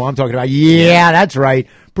of me. You know who I'm talking about. Yeah, that's right.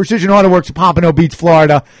 Precision Auto Works, Pompano Beach,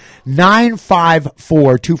 Florida.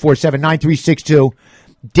 954-247-9362.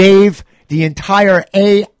 Dave, the entire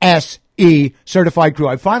ASE certified crew.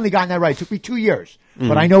 I've finally gotten that right. It took me 2 years,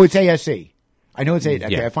 but I know it's ASE. I know it's ASE.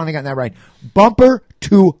 Okay, I've finally gotten that right. Bumper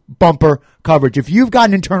to bumper coverage. If you've got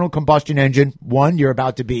an internal combustion engine, one, you're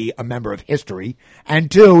about to be a member of history. And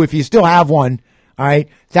two, if you still have one, all right,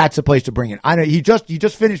 that's the place to bring it. I know you just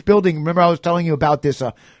finished building. Remember, I was telling you about this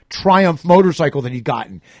Triumph motorcycle that he'd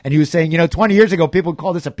gotten, and he was saying, 20 years ago, people would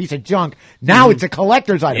call this a piece of junk. Now it's a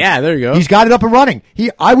collector's item. Yeah, there you go. He's got it up and running.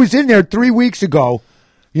 I was in there 4 weeks ago,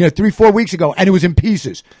 and it was in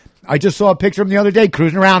pieces. I just saw a picture of him the other day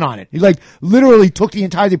cruising around on it. He literally took the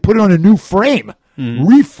entire thing, put it on a new frame,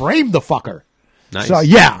 reframed the fucker. Nice. So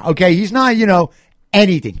okay, he's not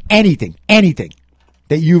anything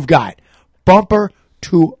that you've got. Bumper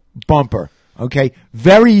to bumper. Okay,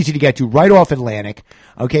 very easy to get to, right off Atlantic.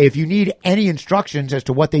 Okay, if you need any instructions as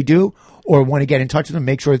to what they do or want to get in touch with them,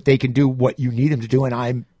 make sure that they can do what you need them to do. And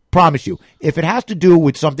I promise you, if it has to do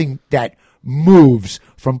with something that moves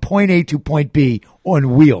from point A to point B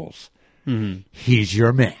on wheels, he's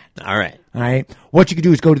your man. All right. All right. What you can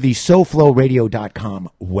do is go to the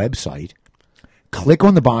SoFlowRadio.com website, click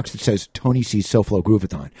on the box that says Tony C's SoFlo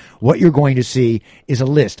Groovathon. What you're going to see is a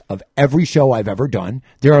list of every show I've ever done.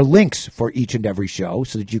 There are links for each and every show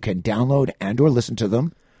so that you can download and or listen to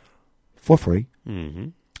them for free. Mm-hmm.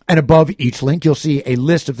 And above each link, you'll see a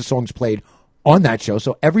list of the songs played on that show.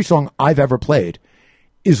 So every song I've ever played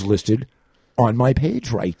is listed on my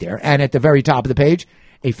page right there. And at the very top of the page,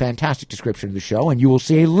 a fantastic description of the show. And you will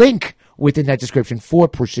see a link within that description for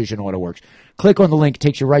Precision Auto Works. Click on the link. It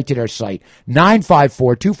takes you right to their site.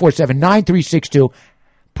 954-247-9362.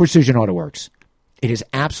 Precision Auto Works. It is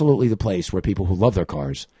absolutely the place where people who love their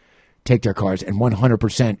cars take their cars, and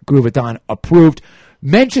 100% Groovathon approved.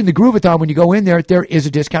 Mention the Groovathon when you go in there. There is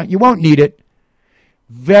a discount. You won't need it.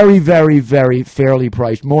 Very, very, very fairly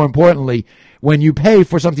priced. More importantly, when you pay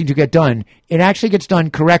for something to get done, it actually gets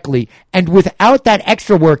done correctly and without that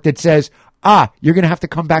extra work that says, you're going to have to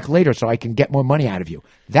come back later so I can get more money out of you.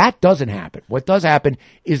 That doesn't happen. What does happen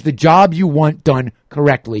is the job you want done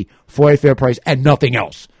correctly for a fair price and nothing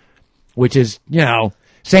else, which is,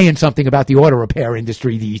 saying something about the auto repair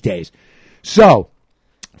industry these days. So,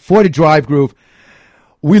 for the Drive Groove,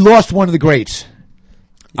 we lost one of the greats.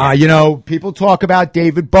 People talk about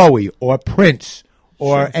David Bowie or Prince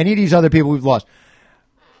or any of these other people we've lost.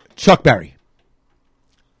 Chuck Berry.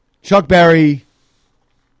 Chuck Berry,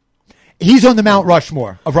 he's on the Mount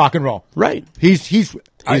Rushmore of rock and roll. Right. He's you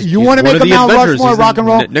want to make a Mount Rushmore of rock and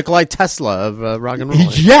roll? Nikolai Tesla of rock and roll.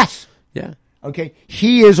 Yes. Yeah. Okay.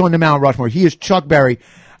 He is on the Mount Rushmore. He is Chuck Berry.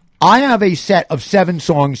 I have a set of 7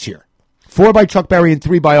 songs here. 4 by Chuck Berry and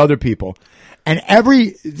 3 by other people. And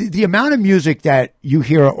the amount of music that you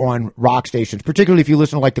hear on rock stations, particularly if you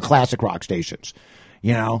listen to like the classic rock stations,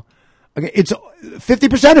 it's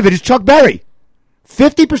 50% of it is Chuck Berry.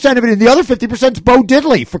 50% of it, and the other 50% is Bo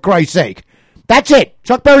Diddley, for Christ's sake. That's it.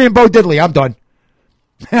 Chuck Berry and Bo Diddley. I'm done.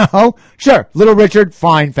 Sure. Little Richard,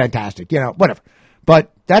 fine, fantastic. Whatever.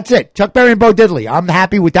 But that's it. Chuck Berry and Bo Diddley. I'm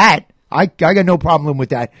happy with that. I got no problem with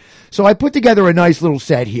that. So I put together a nice little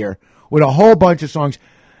set here with a whole bunch of songs.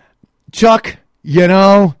 Chuck,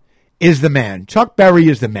 is the man. Chuck Berry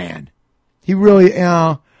is the man. He really,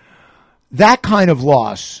 that kind of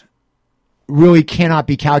loss really cannot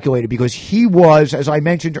be calculated because he was, as I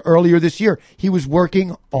mentioned earlier this year, he was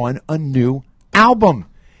working on a new album.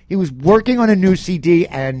 He was working on a new CD,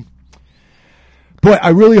 and boy, I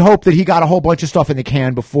really hope that he got a whole bunch of stuff in the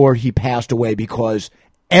can before he passed away because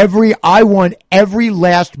I want every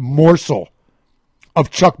last morsel of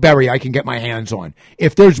Chuck Berry I can get my hands on.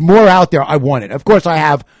 If there's more out there, I want it. Of course, I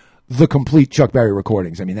have the complete Chuck Berry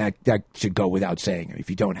recordings. I mean, that should go without saying. If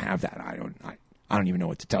you don't have that, I don't even know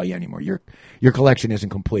what to tell you anymore. Your collection isn't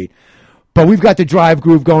complete. But we've got the Drive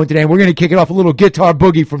Groove going today, and we're going to kick it off a little guitar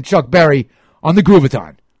boogie from Chuck Berry on the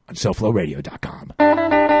Groovathon on SoFloRadio.com.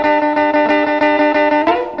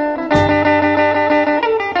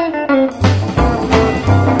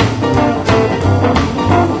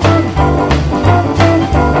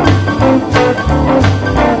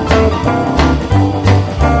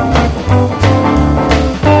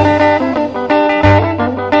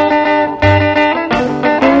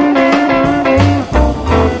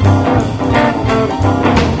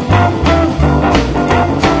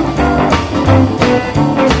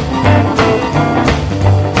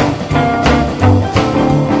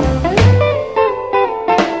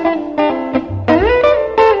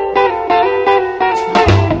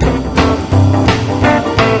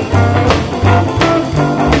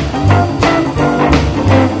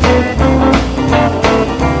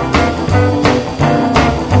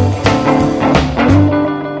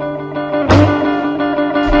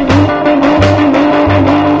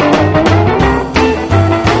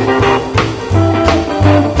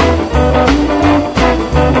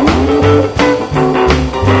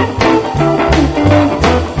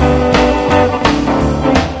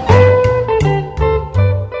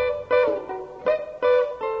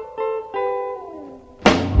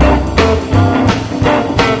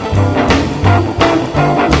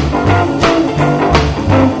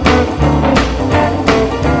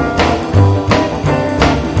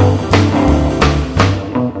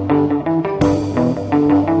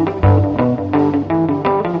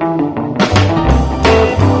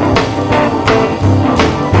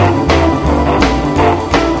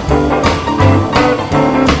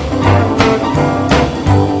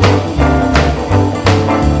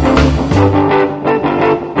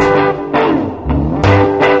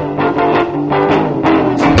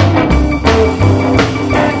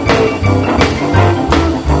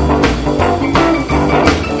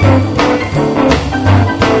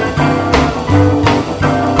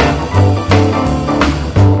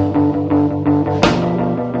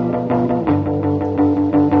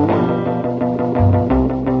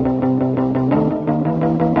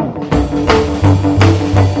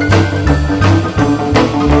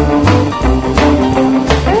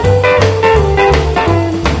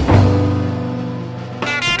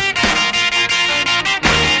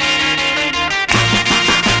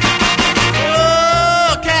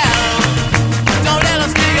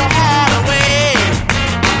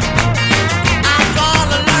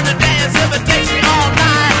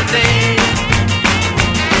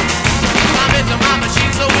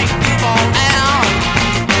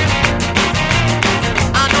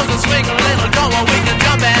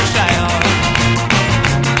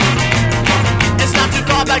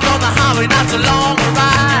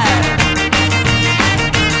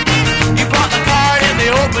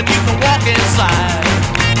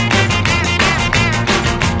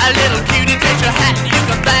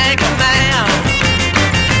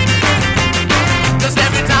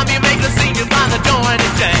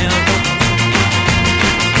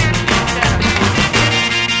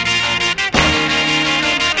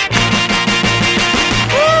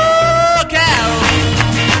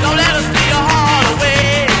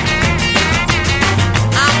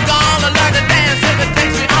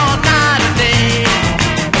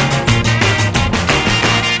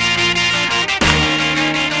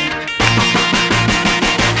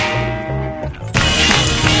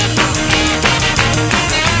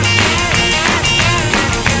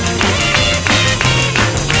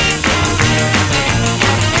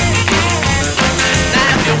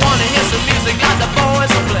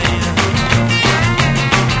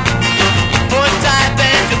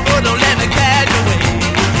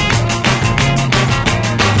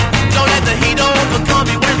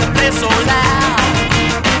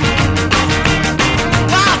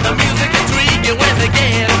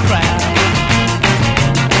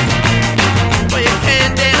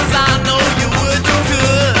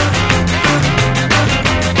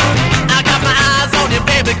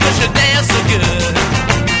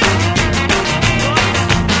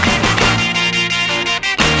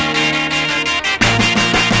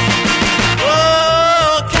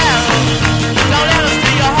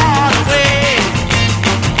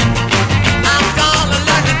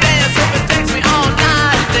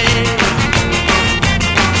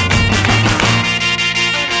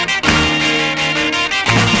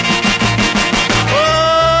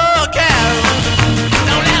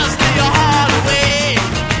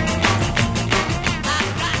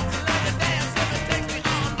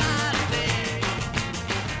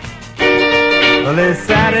 Well, it's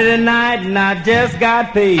Saturday night and I just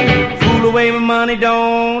got paid. Fool away my money,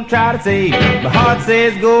 don't try to save. My heart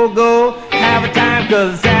says go, go, have a time,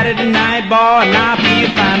 'cause it's Saturday night, boy, and I feel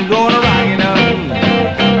fine. Gonna rock it up,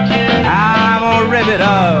 I'm gonna rip it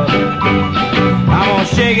up, I'm gonna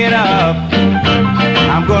shake it up,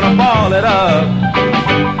 I'm gonna ball it up,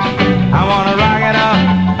 I wanna rock it up,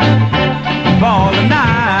 ball the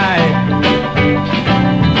night.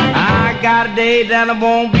 I got a date that I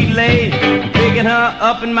won't be late, picking her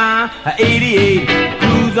up in my 88.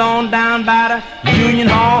 Cruise on down by the Union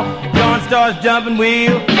Hall, John starts jumping,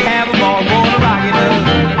 we'll have a ball. Gonna rock it up,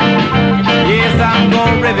 yes, I'm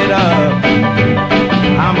gonna rip it up,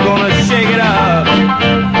 I'm gonna shake it up,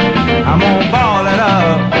 I'm gonna ball it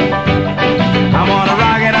up, I'm gonna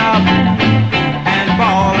rock it up and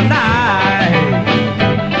ball the night.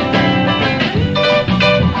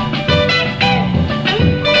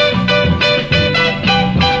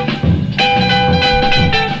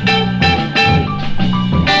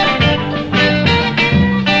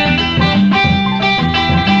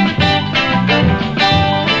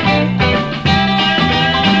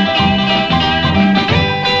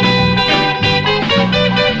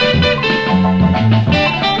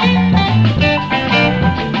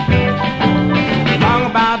 Long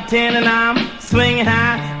about 10 and I'm swinging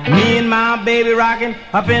high, me and my baby rocking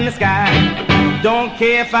up in the sky. Don't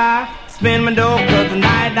care if I spin my dough, 'cause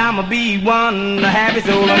tonight I'ma be one happy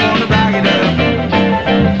soul. I'm gonna rock it up,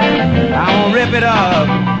 I'm gonna rip it up,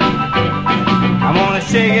 I'm gonna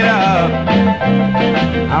shake it up,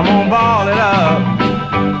 I'm gonna ball it up,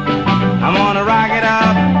 I'm gonna rock it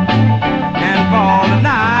up and ball the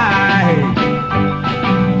night.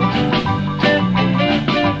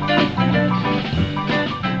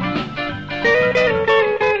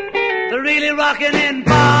 They're really rocking in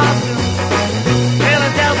Boston,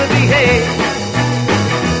 Philadelphia, behave.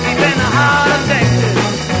 Deep in the heart of Texas,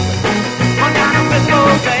 on down to Frisco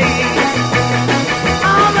Bay.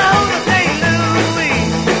 All over St. Louis,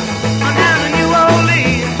 on down to New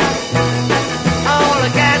Orleans. All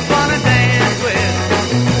the cats wanna dance with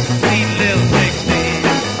sweet little 16.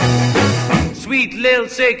 Sweet little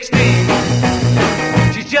 16.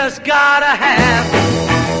 She's just gotta have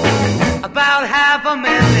about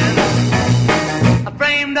 $500,000, a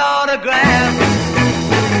framed autograph.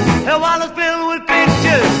 Her wallet's filled with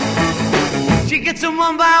pictures, she gets them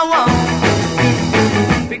one by one.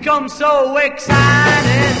 Becomes so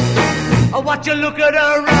excited, oh, watch you look at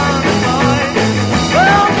her run, boy.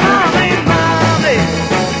 Oh, mommy, mommy,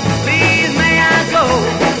 please may I go?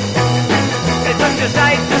 It's such a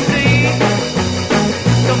sight to see,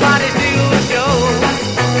 somebody steal the show.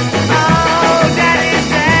 Oh, daddy,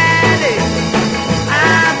 daddy, I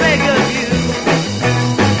beg of you,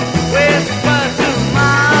 whisper to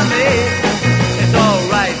mommy, it's all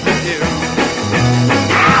right with you.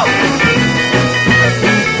 Ow!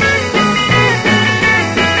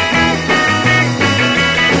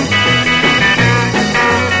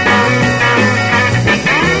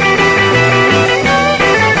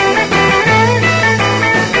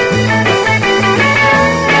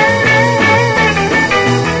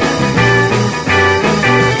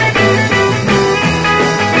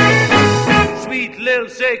 Sweet little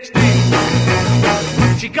 16,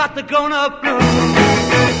 she got the grown-up blues,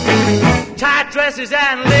 tight dresses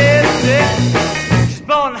and lipstick, she's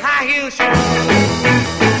blowing high-heel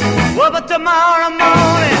shoes. Well, but tomorrow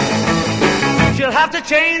morning, she'll have to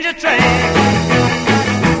change her train,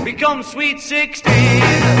 become sweet 16,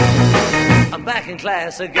 I'm back in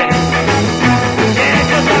class again. Yeah,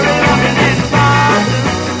 'cause I'm rocking in Boston,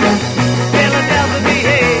 Philadelphia,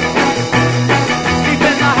 behave. Deep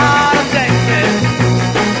in the heart of Texas,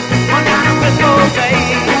 on down to Frisco Bay.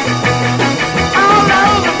 All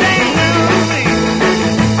over St. Louis,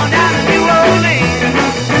 on down to New Orleans.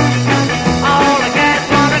 All the cats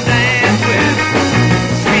wanna dance with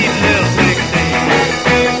sweet little 16.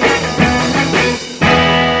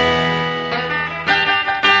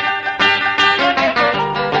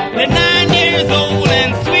 At 9 years old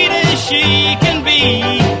and sweet as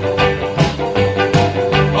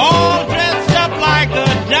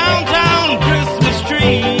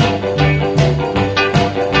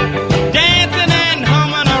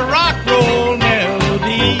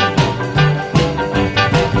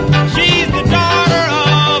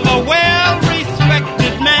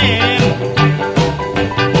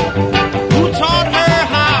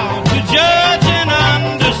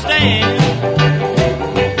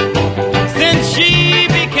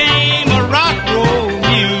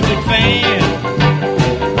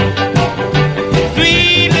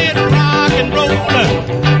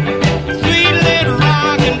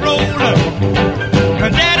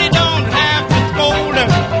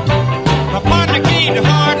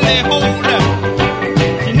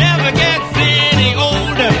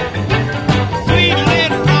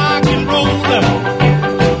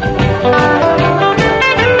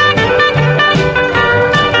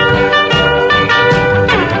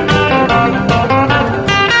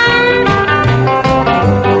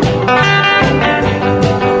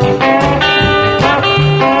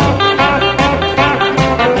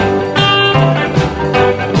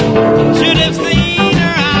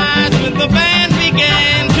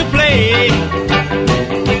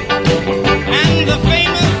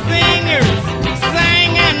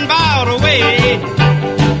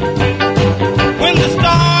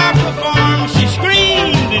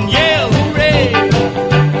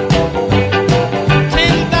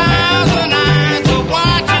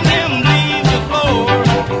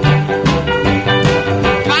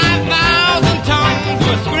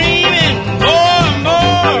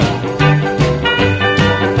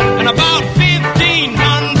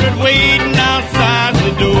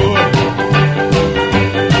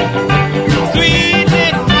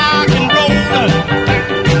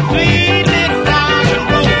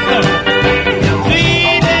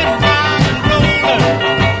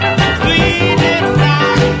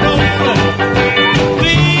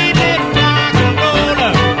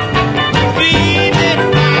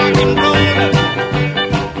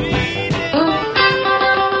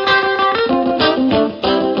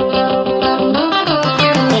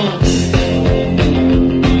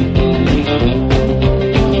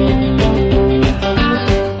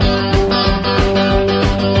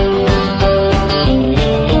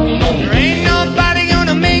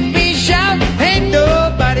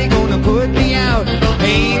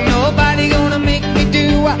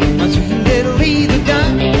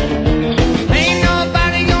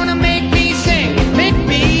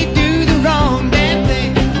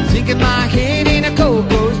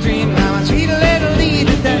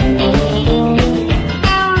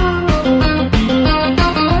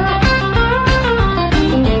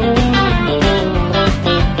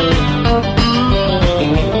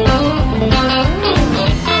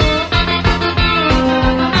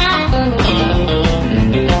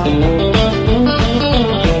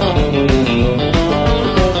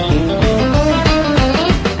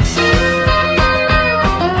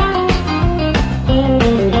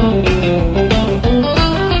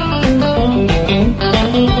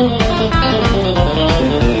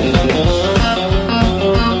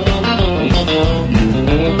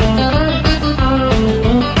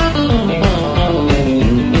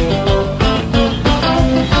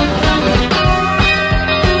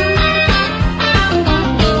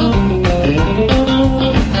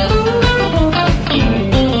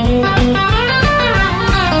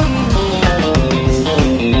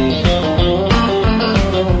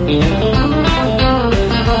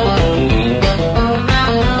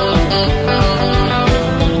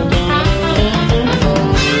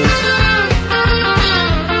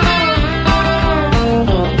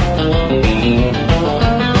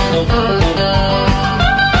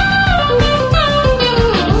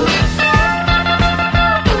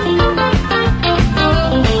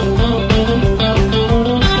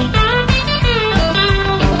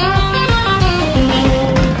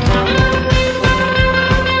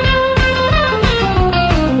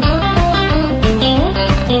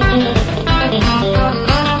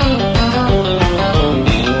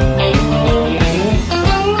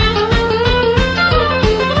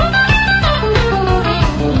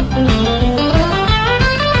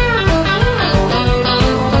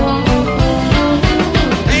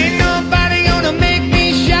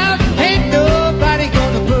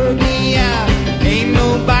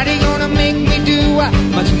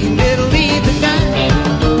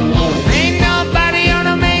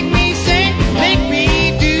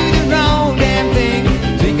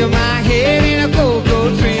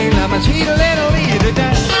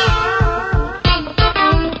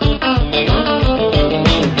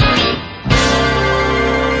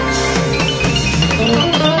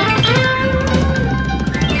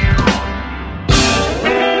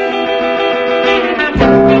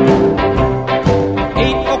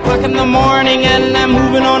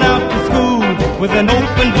With an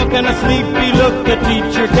open book and a sleepy look, the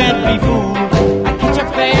teacher can't be fooled. I catch up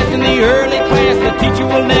fast in the early class, the teacher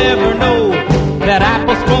will never know that I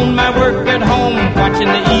postponed my work at home, watching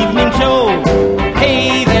the evening show.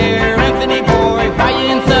 Hey there, Anthony boy, why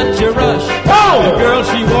you in such a rush? The girl,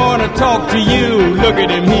 she wanna talk to you, look at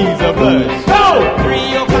him, he's a blush.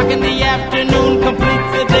 3 o'clock in the afternoon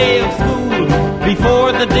completes a day of school. Before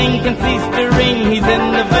the ding can cease to ring, he's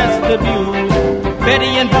in the vestibule. Betty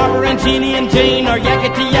and Barbara and Jeannie and Jane are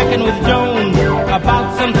yakety-yakking with Joan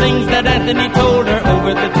about some things that Anthony told her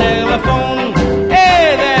over the telephone.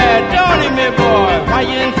 Hey there, Johnny, me boy, why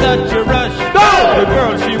you in such a rush? The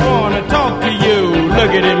girl, she wanna talk to you,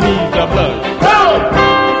 look at him, he's a blush.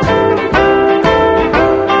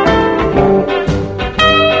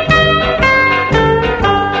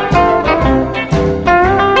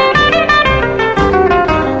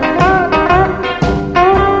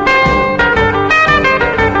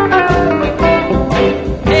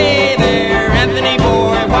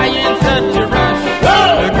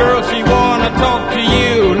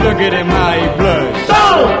 Look at him, how he blushed.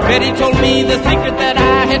 Betty told me the secret that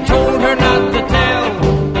I had told her not to tell.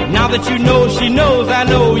 Now that you know she knows, I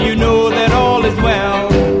know you know that all is well.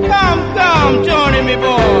 Come, Johnny, me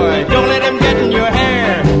boy, don't let him get in your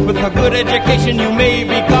hair. With a good education, you may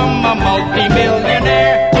become a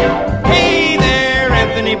multi-millionaire. Hey there,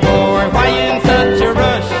 Anthony boy, why you in such a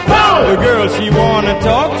rush? The girl, she wanna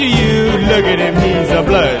talk to you, look at him, he's a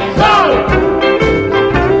blush.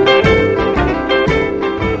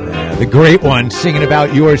 The great one singing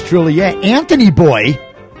about yours truly. Yeah, Anthony Boy.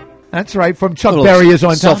 That's right, from Chuck Berry is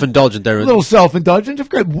on top. Self-indulgent there. A little self-indulgent.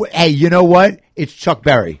 Hey, you know what? It's Chuck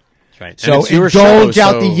Berry. That's right. So indulge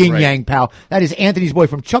out the yin-yang, pal. That is Anthony's Boy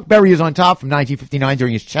from Chuck Berry is on top from 1959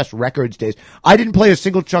 during his Chess Records days. I didn't play a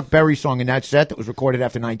single Chuck Berry song in that set that was recorded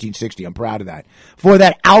after 1960. I'm proud of that. For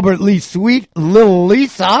that Albert Lee Sweet, Little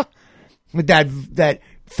Lisa, with that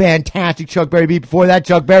fantastic Chuck Berry beat. Before that,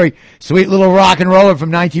 Chuck Berry, Sweet Little Rock and Roller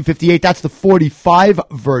from 1958. That's the 45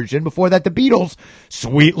 version. Before that, the Beatles,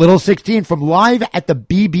 Sweet Little 16 from Live at the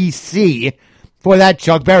BBC. Before that,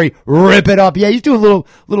 Chuck Berry, Rip It Up. Yeah, he's doing a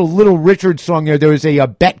little Richard song there. There was a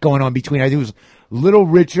bet going on between, I think it was Little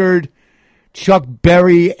Richard, Chuck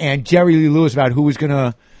Berry, and Jerry Lee Lewis about who was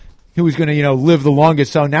gonna live the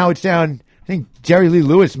longest. So now it's down. I think Jerry Lee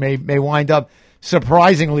Lewis may wind up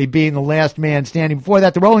surprisingly being the last man standing. Before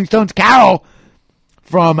that, the Rolling Stones' Carol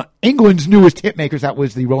from England's newest hitmakers. That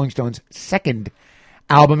was the Rolling Stones' second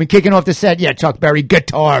album. And kicking off the set, Chuck Berry,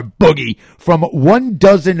 Guitar Boogie from 1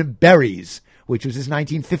 Dozen Berries, which was his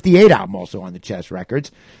 1958 album, also on the Chess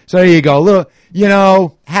Records. So there you go. A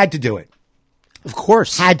little, had to do it. Of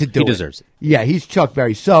course. Had to do it. He deserves it. Yeah, he's Chuck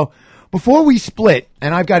Berry. So before we split,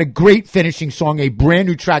 and I've got a great finishing song, a brand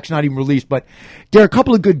new track's not even released, but there are a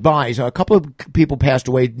couple of goodbyes. A couple of people passed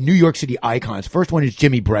away, New York City icons. First one is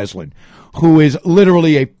Jimmy Breslin, who is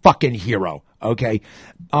literally a fucking hero, okay?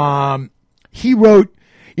 He wrote,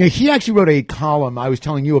 he actually wrote a column. I was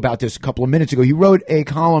telling you about this a couple of minutes ago. He wrote a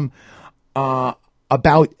column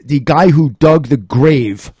about the guy who dug the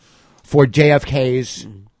grave for JFK's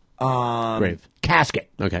grave. Casket.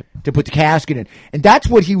 Okay. To put the casket in. And that's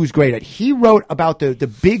what he was great at. He wrote about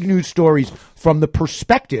the big news stories from the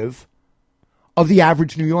perspective of the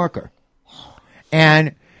average New Yorker.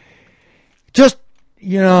 And just,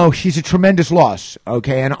 she's a tremendous loss,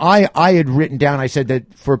 okay? And I had written down, I said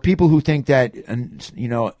that for people who think that,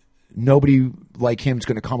 nobody like him is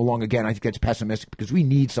going to come along again, I think that's pessimistic because we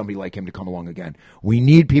need somebody like him to come along again. We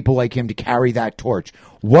need people like him to carry that torch.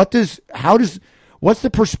 What's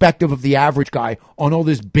the perspective of the average guy on all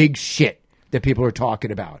this big shit that people are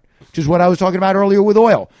talking about? Which is what I was talking about earlier with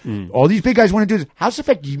oil. All these big guys want to do this. How's it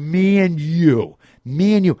affect me and you?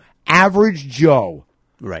 Average Joe.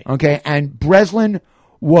 Right. Okay, and Breslin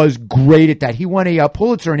was great at that. He won a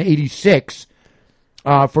Pulitzer in '86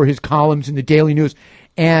 for his columns in the Daily News.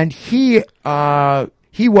 And he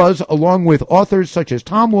was, along with authors such as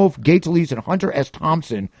Tom Wolfe, Gates Lees, and Hunter S.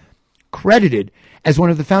 Thompson, credited as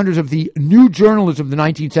one of the founders of the new journalism of the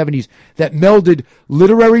 1970s that melded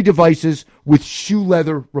literary devices with shoe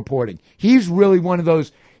leather reporting. He's really one of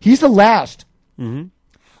those. He's the last,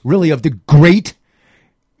 really, of the great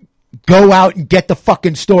go out and get the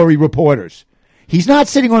fucking story reporters. He's not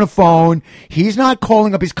sitting on a phone. He's not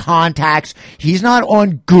calling up his contacts. He's not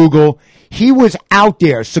on Google. He was out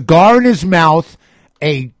there, cigar in his mouth,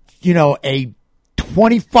 a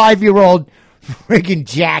 25-year-old friggin'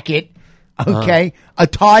 jacket. Okay, a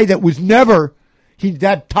tie that was never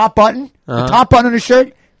that top button, the top button on his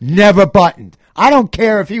shirt, never buttoned. I don't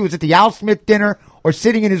care if he was at the Al Smith dinner or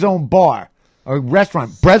sitting in his own bar or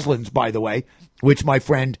restaurant, Breslin's, by the way, which my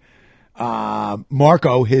friend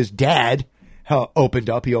Marco, his dad, opened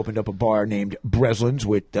up. He opened up a bar named Breslin's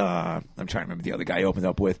with, I'm trying to remember the other guy he opened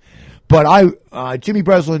up with. But Jimmy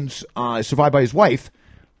Breslin's survived by his wife,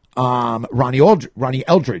 Ronnie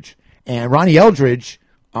Eldridge. And Ronnie Eldridge,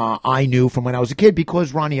 I knew from when I was a kid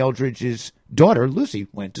because Ronnie Eldridge's daughter, Lucy,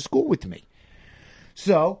 went to school with me.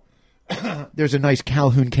 So there's a nice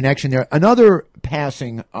Calhoun connection there. Another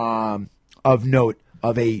passing of note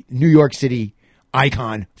of a New York City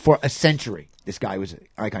icon for a century. This guy was an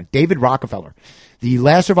icon. David Rockefeller, the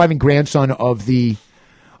last surviving grandson of the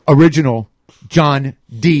original John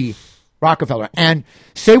D. Rockefeller. And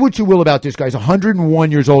say what you will about this guy. He's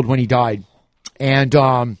 101 years old when he died. And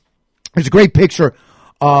there's a great picture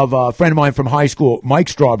of a friend of mine from high school, Mike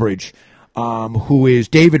Strawbridge, who is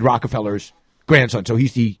David Rockefeller's grandson. So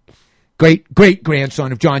he's the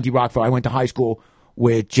great-grandson of John D. Rockefeller. I went to high school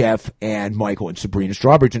with Jeff and Michael and Sabrina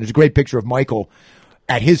Strawbridge. And there's a great picture of Michael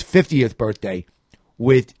at his 50th birthday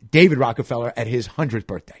with David Rockefeller at his 100th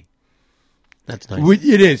birthday. That's nice.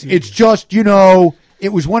 It is. It's just,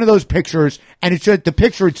 it was one of those pictures, and it's just, the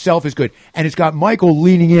picture itself is good. And it's got Michael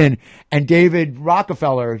leaning in and David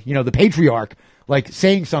Rockefeller, the patriarch, like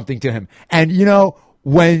saying something to him. And,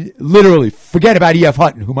 when literally, forget about E.F.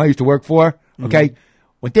 Hutton, whom I used to work for, okay?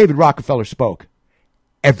 When David Rockefeller spoke,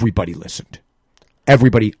 everybody listened.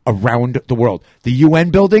 Everybody around the world. The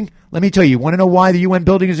UN building, let me tell you want to know why the UN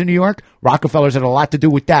building is in New York? Rockefeller's had a lot to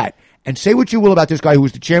do with that. And say what you will about this guy who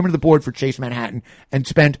was the chairman of the board for Chase Manhattan and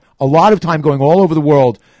spent a lot of time going all over the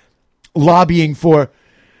world lobbying for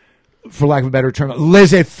lack of a better term,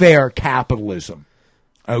 laissez-faire capitalism.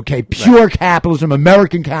 Okay, pure capitalism,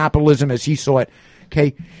 American capitalism as he saw it.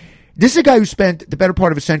 Okay, this is a guy who spent the better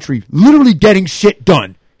part of a century literally getting shit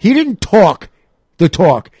done. He didn't talk the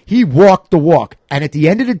talk. He walked the walk. And at the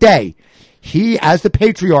end of the day, he, as the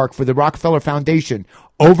patriarch for the Rockefeller Foundation,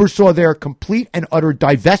 oversaw their complete and utter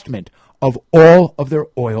divestment of all of their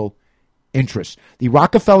oil interests. The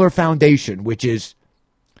Rockefeller Foundation, which is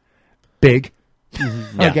big,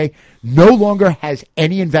 okay, no longer has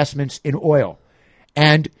any investments in oil.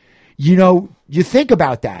 And, you think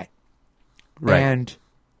about that. Right. And,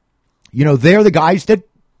 they're the guys that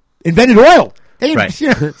invented oil. They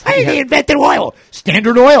invented oil.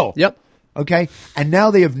 Standard Oil. Yep. Okay? And now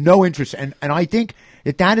they have no interest. And I think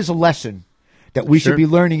that is a lesson that we should be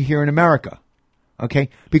learning here in America. Okay?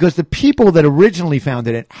 Because the people that originally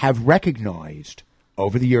founded it have recognized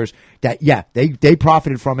over the years that, they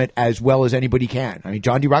profited from it as well as anybody can. I mean,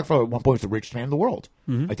 John D. Rockefeller at one point was the richest man in the world,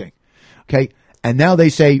 I think. Okay? And now they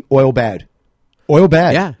say oil bad. Oil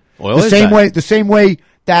bad. Yeah. Oil the is same bad. way the same way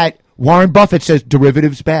that Warren Buffett says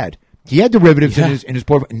derivatives bad. He had derivatives in his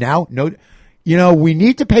portfolio. Now, we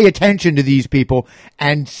need to pay attention to these people,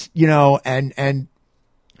 and and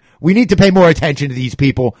we need to pay more attention to these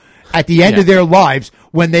people at the end of their lives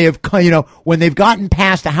when they have, when they've gotten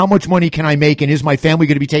past the how much money can I make and is my family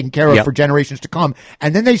going to be taken care of for generations to come,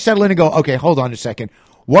 and then they settle in and go, okay, hold on a second,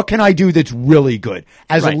 what can I do that's really good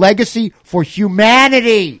as a legacy for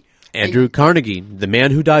humanity? Andrew Carnegie, the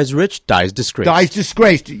man who dies rich, dies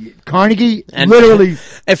disgraced. Carnegie, and literally.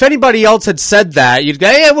 If anybody else had said that, you'd go,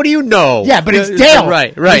 hey, what do you know? Yeah, but it's Dale.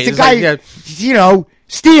 Right. He's the guy,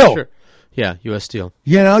 Steel. Sure. Yeah, U.S. Steel.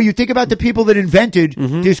 You think about the people that invented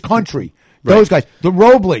this country. Those guys. The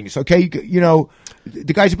Roeblings, okay?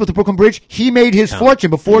 The guys who built the Brooklyn Bridge, he made his fortune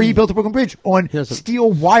before he built the Brooklyn Bridge on steel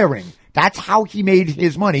wiring. That's how he made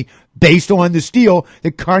his money, based on the steel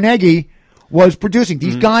that Carnegie was producing.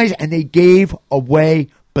 These guys, and they gave away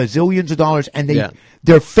bazillions of dollars, and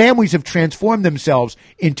their families have transformed themselves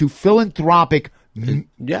into philanthropic,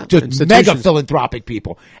 just mega philanthropic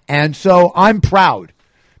people. And so I'm proud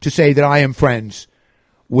to say that I am friends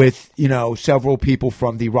with, several people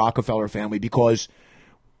from the Rockefeller family, because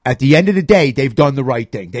at the end of the day, they've done the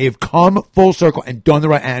right thing. They have come full circle and done the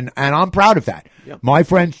right, and I'm proud of that. Yep. My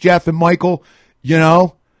friends, Jeff and Michael,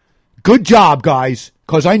 good job, guys,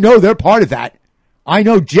 because I know they're part of that. I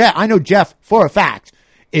know Jeff for a fact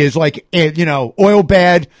is like, oil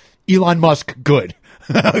bad, Elon Musk good.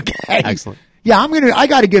 Okay. Excellent. Yeah, I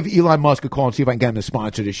got to give Elon Musk a call and see if I can get him to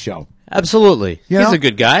sponsor this show. Absolutely. He's a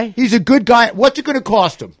good guy. He's a good guy. What's it going to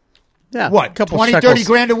cost him? Yeah. What, 20, 30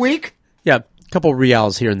 grand a week? Yeah, a couple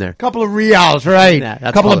reals here and there. Couple of reals, right. Yeah,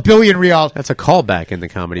 a couple of billion reals. That's a callback in the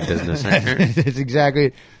comedy business. That's exactly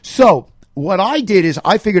it. So, what I did is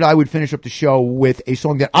I figured I would finish up the show with a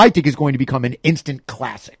song that I think is going to become an instant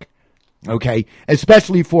classic. Okay?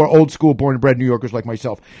 Especially for old school, born and bred New Yorkers like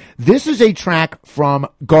myself. This is a track from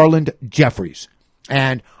Garland Jeffries.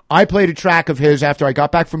 And I played a track of his after I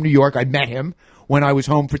got back from New York. I met him when I was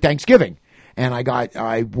home for Thanksgiving. And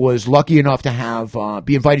I was lucky enough to have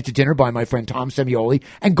be invited to dinner by my friend Tom Semioli,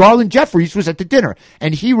 and Garland Jeffries was at the dinner,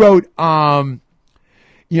 and he wrote,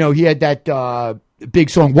 he had that big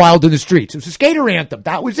song "Wild in the Streets." It was a skater anthem.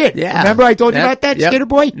 That was it. Yeah. Remember I told you about that, Skater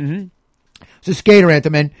Boy? Mm-hmm. It's a skater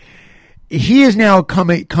anthem, and he is now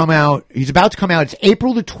come out. He's about to come out. It's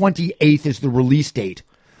April the 28th is the release date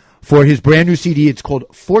for his brand new CD. It's called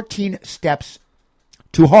 14 Steps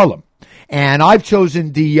to Harlem, and I've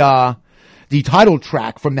chosen the title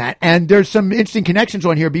track from that. And there's some interesting connections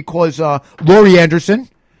on here because Laurie Anderson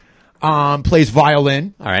plays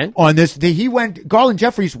violin. All right. On this, Garland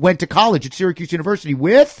Jeffries went to college at Syracuse University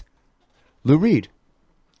with Lou Reed.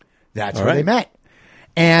 That's All where right. they met.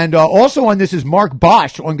 And also on this is Mark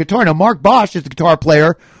Bosch on guitar. Now, Mark Bosch is the guitar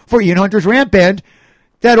player for Ian Hunter's Ramp Band.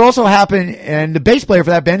 That also happened, and the bass player for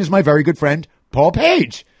that band is my very good friend, Paul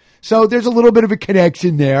Page. So there's a little bit of a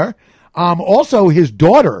connection there. Also, his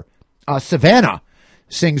daughter, Savannah,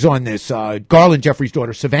 sings on this. Garland Jeffries'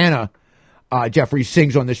 daughter, Savannah Jeffries,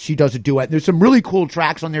 sings on this. She does a duet. There's some really cool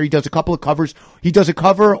tracks on there. He does a couple of covers. He does a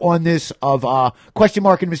cover on this of Question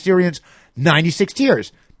Mark and Mysterians, 96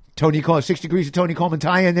 Tears. 6 Degrees of Tony Coleman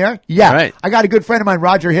tie in there. Yeah. All right. I got a good friend of mine,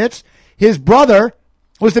 Roger Hitz. His brother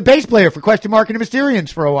was the bass player for Question Mark and the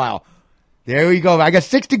Mysterians for a while. There we go. I got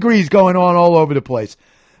 6 Degrees going on all over the place.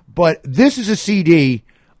 But this is a CD,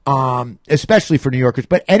 especially for New Yorkers,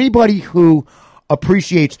 but anybody who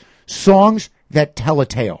appreciates songs that tell a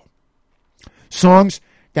tale, songs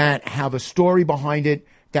that have a story behind it,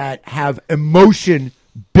 that have emotion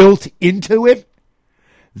built into it,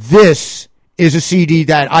 this is a CD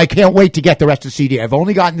that I can't wait to get the rest of the CD. I've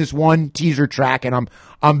only gotten this one teaser track, and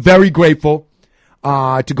I'm very grateful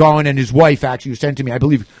to Garland and his wife, actually, who sent to me. I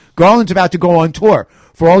believe Garland's about to go on tour.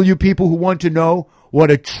 For all you people who want to know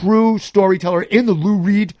what a true storyteller in the Lou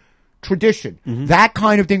Reed tradition, that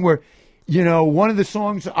kind of thing where, one of the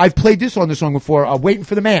songs, I've played this on the song before, Waiting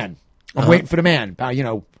for the Man. I'm waiting for the man.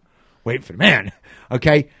 Waiting for the man.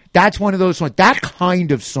 Okay? That's one of those songs. That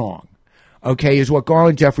kind of song, okay, is what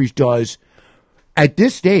Garland Jeffries does. At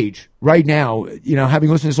this stage, right now, having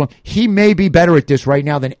listened to this song, he may be better at this right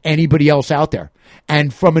now than anybody else out there.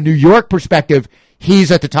 And from a New York perspective,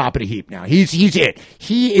 he's at the top of the heap now. He's it.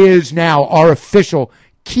 He is now our official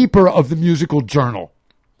keeper of the musical journal.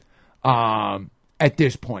 At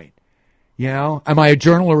this point, am I a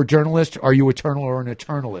journal or a journalist? Are you eternal or an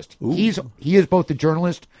eternalist? He is both a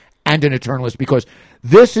journalist and an eternalist, because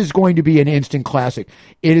this is going to be an instant classic.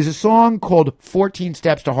 It is a song called 14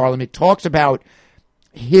 Steps to Harlem. It talks about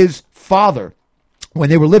his father, when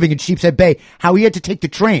they were living in Sheepshead Bay, how he had to take the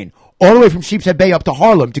train all the way from Sheepshead Bay up to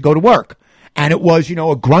Harlem to go to work. And it was,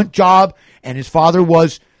 a grunt job, and his father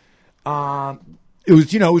was, it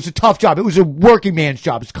was a tough job. It was a working man's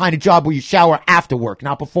job. It's the kind of job where you shower after work,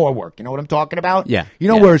 not before work. You know what I'm talking about? Yeah. You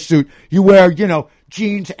don't wear a suit. You wear,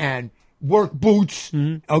 jeans and work boots,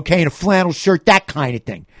 okay, and a flannel shirt, that kind of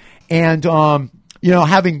thing. And,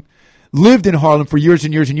 having lived in Harlem for years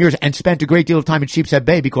and years and years and spent a great deal of time in Sheepshead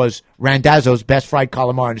Bay because Randazzo's best fried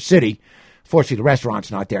calamari in the city. Fortunately, the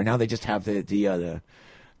restaurant's not there. Now they just have the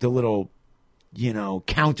little,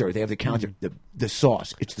 counter. They have the counter, the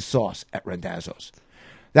sauce. It's the sauce at Randazzo's.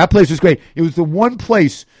 That place was great. It was the one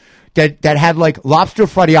place that had like lobster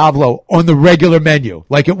fra diavolo on the regular menu.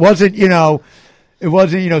 Like it wasn't,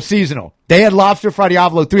 seasonal. They had lobster fra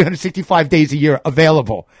diavolo 365 days a year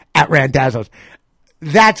available at Randazzo's.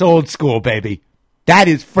 That's old school, baby. That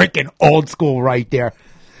is freaking old school right there.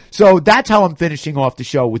 So that's how I'm finishing off the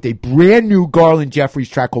show with a brand new Garland Jeffries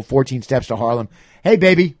track called 14 Steps to Harlem. Hey,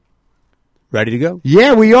 baby. Ready to go?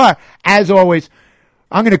 Yeah, we are. As always,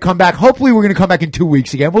 I'm going to come back. Hopefully, we're going to come back in 2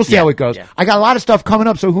 weeks again. We'll see how it goes. Yeah. I got a lot of stuff coming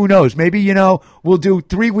up, so who knows? Maybe, we'll do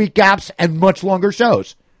 3-week gaps and much longer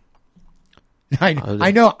shows. I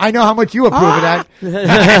know how much you approve of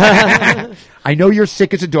that. I know you're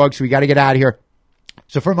sick as a dog, so we got to get out of here.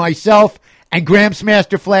 So for myself and Gramps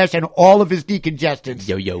Master Flash and all of his decongestants,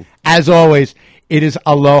 yo, as always, it is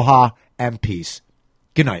aloha and peace.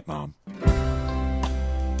 Good night, Mom.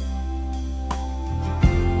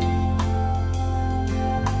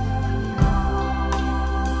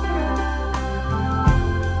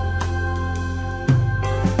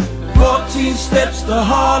 Steps to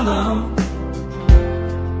Harlem,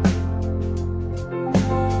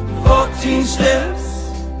 14 steps,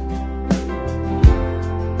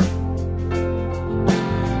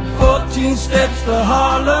 14 steps to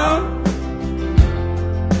Harlem,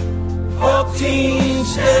 14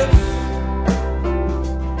 steps.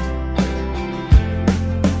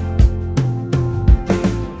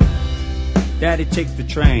 Daddy, take the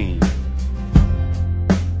train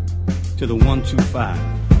to the 125.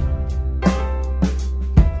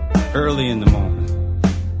 early in the morning.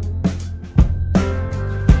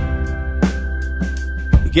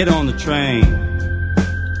 You get on the train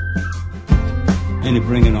and you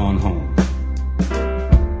bring it on home.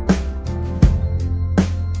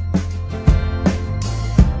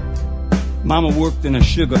 Mama worked in a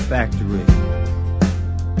sugar factory.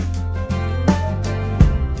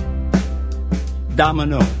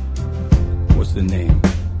 Domino was the name.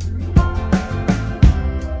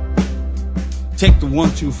 Take the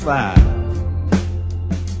 125.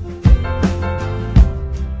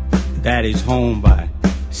 Daddy's home by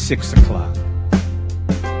 6 o'clock.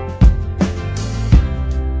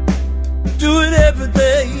 Do it every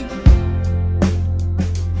day,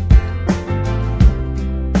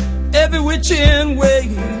 every which end way.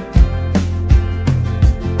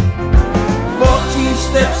 14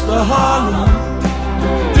 steps to Harlem.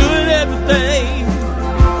 Do it every day,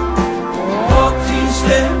 14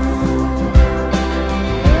 steps.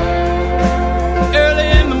 Early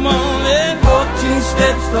in the morning, 14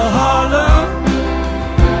 steps to Harlem.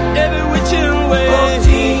 Every which way,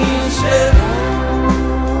 14 steps.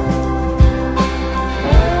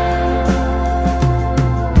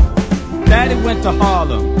 Daddy went to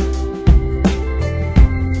Harlem.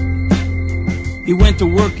 He went to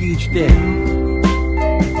work each day.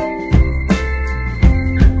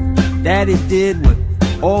 Daddy did what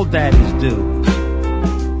all daddies do,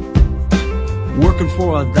 working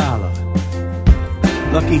for $1.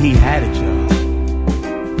 Lucky he had a job,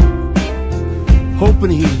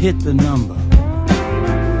 hoping he'd hit the number,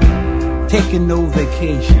 taking no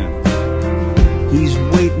vacation. He's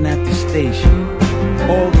waiting at the station,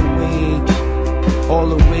 all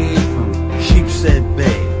the way from Sheepshead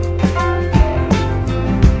Bay.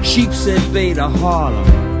 Sheepshead Bay to Harlem,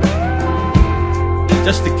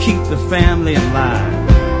 just to keep the family alive.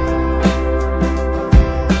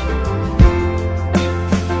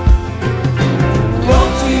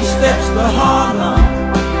 Steps to Harlem.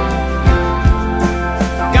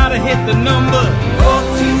 Gotta hit the number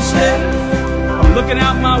 14 steps. I'm looking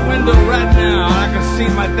out my window right now. I can see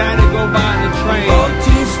my daddy go by in the train.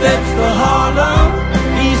 14 steps to Harlem.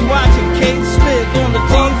 He's watching Kate Smith on the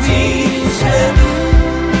TV. 14 steps.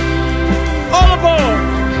 All aboard.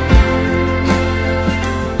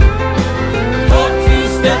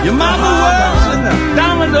 14 steps. Your mama works in the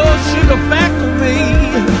Domino Sugar Factory.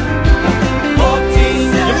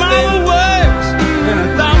 Your mama works in a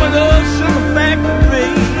Domino Sugar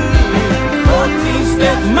Factory. 14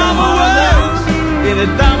 steps. Mama works in a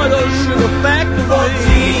Domino Sugar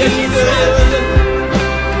Factory. Yes, she does.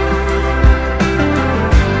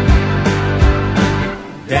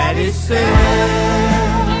 Daddy said,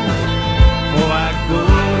 before I go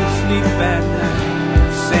to sleep at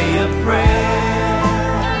night, say a prayer.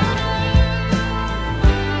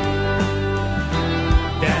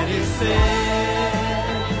 Daddy said.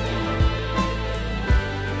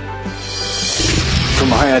 From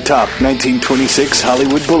high atop 1926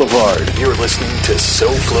 Hollywood Boulevard, you're listening to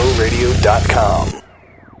SoFloRadio.com.